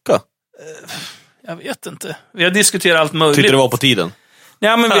en klocka? Jag vet inte. Vi har diskuterat allt möjligt. Tyckte det var på tiden?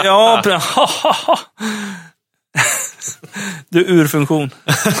 Ja, men du urfunktion.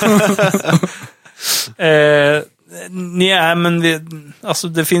 Nej, men alltså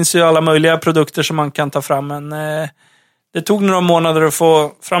det finns ju alla möjliga produkter som man kan ta fram. Men det tog några månader att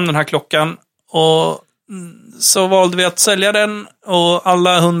få fram den här klockan. Och så valde vi att sälja den. Och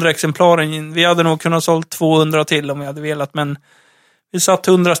alla 100 exemplaren, vi hade nog kunnat sålt 200 till om vi hade velat. Men vi satt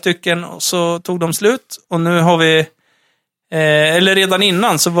 100 stycken och så tog de slut. Och nu har vi, eller redan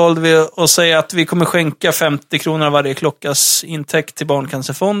innan så valde vi att säga att vi kommer skänka 50 kronor av varje klockas intäkt till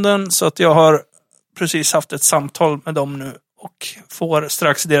Barncancerfonden. Så att jag har precis haft ett samtal med dem nu och får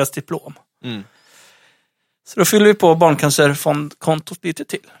strax deras diplom. Så då fyller vi på Barncancerfondkontot lite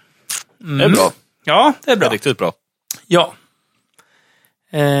till. Det är bra. Ja, det är bra. Det är riktigt bra. Ja.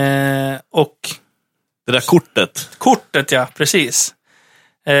 Och det där kortet. Kortet, ja, precis.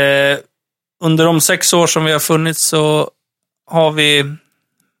 Under de 6 år som vi har funnits så har vi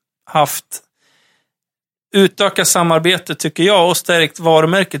haft utökat samarbete, tycker jag, och stärkt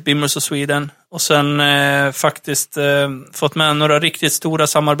varumärket Bimmers of Sweden. Och sen faktiskt fått med några riktigt stora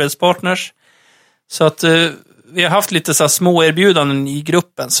samarbetspartners. Så att vi har haft lite så här små erbjudanden i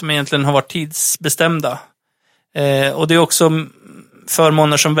gruppen som egentligen har varit tidsbestämda. Och det är också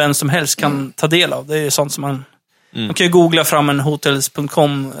förmåner som vem som helst kan ta del av. Det är sånt som man kan ju googla fram en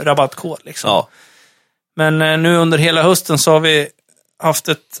hotels.com rabattkod liksom. Ja. Men nu under hela hösten så har vi haft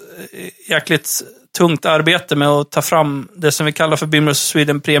ett jäkligt tungt arbete med att ta fram det som vi kallar för Bimmers of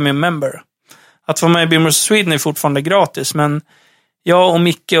Sweden Premium Member. Att få med i Bimmers of Sweden är fortfarande gratis, men jag och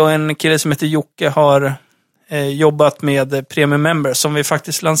Micke och en kille som heter Jocke har jobbat med Premium Member som vi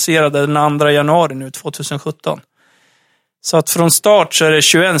faktiskt lanserade den 2 januari nu 2017. Så att från start så är det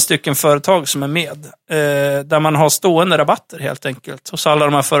 21 stycken företag som är med. Där man har stående rabatter helt enkelt hos alla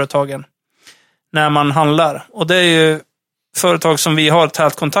de här företagen när man handlar. Och det är ju företag som vi har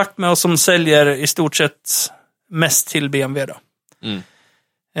tagit kontakt med och som säljer i stort sett mest till BMW då.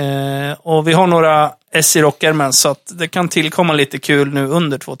 Och vi har några SE-rockar, så att det kan tillkomma lite kul nu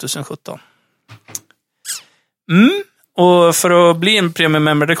under 2017. Och för att bli en premium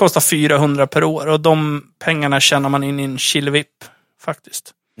member, det kostar 400 per år. Och de pengarna tjänar man in i en Chilevip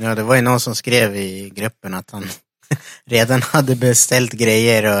faktiskt. Ja, det var ju någon som skrev i gruppen att han redan hade beställt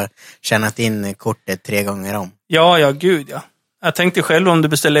grejer och tjänat in kortet 3 gånger om. Ja, gud ja. Jag tänkte själv om du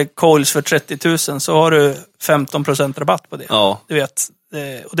beställer coils för 30 000 så har du 15% rabatt på det. Ja. Du vet,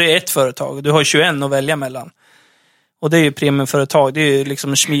 och det är ett företag. Du har 21 att välja mellan. Och det är ju premiumföretag. Det är ju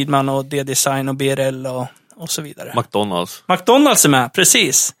liksom Schmidman och D-Design och BRL och så vidare. McDonalds är med,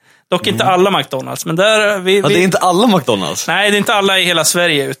 precis. Dock inte alla McDonalds, men där Ja, det är inte alla McDonalds? Nej, det är inte alla i hela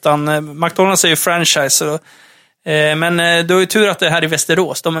Sverige, utan McDonalds är ju franchise. Men det är ju tur att det är här i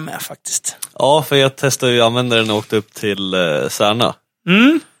Västerås, de är med faktiskt. Ja, för jag testade ju använda den och åkte upp till Särna.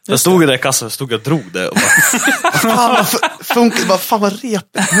 Jag stod i där kassan och stod och drog det. Och bara, fan vad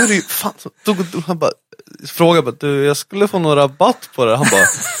repigt. Nu är det ju, fan. Han bara frågade, du, jag skulle få någon rabatt på det. Han bara,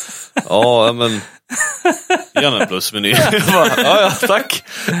 ja men gärna en plusmeny. Jag bara, ja, tack.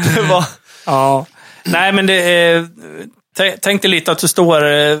 Det var... Ja, nej men det är... Tänk dig lite att du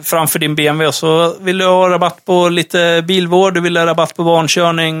står framför din BMW och så vill du ha rabatt på lite bilvård, du vill ha rabatt på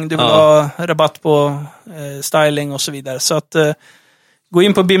barnkörning, du vill ha rabatt på styling och så vidare. Så att gå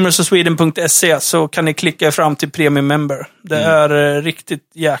in på bimmersofsweden.se så kan ni klicka fram till Premium Member. Det är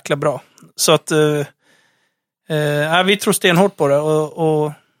riktigt jäkla bra. Så att vi tror stenhårt på det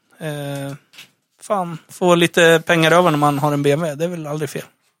och fan, få lite pengar över när man har en BMW. Det är väl aldrig fel.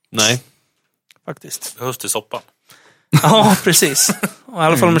 Nej. Faktiskt. Behövs till soppan. Ja, precis. I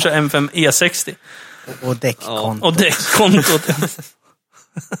alla fall om man kör M5 E60. Och däckkontot. Och däckkontot.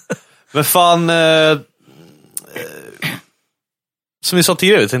 Men fan... som vi sa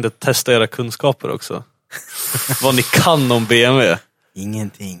tidigare, jag tänkte testa era kunskaper också. Vad ni kan om BMW.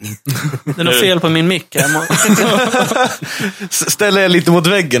 Ingenting. Det är något fel på min mick. Ställer jag lite mot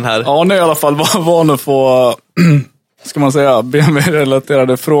väggen här. Ja, nu är i alla fall van att få, ska man säga,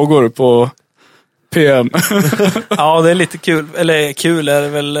 BMW-relaterade frågor på PM. Ja, det är lite kul. Eller kul är det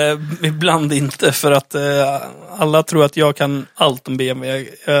väl ibland inte, för att alla tror att jag kan allt om BMW.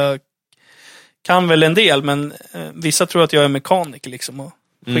 Jag kan väl en del, men vissa tror att jag är mekaniker liksom och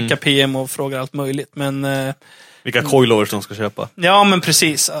skickar PM och frågar allt möjligt. Men vilka coilovers de ska köpa. Ja, men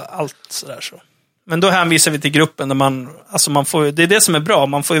precis. Allt sådär så. Men då hänvisar vi till gruppen där man får, det är det som är bra.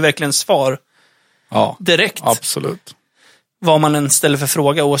 Man får ju verkligen svar direkt. Absolut. Vad man än ställer för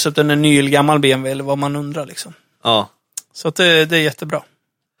fråga, oavsett om det är en ny eller gammal BMW eller vad man undrar liksom. Ja. Så att det är jättebra.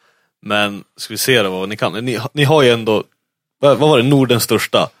 Men ska vi se då vad ni kan. Ni har ju ändå, vad var det, Nordens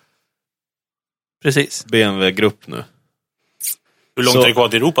största Precis. BMW-grupp nu. Hur långt är det kvar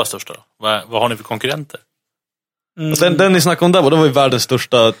till Europas största då? Vad har ni för konkurrenter? Den ni snackade om där, det var ju världens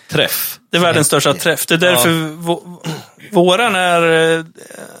största träff. Det är världens största träff. Det är därför våran är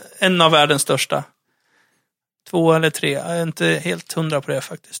en av världens största. 2 eller 3. Jag är inte helt 100 på det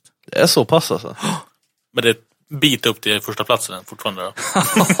faktiskt. Det är så pass alltså. Men det är ett bit upp till första platsen fortfarande då.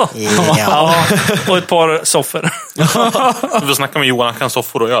 Ja, och ett par soffor. Vi får snacka med Johan, han kan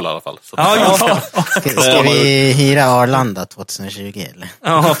soffor och öl i alla fall. Så Ska vi hyra Arlanda 2020 eller?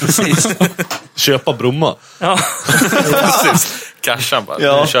 Ja, precis. Köpa Bromma. Ja. Precis. Cashan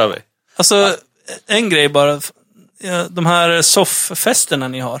bara, nu kör vi. Alltså, en grej bara. De här sofffesterna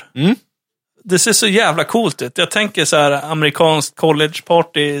ni har. Det ser så jävla coolt ut. Jag tänker så här amerikansk college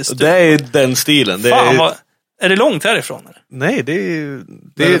party. Det är den stilen. Fan, är det långt härifrån? Eller? Nej, det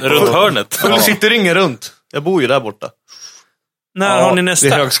är runt hörnet. Du sitter ringen runt. Jag bor ju där borta. När har ni nästa?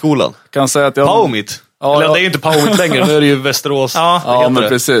 Det är högskolan. Kan säga att jag... Powmeet. Eller det är ju inte Powmeet längre, nu är det ju Västerås. Ja, men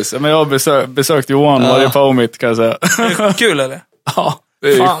precis. Men jag har besökt Johan varje Powmeet kan jag säga. Kul eller? Ja.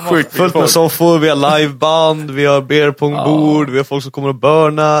 Det är sjukt fullt med soffor, vi har liveband, vi har beerpongbord, vi har folk som kommer och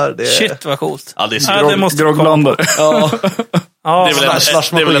burnar. Shit vad coolt. Ja, det är så grogglandare. Ja. Det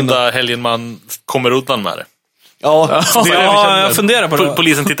är väl enda helgen man kommer undan med det. Ja, jag funderar på det.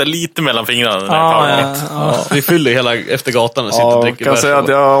 Polisen tittar lite mellan fingrarna. Vi fyller hela efter gatan och sitter och dricker. Kan säga att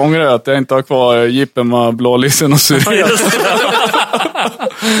jag ångrar att jag inte har kvar jippen med blålysen och syren.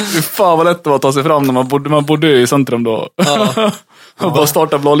 Fan vad lätt det var att ta sig fram när man bodde i centrum då. Och bara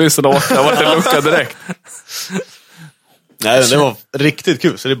starta blålysen och åka. Jag var en lucka direkt. Nej, det var riktigt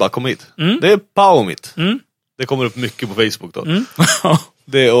kul, så det är bara kom hit. Det är Powmeet. Det kommer upp mycket på Facebook då.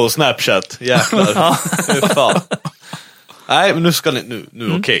 Det är och Snapchat, jäklar. Fan. Nej, men nu ska ni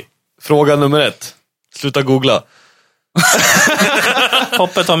nu okej. Fråga nummer 1. Sluta googla.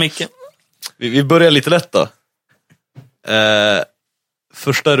 Hoppet av micken. Vi börjar lite lätt då.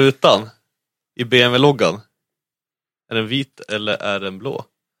 Första rutan i BMW-loggan. Är den vit eller är den blå?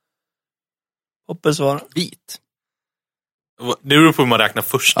 Hoppet svarar vit. Det beror på hur man räknar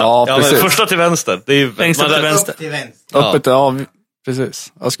första. Ja, men första till vänster. Det är ju längst till vänster. Öppet, ja,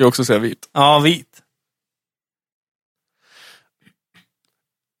 precis. Jag ska också säga vit. Ja, vit.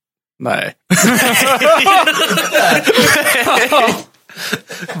 Nej.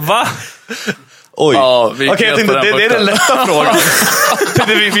 Va? Oj. Ja, okej, jag tänkte, det är den lätta frågan.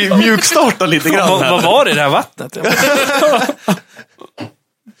 Vi mjukstartar lite grann här. Vad var det här vattnet?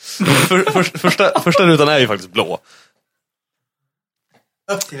 Första rutan är ju faktiskt blå.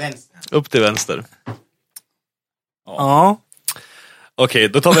 Upp till vänster. Ja. Okej,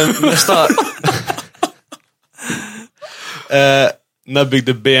 då tar vi nästa. När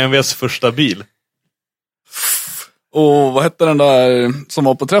byggde BMWs första bil? Och vad hette den där som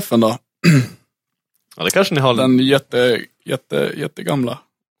var på träffen då? Ja, det kanske ni har. Den jättegamla.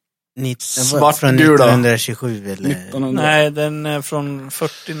 Från 1927 eller? 1900. Nej, den är från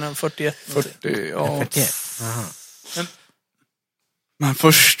 41. 40, ja. 41. Men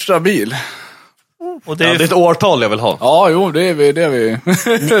första bil. Och det är ett årtal jag vill ha. Ja, jo, det är vi.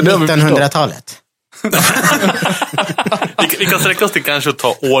 1900-talet. Vi kan sträcka oss till kanske att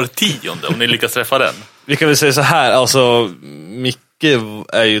ta årtionde om ni lyckas träffa den. Vi kan väl säga så här, alltså Micke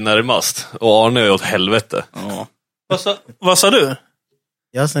är ju närmast och Arne är åt helvete. Ja. Vad sa du?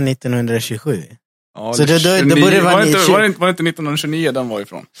 Jag sa 1927. Ja, så det borde vara var det inte 1929 den var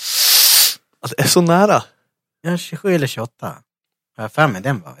ifrån? Alltså, det är så nära. Ja, 27 eller 28. Jag har för mig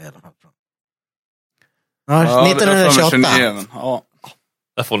den var i alla fall från. Ja, 1928. Ja.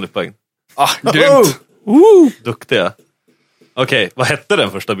 Där får ni poäng. Grymt. Duktiga. Okej, vad hette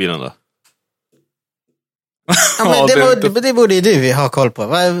den första bilen då? Ja, men det borde ju du ha koll på.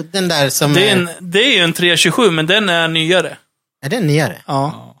 Den där som det är ju en 327, men den är nyare. Är den nyare?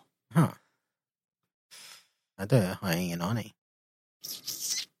 Ja. Ja, då har jag ingen aning.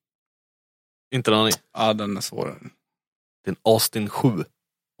 Inte en aning. Ja, den är svårare. Det är en Austin 7.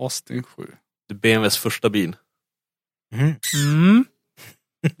 Austin 7. Det är BMWs första bil.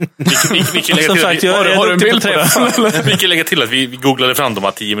 Vi kan lägga till att vi googlade fram de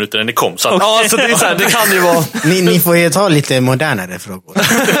här 10 minuterna när ni kom. Så att, ja, så det är så här, det kan ju vara... Ni får ju ta lite modernare frågor.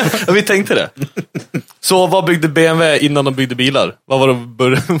 Ja, vi tänkte det. Så vad byggde BMW innan de byggde bilar? Vad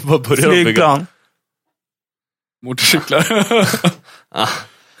började de bygga? Flygplan. Motorcyklar.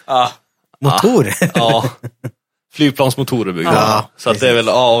 Motor. Ja. Flygplansmotorer byggde. Ja, så att det är väl,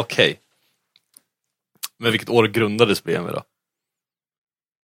 okej. Men vilket år grundades BMW då?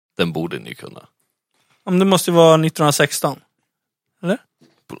 Den borde ni kunna. Om det måste vara 1916. Eller?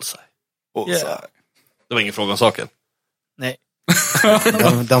 Bullseye. Yeah. Det var ingen fråga om saken. Nej.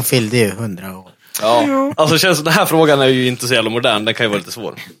 de fyllde ju 100 år. Ja. Alltså känns den här frågan är ju inte så jävla modern. Den kan ju vara lite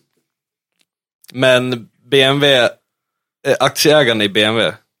svår. Men BMW, aktieägarna i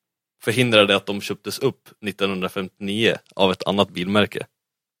BMW förhindrade att de köptes upp 1959 av ett annat bilmärke.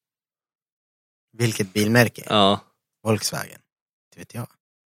 Vilket bilmärke? Ja. Volkswagen. Det vet jag.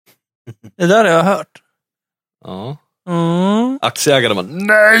 Det där har jag hört. Ja. Aktieägarna bara,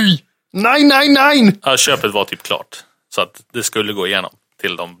 nej! Nej! Ja, köpet var typ klart. Så att det skulle gå igenom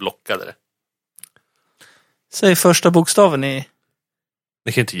till de blockade det. Säg första bokstaven i...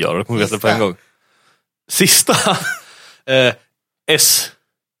 Det kan inte göra, det kommer veta på en gång. Sista. S.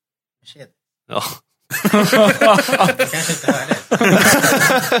 Ja. Kanske inte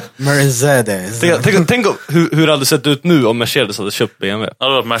hörde. Mercedes. Tänk hur det hade sett ut nu om Mercedes hade köpt BMW. Ja,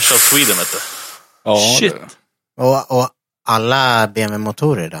 det var Merca of Sweden, vet du. Ja, shit. Och alla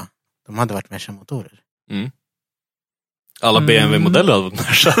BMW-motorer då? De hade varit Merca-motorer. Mm. Alla BMW-modeller hade varit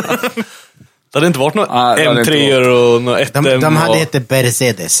Merca. Det hade inte varit några M3 och några 1M. De hade hetat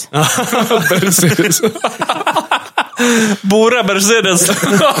Mercedes. Mercedes. Bora Mercedes.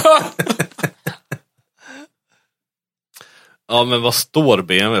 Ja, men vad står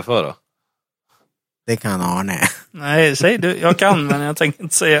BMW för då? Det kan Arne. Nej, säg du. Jag kan, men jag tänker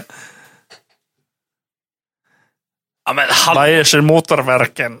inte säga. Ja, men Bayerscher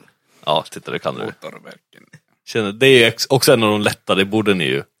Motorverken. Ja, titta, det kan du. Motorverken. Det är också en av de lätta, det borde ni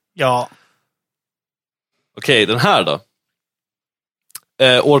ju. Ja. Okej, den här då.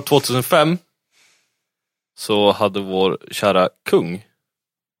 År 2005 så hade vår kära kung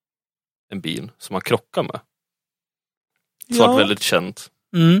en bil som han krockade med. Så var väldigt känt.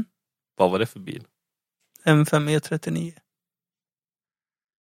 Mm. Vad var det för bil? M5 E39.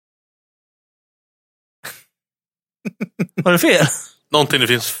 Var det fel? Någonting det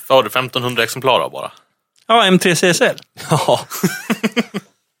finns för 1500 exemplar av bara. Ja, M3 CSL. Ja.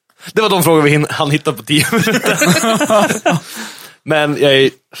 Det var de frågor han hittade på 10 minuter. Men jag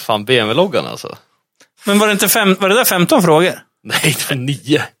är fan BMW-loggan alltså. Men var det där 15 frågor? Nej, det var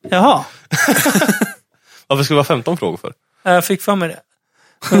 9. Jaha. Varför skulle det vara 15 frågor för? Jag fick för mig det.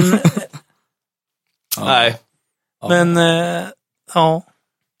 Men, nej. Men, ja.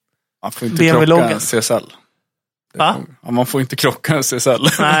 Man får inte krocka en CSL. Va? Ja, man får inte krocka en CSL.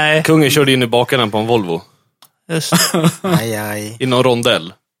 Nej. Kungen körde in i bakaren på en Volvo. Just aj. I någon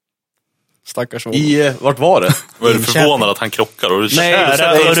rondell. Stackars Volvo. Vart var det? Var du förvånad att han krockar? Och du nej, det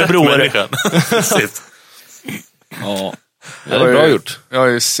är Örebro. Ja. Det är bra gjort.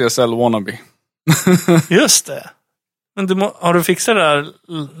 Jag är CSL wannabe. Just det. Men har du fixat det där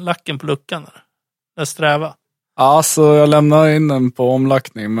lacken på luckan? Det sträva? Ja, så jag lämnade in den på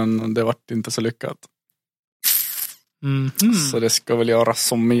omlackning, men det vart inte så lyckat. Så det ska väl göra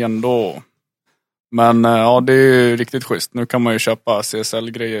som igen då. Men ja, det är ju riktigt schysst. Nu kan man ju köpa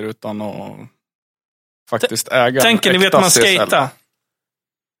CSL-grejer utan att faktiskt äga. Tänker ni vet man skata?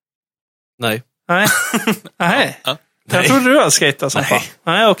 Nej. Nej. Nej. Jag trodde du hade skatat som fan.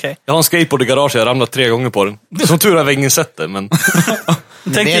 Nej, okej. Jag har en skateboard i garaget, jag har ramlat 3 gånger på den. Som tur har ingen sett det, men...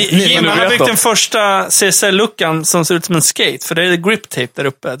 Jim har byggt den första CSL-luckan som ser ut som en skate. För det är grip tape där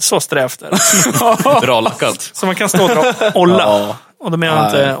uppe. Så strävt där. Bra lackat. Så man kan stå och dra olla. Ja. Och då menar jag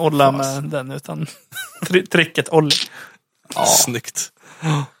inte olla med den, utan tricket ollie. Ja. Snyggt.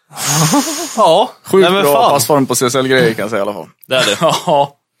 Ja. Sjukt nej, bra passform på CSL-grejer kan jag säga i alla fall. Det är det.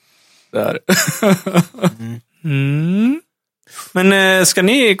 Ja. Det är det. Men ska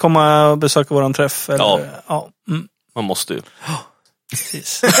ni komma och besöka våran träff? Eller? Ja. Man måste ju.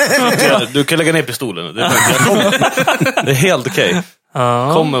 Precis. Du kan lägga ner pistolen. Det är helt okej.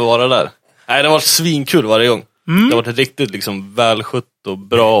 Kommer vara där. Nej, det har varit svinkul varje gång. Det har varit riktigt liksom välskött och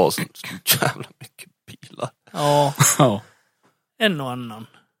bra och så jävla mycket bilar. Ja. En och annan.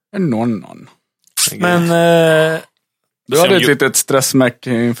 Men du hade ett litet stressmäck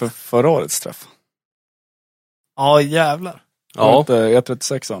inför förra årets träff. Ja, jävlar. Ja. Inte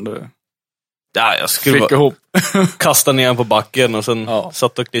E36an du. Ja, jag skulle fick ihop. Kasta ner på backen och sen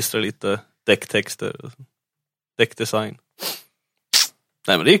satt och klistrade lite däcktexter och däckdesign.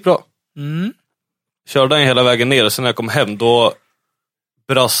 Nej, men det gick bra. Körde den hela vägen ner och sen när jag kom hem då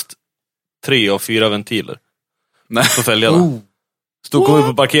brast 3 av 4 ventiler. Nej. På fälgarna. Kom upp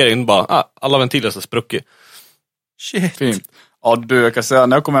på parkeringen och bara, alla ventiler så spruckit. Shit. Fint. Ja, du, jag kan säga,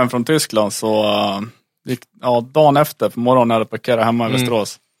 när jag kom hem från Tyskland så dagen efter på morgonen när jag parkerade hemma i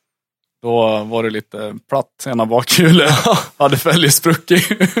Västerås. Då var det lite platt ena bakhjulet. Hade fälgen spruckit.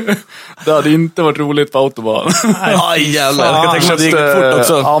 Det hade inte varit roligt på autobahn. Aj jävlar, jag kan tänka mig att det gick fort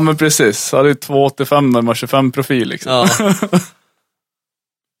också. Ja men precis, så hade det 285 med 25 profil liksom.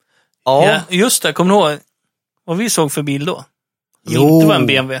 Ja, just det, kommer du ihåg vad vi såg för bil då? Det var en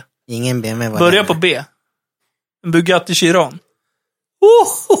BMW. Ingen BMW var Börja på B. En Bugatti Chiron.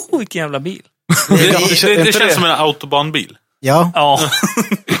 Vilken jävla bil. Det känns som en autobahnbil. Ja.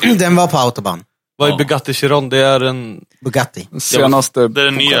 Den var på autobahn. Vad är Bugatti Chiron? Det är en... Bugatti. Senaste... Det är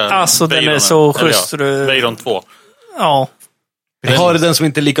den nya alltså den är så schysst. Veyron 2. Ja. Jag har den som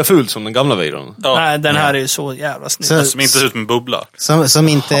inte är lika ful som den gamla Veyron. Ja. Nej, den här är ju så jävla snygg. Som inte ser ut med bubbla. Som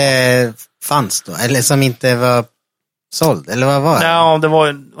inte fanns då. Eller som inte var såld. Eller vad var det? Ja, det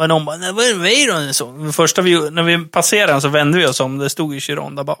var någon bara, vad är det Veyron? Så. Första när vi passerade den så vände vi oss om. Det stod ju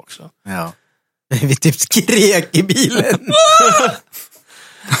Chiron där bak. Så. Ja. Vi typ skrek i bilen.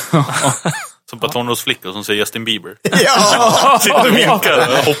 Som på tonårsflickor som säger Justin Bieber. Ja! Sitter och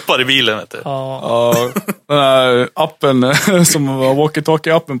vinkar och hoppar i bilen. Vet du. Ja, den här appen som var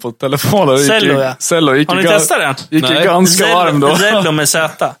walkie-talkie-appen på telefonen. Cello, gick har ni testat den? Gick ju ganska varm då. Cello med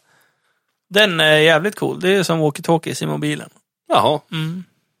Z. Den är jävligt cool. Det är som walkie-talkies i mobilen. Jaha.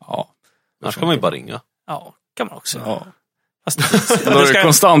 Ja. Annars kan man ju bara ringa. Ja, kan man också. Ja. Då är det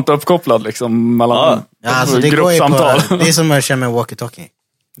konstant uppkopplad liksom mellan alltså det gruppsamtal. Går det är som att köra med walkie-talkie.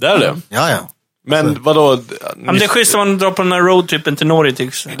 Det är det? Ja. Men vadå? Men det är schysst om man drar på den här roadtrippen till Norge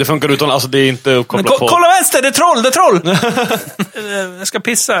tycks. Det funkar utan, alltså det är inte uppkopplat på... Kolla vänster, det är troll! Jag ska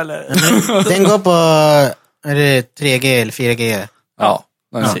pissa eller? Den går på, är det 3G eller 4G? Ja,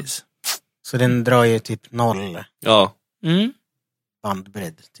 precis. Så den drar ju typ 0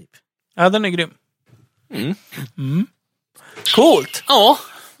 bandbredd typ. Ja, den är grym. Coolt! Ja,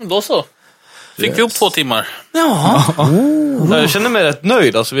 då så. Fick vi upp 2 timmar. Ja. Jag känner mig rätt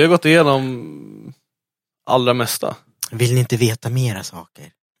nöjd. Alltså, vi har gått igenom allra mesta. Vill ni inte veta mera saker?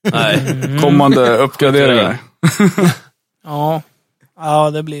 Nej. Kommande uppgraderingar. Ja,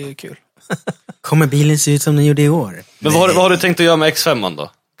 det blir ju kul. Kommer bilen se ut som den gjorde i år? Men vad har du tänkt att göra med X5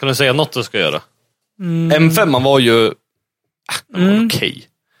 då? Kan du säga något du ska göra? M5 var ju okej.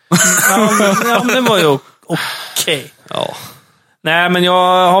 Ja, men den var ju okej. Ja. Nej, men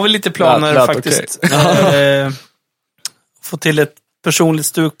jag har väl lite planer faktiskt. Få till ett personligt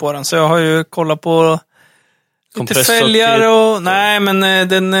stuk på den. Så jag har ju kollat på lite fälgar och... Nej,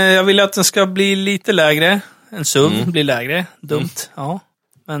 men jag vill att den ska bli lite lägre. En SUV blir lägre. Dumt, ja.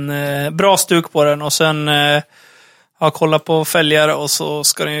 Men bra stuk på den. Och sen har jag kollat på fälgar och så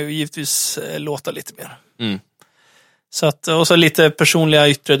ska den ju givetvis låta lite mer. Så att, och så lite personliga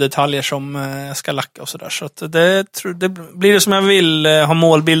yttre detaljer som jag ska lacka och sådär. Så att det blir det som jag vill. Ha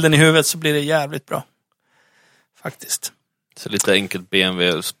målbilden i huvudet så blir det jävligt bra. Faktiskt. Så lite enkelt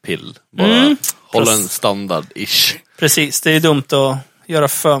BMW-pill. Bara hålla en standard-ish. Precis, det är dumt att göra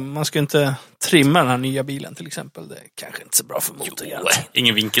för. Man ska inte trimma den här nya bilen till exempel. Det är kanske inte så bra för motorn.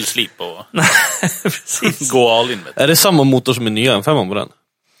 Ingen vinkelslip och precis. Gå all in med det. Är det samma motor som är nya M5 på den?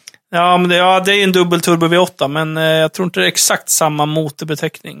 Ja, men det är en dubbel turbo V8, men jag tror inte det är exakt samma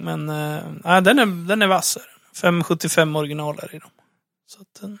motorbeteckning. Men den är vassare. 575 originaler i dem. Så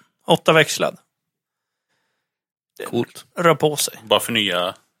att 8 växlad. Coolt. Rör på sig. Bara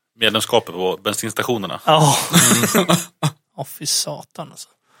förnya medlemskapet på bensinstationerna. Ja. Fy satan alltså.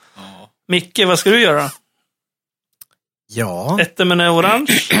 Micke, vad ska du göra? Ja. Ätte med en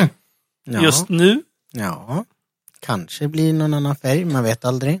orange. Just nu. Ja. Kanske blir någon annan färg, man vet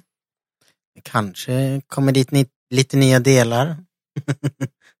aldrig. Kanske kommer dit lite nya delar.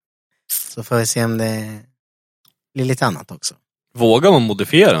 Så får vi se om det blir lite annat också. Vågar man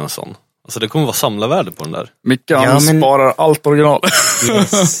modifiera en sån? Alltså det kommer vara samlarvärde på den där. Micke sparar allt original.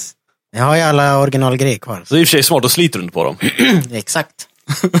 Yes. Jag har ju alla originalgrejer kvar. Så det är i och för sig smart, och sliter du inte på dem. Exakt.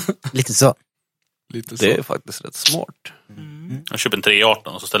 Lite så. Det är faktiskt rätt smart. Jag köper en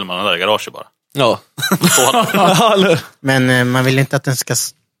 318 och så ställer man den där i garaget bara. Ja. Men man vill inte att den ska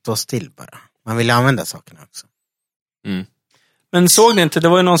stå still bara. Man vill använda sakerna också. Men såg ni inte, det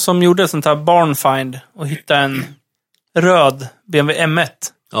var ju någon som gjorde ett sånt här barnfind och hittade en röd BMW M1.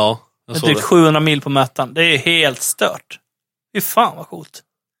 Ja, jag såg drygt 700 mil på mätaren. Det är helt stört. Fy fan vad coolt.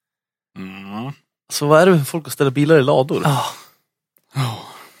 Så vad är det med folk att ställa bilar i lador?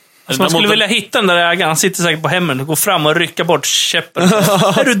 Alltså man skulle vilja hitta den där ägaren. Han sitter säkert på hemmen och går fram och rycker bort käppen.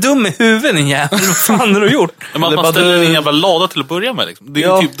 Är du dum i huvudet, din jävel? Vad fan har du gjort? Man ställer en jävla lada till att börja med. Liksom. Det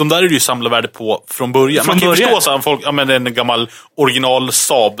är typ, de där är ju samlarvärde på från början. Man kan ju förstå så här, folk, ja, men en gammal original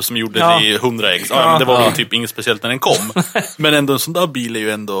Saab som gjorde det i 100 ex. Ja, det var väl typ inget speciellt när den kom. Men ändå en sån där bil är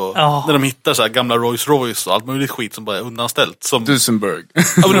ju ändå... När de hittar så här gamla Rolls Royce och allt möjligt skit som bara är undanställt. Som, Duesenberg.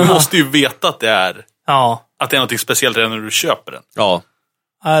 Ja, men du måste ju veta att det är... Att det är något speciellt redan när du köper den. Ja,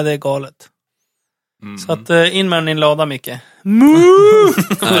 det är galet. Så att in med den i en lada, Micke.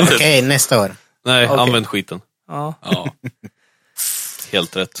 Okej, nästa år. Nej, använd skiten. Ja.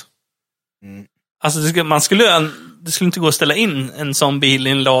 Helt rätt. Alltså det skulle inte gå att ställa in en sån bil i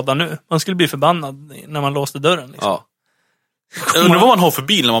en lada nu. Man skulle bli förbannad när man låste dörren. Liksom. Ja. Jag undrar vad man har för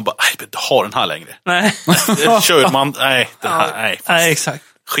bil när man bara, nej, jag har den här längre. Nej. Kör man, nej, den här, nej, exakt.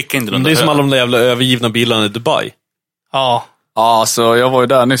 Skicka inte den. Det är som alla de där jävla övergivna bilarna i Dubai. Ja. Ja, så jag var ju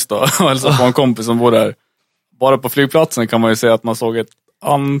där nyss då och hälsade på en kompis som bor där. Bara på flygplatsen kan man ju se att man såg ett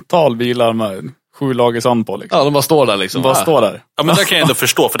antal bilar med 7 lager sand på. Liksom. Ja, de bara står där liksom. De bara står där. Ja, men där kan jag ändå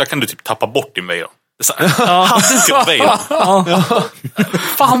förstå, för där kan du typ tappa bort din väg. Hade inte jag väg?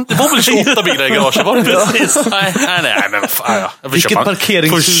 Fan, det var väl 28 bilar i garaget, var det precis? Nej, men fan, jag vilket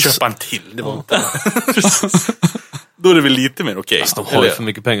parkeringshus? Får köpa en till. Det var inte... Då är det väl lite mer okej. De har ju för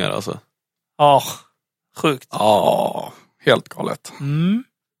mycket pengar alltså. Ja, sjukt. Ja, helt galet.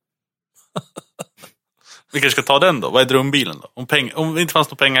 Vi kanske ska ta den då. Vad är drömbilen då? Om det inte fanns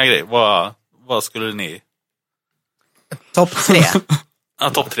någon pengagrej, vad skulle ni... Topp 3. Ja,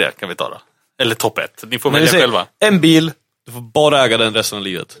 topp 3 kan vi ta då. Eller topp 1. Ni får välja själva. En bil, du får bara äga den resten av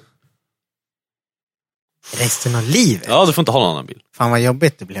livet. Resten av livet? Ja, du får inte ha någon annan bil. Fan vad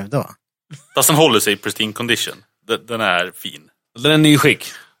jobbigt det blev då. Fast den håller sig i pristine condition. Den är fin. Den är nyskick.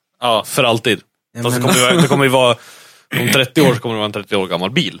 Ja. För alltid. Ja, Fast det kommer ju vara... Om 30 år så kommer det vara en 30 år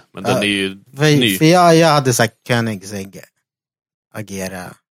gammal bil. Men den är ju ny. För jag hade sagt Koenigsegg. Agera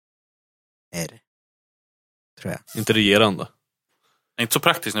R. Tror jag. Inte regerande. Det är inte så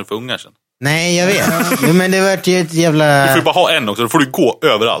praktiskt när du får ungar sen. Nej, jag vet. Men det vart ju ett jävla... Du får ju bara ha en också. Då får du gå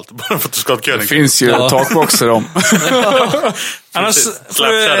överallt. Bara för att du ska ha ett Koenigsegg. Det finns ju takboxer om. Annars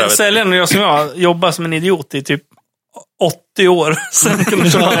får du sälja när jag som jag jobbar som en idiot i typ 80 år. Sen kan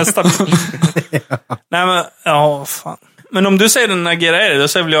du köpa nästa bil. Nej men, ja fan. Men om du säger den Agera R, då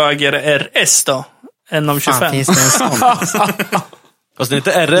säger väl jag Agera RS då? En av 25. Fan, finns det en sån? Fast det är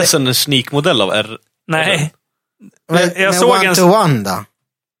inte RS en sneakmodell av R. Nej. Jag såg en... One-to-one då?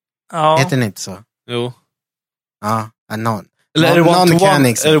 Ja. Heter den inte så? Jo. Ja, någon. Eller är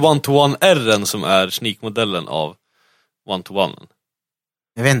det one-to-one R:en som är sneakmodellen av one-to-one?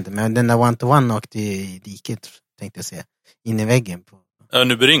 Jag vet inte, men den där one-to-one åkte i diket, tänkte jag säga. In i väggen på...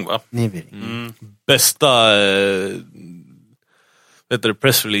 Nybering, va? Nybering. Bästa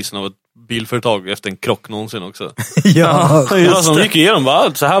pressreleasen av ett bilföretag efter en krock någonsin också. Ja, alltså, de gick igenom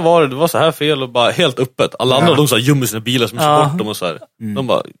bara, så här var det var så här fel och bara helt öppet. Alla andra de så här gömmer sina bilar som är bort dem och så här. De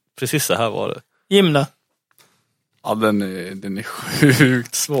bara, precis så här var det. Jim då? Ja, den är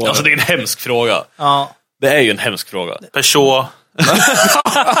sjukt svår. Alltså det är en hemsk fråga. Ja. Det är ju en hemsk fråga. Peugeot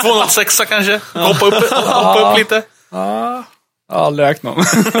 206 kanske? Hoppa upp lite. Ja, aldrig räknat någon.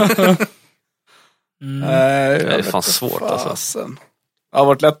 Det är fan svårt alltså. Det har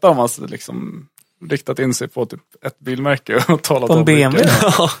varit lättare om man liksom riktat in sig på typ ett bilmärke och talat på en BMW.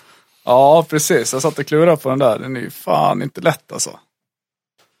 Ja, precis. Jag satt och klurade på den där. Den är ju fan inte lätt alltså.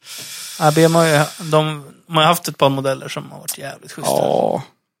 Ja, BMW de har haft ett par modeller som har varit jävligt schyssta. Ja.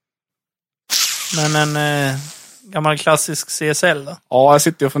 Men en gammal klassisk CSL då? Ja, jag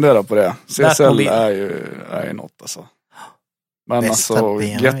sitter och funderar på det. CSL är ju något alltså. Men bästa alltså,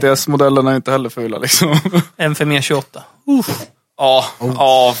 BMW. GTS-modellen är inte heller fula liksom. M5 28.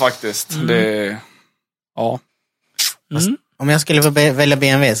 Ja, faktiskt. Det ja. Om jag skulle få välja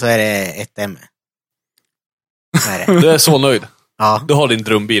BMW så är det ett M. Du är så nöjd. Ja. Du har din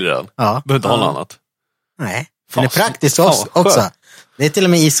drömbil redan. Ja. Behöver inte ha något annat. Nej, det är praktiskt också. Det är till och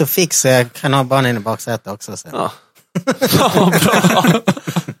med Isofix så jag kan ha barnen i baksätet också sen. Ja. Bra.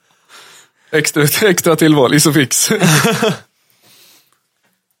 extra tillval, Isofix.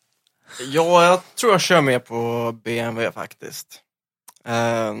 Ja, jag tror jag kör med på BMW faktiskt.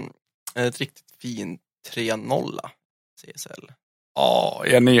 Ett riktigt fin 3.0 CSL. Ja,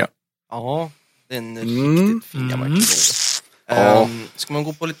 E9. Ja, den är riktigt fin. Jag ska man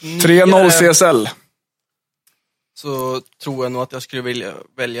gå på lite 3.0 CSL. Så tror jag nog att jag skulle vilja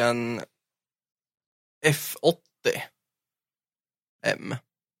välja en F80 M.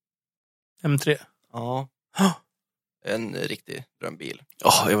 M3. Ja. En riktig drömbil.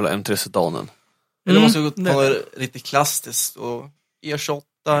 Jag vill ha M3 sedanen. Eller måste gå på något riktigt klassiskt och E28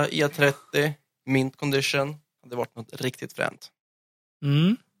 E30, mint condition. Det var något riktigt fränt.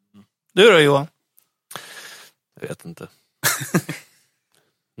 Du då, Johan? Jag vet inte.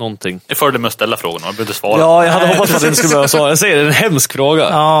 Någonting. Jag fördel med att ställa frågorna, man behövde svara. Ja, jag hade hoppats att det inte skulle behöva svara. Jag säger det är en hemsk fråga.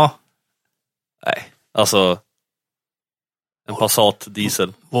 Ja. Nej, alltså... En Passat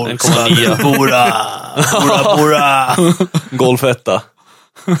diesel. Volkswagen. 1,9. Bora. Golfetta.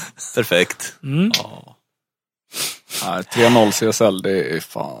 Perfekt. Ja. Nej, 3.0 CSL, det är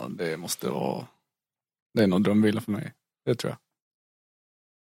fan, det måste vara... Det är nog drömbilen för mig. Det tror jag.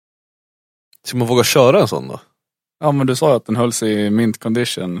 Ska man våga köra en sån då? Ja, men du sa att den höll sig i mint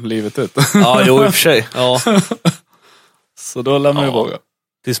condition livet ut. Ja, jo, i och för sig. Ja. Så då lär man ju våga.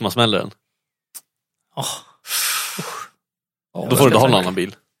 Tills man smäller den. Då får du inte ha en annan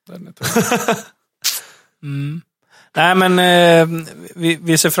bil. Nej, men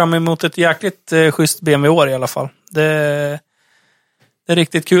vi ser fram emot ett jäkligt schysst BMW-år i alla fall. Det är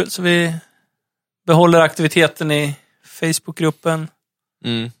riktigt kul, så vi behåller aktiviteten i Facebookgruppen.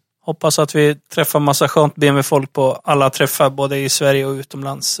 Hoppas att vi träffar massa skönt BMW-folk på alla träffar, både i Sverige och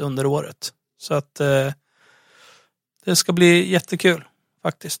utomlands under året. Så att det ska bli jättekul,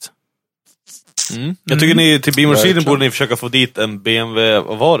 faktiskt. Jag tycker ni till Beamer-sidan borde ni försöka få dit en BMW,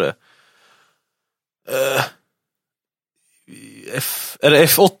 vad var det? Är det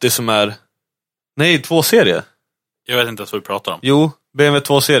F80 som är... Nej, 2-serie. Jag vet inte vad vi pratar om. Jo, BMW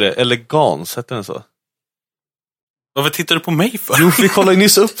 2-serie, Elegance, heter den så? Varför tittar du på mig för? Jo, vi kollade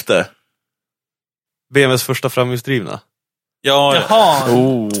nyss upp det. BMWs första framhjulsdrivna. Ja. Jaha.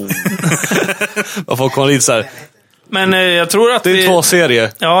 Vad får komma lite så här. Men jag tror att det är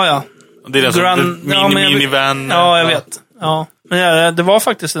 2-serie. Ja. Det är alltså minivan. Ja, jag vet. Ja. Men det var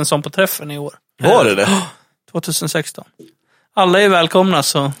faktiskt en sån på träffen i år. Var det? 2016. Alla är välkomna,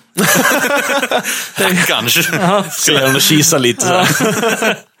 så... Kanske. Ska jag kisa lite så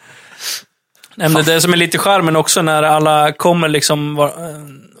här. Nej, men det som är lite charmen också när alla kommer liksom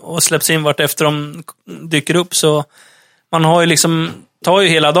och släpps in vart efter de dyker upp, så man har ju liksom tar ju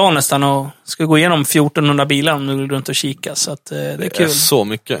hela dagen nästan och ska gå igenom 1400 bilar om du går runt och kika, så att det är kul. Det är så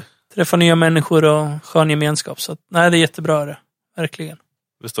mycket. Träffa nya människor och skön gemenskap, så att, nej, det är jättebra det. Verkligen.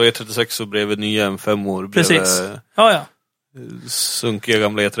 Det står E36 så bredvid nya M5-år. Precis. Ja. Sunkiga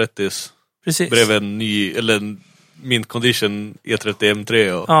gamla E30s. Precis. Bredvid en ny, eller en mint condition E30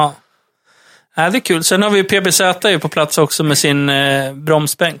 M3. Och... Ja, det är kul. Sen har vi PBZ ju på plats också med sin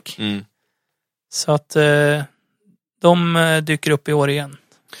bromsbänk. Så att de dyker upp i år igen.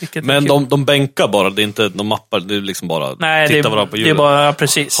 Men de bänkar bara, det är inte de mappar, det är liksom bara titta varandra på hjulen. Det är bara,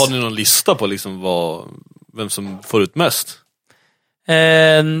 precis. Har ni någon lista på liksom vem som får ut mest?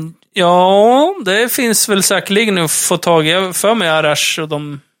 Ja, det finns väl säkerligen att få tag i. För mig Arash, och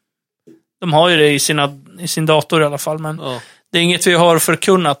de har ju det i sin dator i alla fall. Men det är inget vi har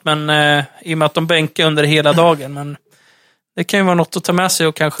förkunnat, men i och med att de bänkar under hela dagen. Men det kan ju vara något att ta med sig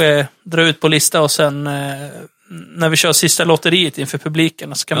och kanske dra ut på lista, och sen när vi kör sista lotteriet inför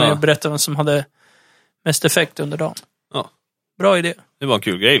publiken så kan man ju berätta vem som hade mest effekt under dagen. Ja. Bra idé. Det var en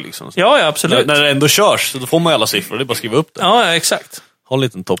kul grej liksom. Ja, absolut. När det ändå körs, så då får man ju alla siffror. Det är bara att skriva upp det. Ja, exakt. Ha en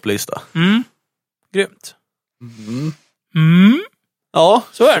liten topplista. Grymt. Ja,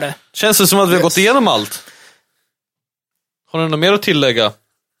 så är det. Känns det som att vi har gått igenom allt? Har ni något mer att tillägga?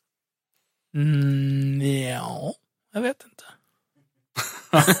 Ja, jag vet inte.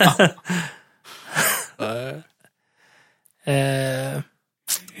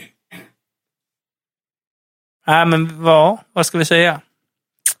 Nej, men vad ska vi säga?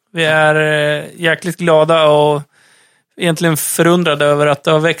 Vi är jäkligt glada och egentligen förundrade över att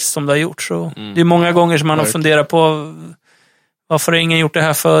det har växt som det har gjort. Så det är många gånger som man har funderat på varför har ingen gjort det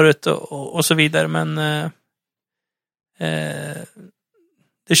här förut och så vidare. Men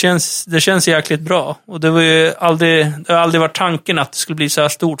det känns jäkligt bra. Och det har aldrig varit tanken att det skulle bli så här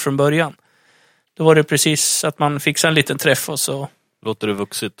stort från början. Då var det precis att man fixar en liten träff och så... Låter det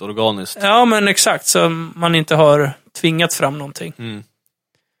vuxit organiskt. Ja, men exakt. Så man inte har tvingat fram någonting.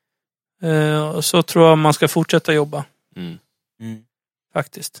 Och så tror jag man ska fortsätta jobba.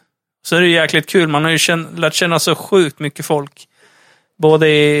 Faktiskt. Så är det jäkligt kul. Man har ju lärt känna så sjukt mycket folk. Både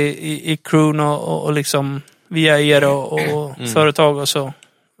i crewn och liksom via er och företag och så.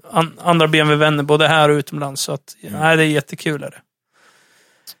 Andra BMW-vänner, både här och utomlands. Så att, nej, det är jättekul. Är det.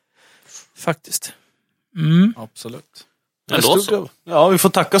 Faktiskt. Absolut. Ja, vi får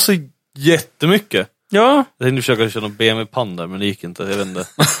tacka så jättemycket. Ja. Jag tänkte försöka köra någon BMW-pandar, men det gick inte. Jag vet inte.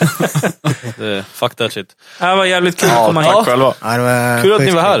 Fuck that shit. Det var jävligt kul att komma hit. Tack själva. Kul att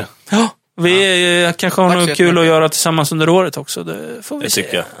ni var här. Ja. Vi kanske har något kul att göra tillsammans under året också. Det får vi se.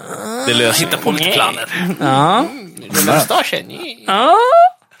 Tycker jag. Det löser. Hitta på lite planer. Ja. Mustaschen. Ja.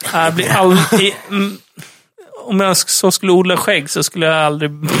 Jag blir aldrig... Om jag så skulle odla skägg så skulle jag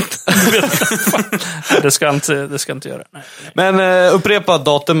aldrig... det ska jag inte göra. Nej. Men upprepa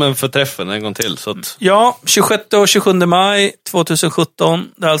datumen för träffen en gång till. Så att... Ja, 26 och 27 maj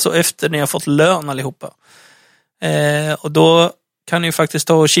 2017. Det är alltså efter ni har fått lön allihopa. Och då kan ni faktiskt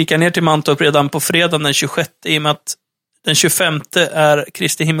ta och kika ner till Mantorp redan på fredagen den 26. I och med att den 25 är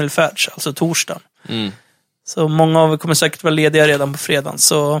Kristi himmelfärds, alltså torsdagen. Mm. Så många av er kommer säkert vara lediga redan på fredagen.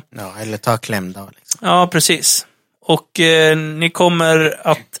 Så... Ja, eller ta klämdag. Liksom. Ja, precis. Och ni kommer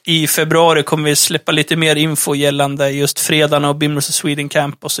att i februari kommer vi släppa lite mer info gällande just fredagarna och Bimmers of Sweden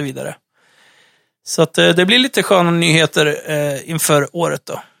Camp och så vidare. Så att det blir lite sköna nyheter inför året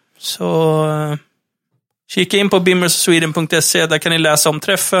då. Så kika in på bimmersofsweden.se, där kan ni läsa om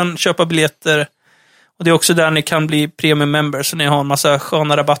träffen, köpa biljetter. Och det är också där ni kan bli premium member, så ni har en massa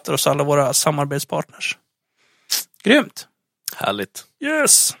sköna rabatter hos alla våra samarbetspartners. Grymt. Härligt.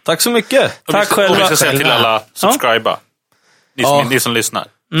 Yes. Tack så mycket. Tack själva. Och vi ska säga till alla, subscriba. Ni som lyssnar.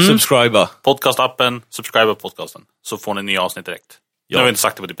 Subscriba. Podcastappen, subscriba podcasten. Så får ni nya avsnitt direkt. Nu har vi inte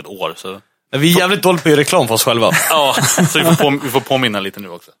sagt det på typ ett år. Så... Vi är jävligt dåligt på att göra reklam för oss själva. Ja, så vi får påminna lite nu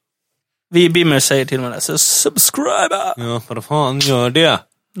också. Vi Bimmer säger till mig så subscriba. Ja, vad fan gör det?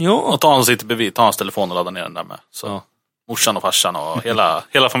 Jo. Och ta hans sitter bredvid, ta hans telefon och ladda ner den där med. Så morsan och farsan och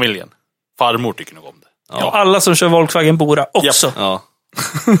hela familjen. Farmor tycker nog om det. Ja. Och alla som kör Volkswagen Bora också. Yep. Ja.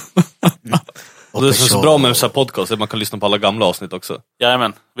 Och det är så bra med så här podcast att man kan lyssna på alla gamla avsnitt också.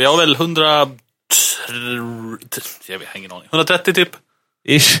 Jajamän. Vi har väl 130 typ.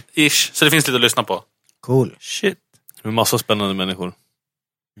 Ish. Så det finns lite att lyssna på. Cool. Shit. Det är massa spännande människor.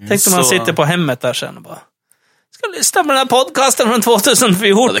 Tänk om man sitter på hemmet där sen och bara ska lyssna på den här podcasten från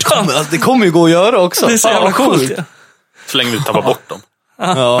 2014. Ja, det kommer ju gå att göra också. Det är så jävla coolt. Ja. Så länge vi tappar bort dem.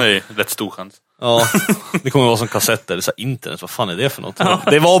 Ja. Det är rätt stor chans. Ja, det kommer vara som kassetter. Det är så internet, vad fan är det för något? Ja.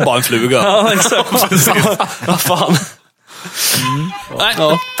 Det var bara en fluga. Ja, exakt. Vad fan. Nej,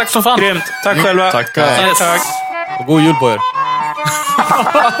 tack som fan. Grymt. Tack själva. Tack. Yes. Tack. Och god jul på er.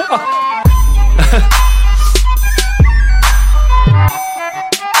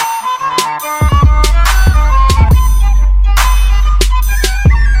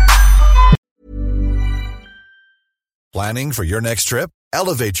 Planning for your next trip?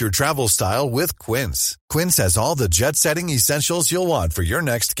 Elevate your travel style with Quince. Quince has all the jet-setting essentials you'll want for your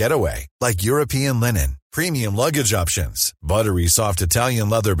next getaway, like European linen, premium luggage options, buttery soft Italian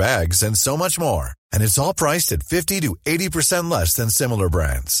leather bags, and so much more. And it's all priced at 50 to 80% less than similar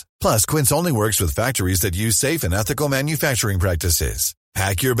brands. Plus, Quince only works with factories that use safe and ethical manufacturing practices.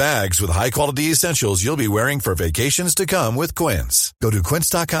 Pack your bags with high-quality essentials you'll be wearing for vacations to come with Quince. Go to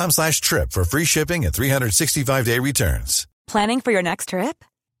quince.com/trip for free shipping and 365-day returns. Planning for your next trip?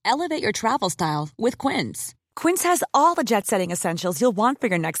 Elevate your travel style with Quince. Quince has all the jet-setting essentials you'll want for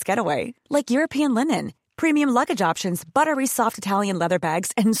your next getaway, like European linen, premium luggage options, buttery soft Italian leather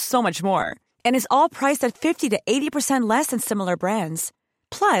bags, and so much more. And is all priced at 50 to 80% less than similar brands.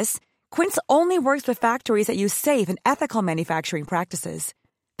 Plus, Quince only works with factories that use safe and ethical manufacturing practices.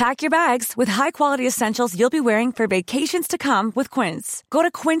 Pack your bags with high-quality essentials you'll be wearing for vacations to come with Quince. Go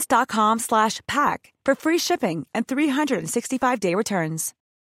to quince.com/pack for free shipping and 365-day returns.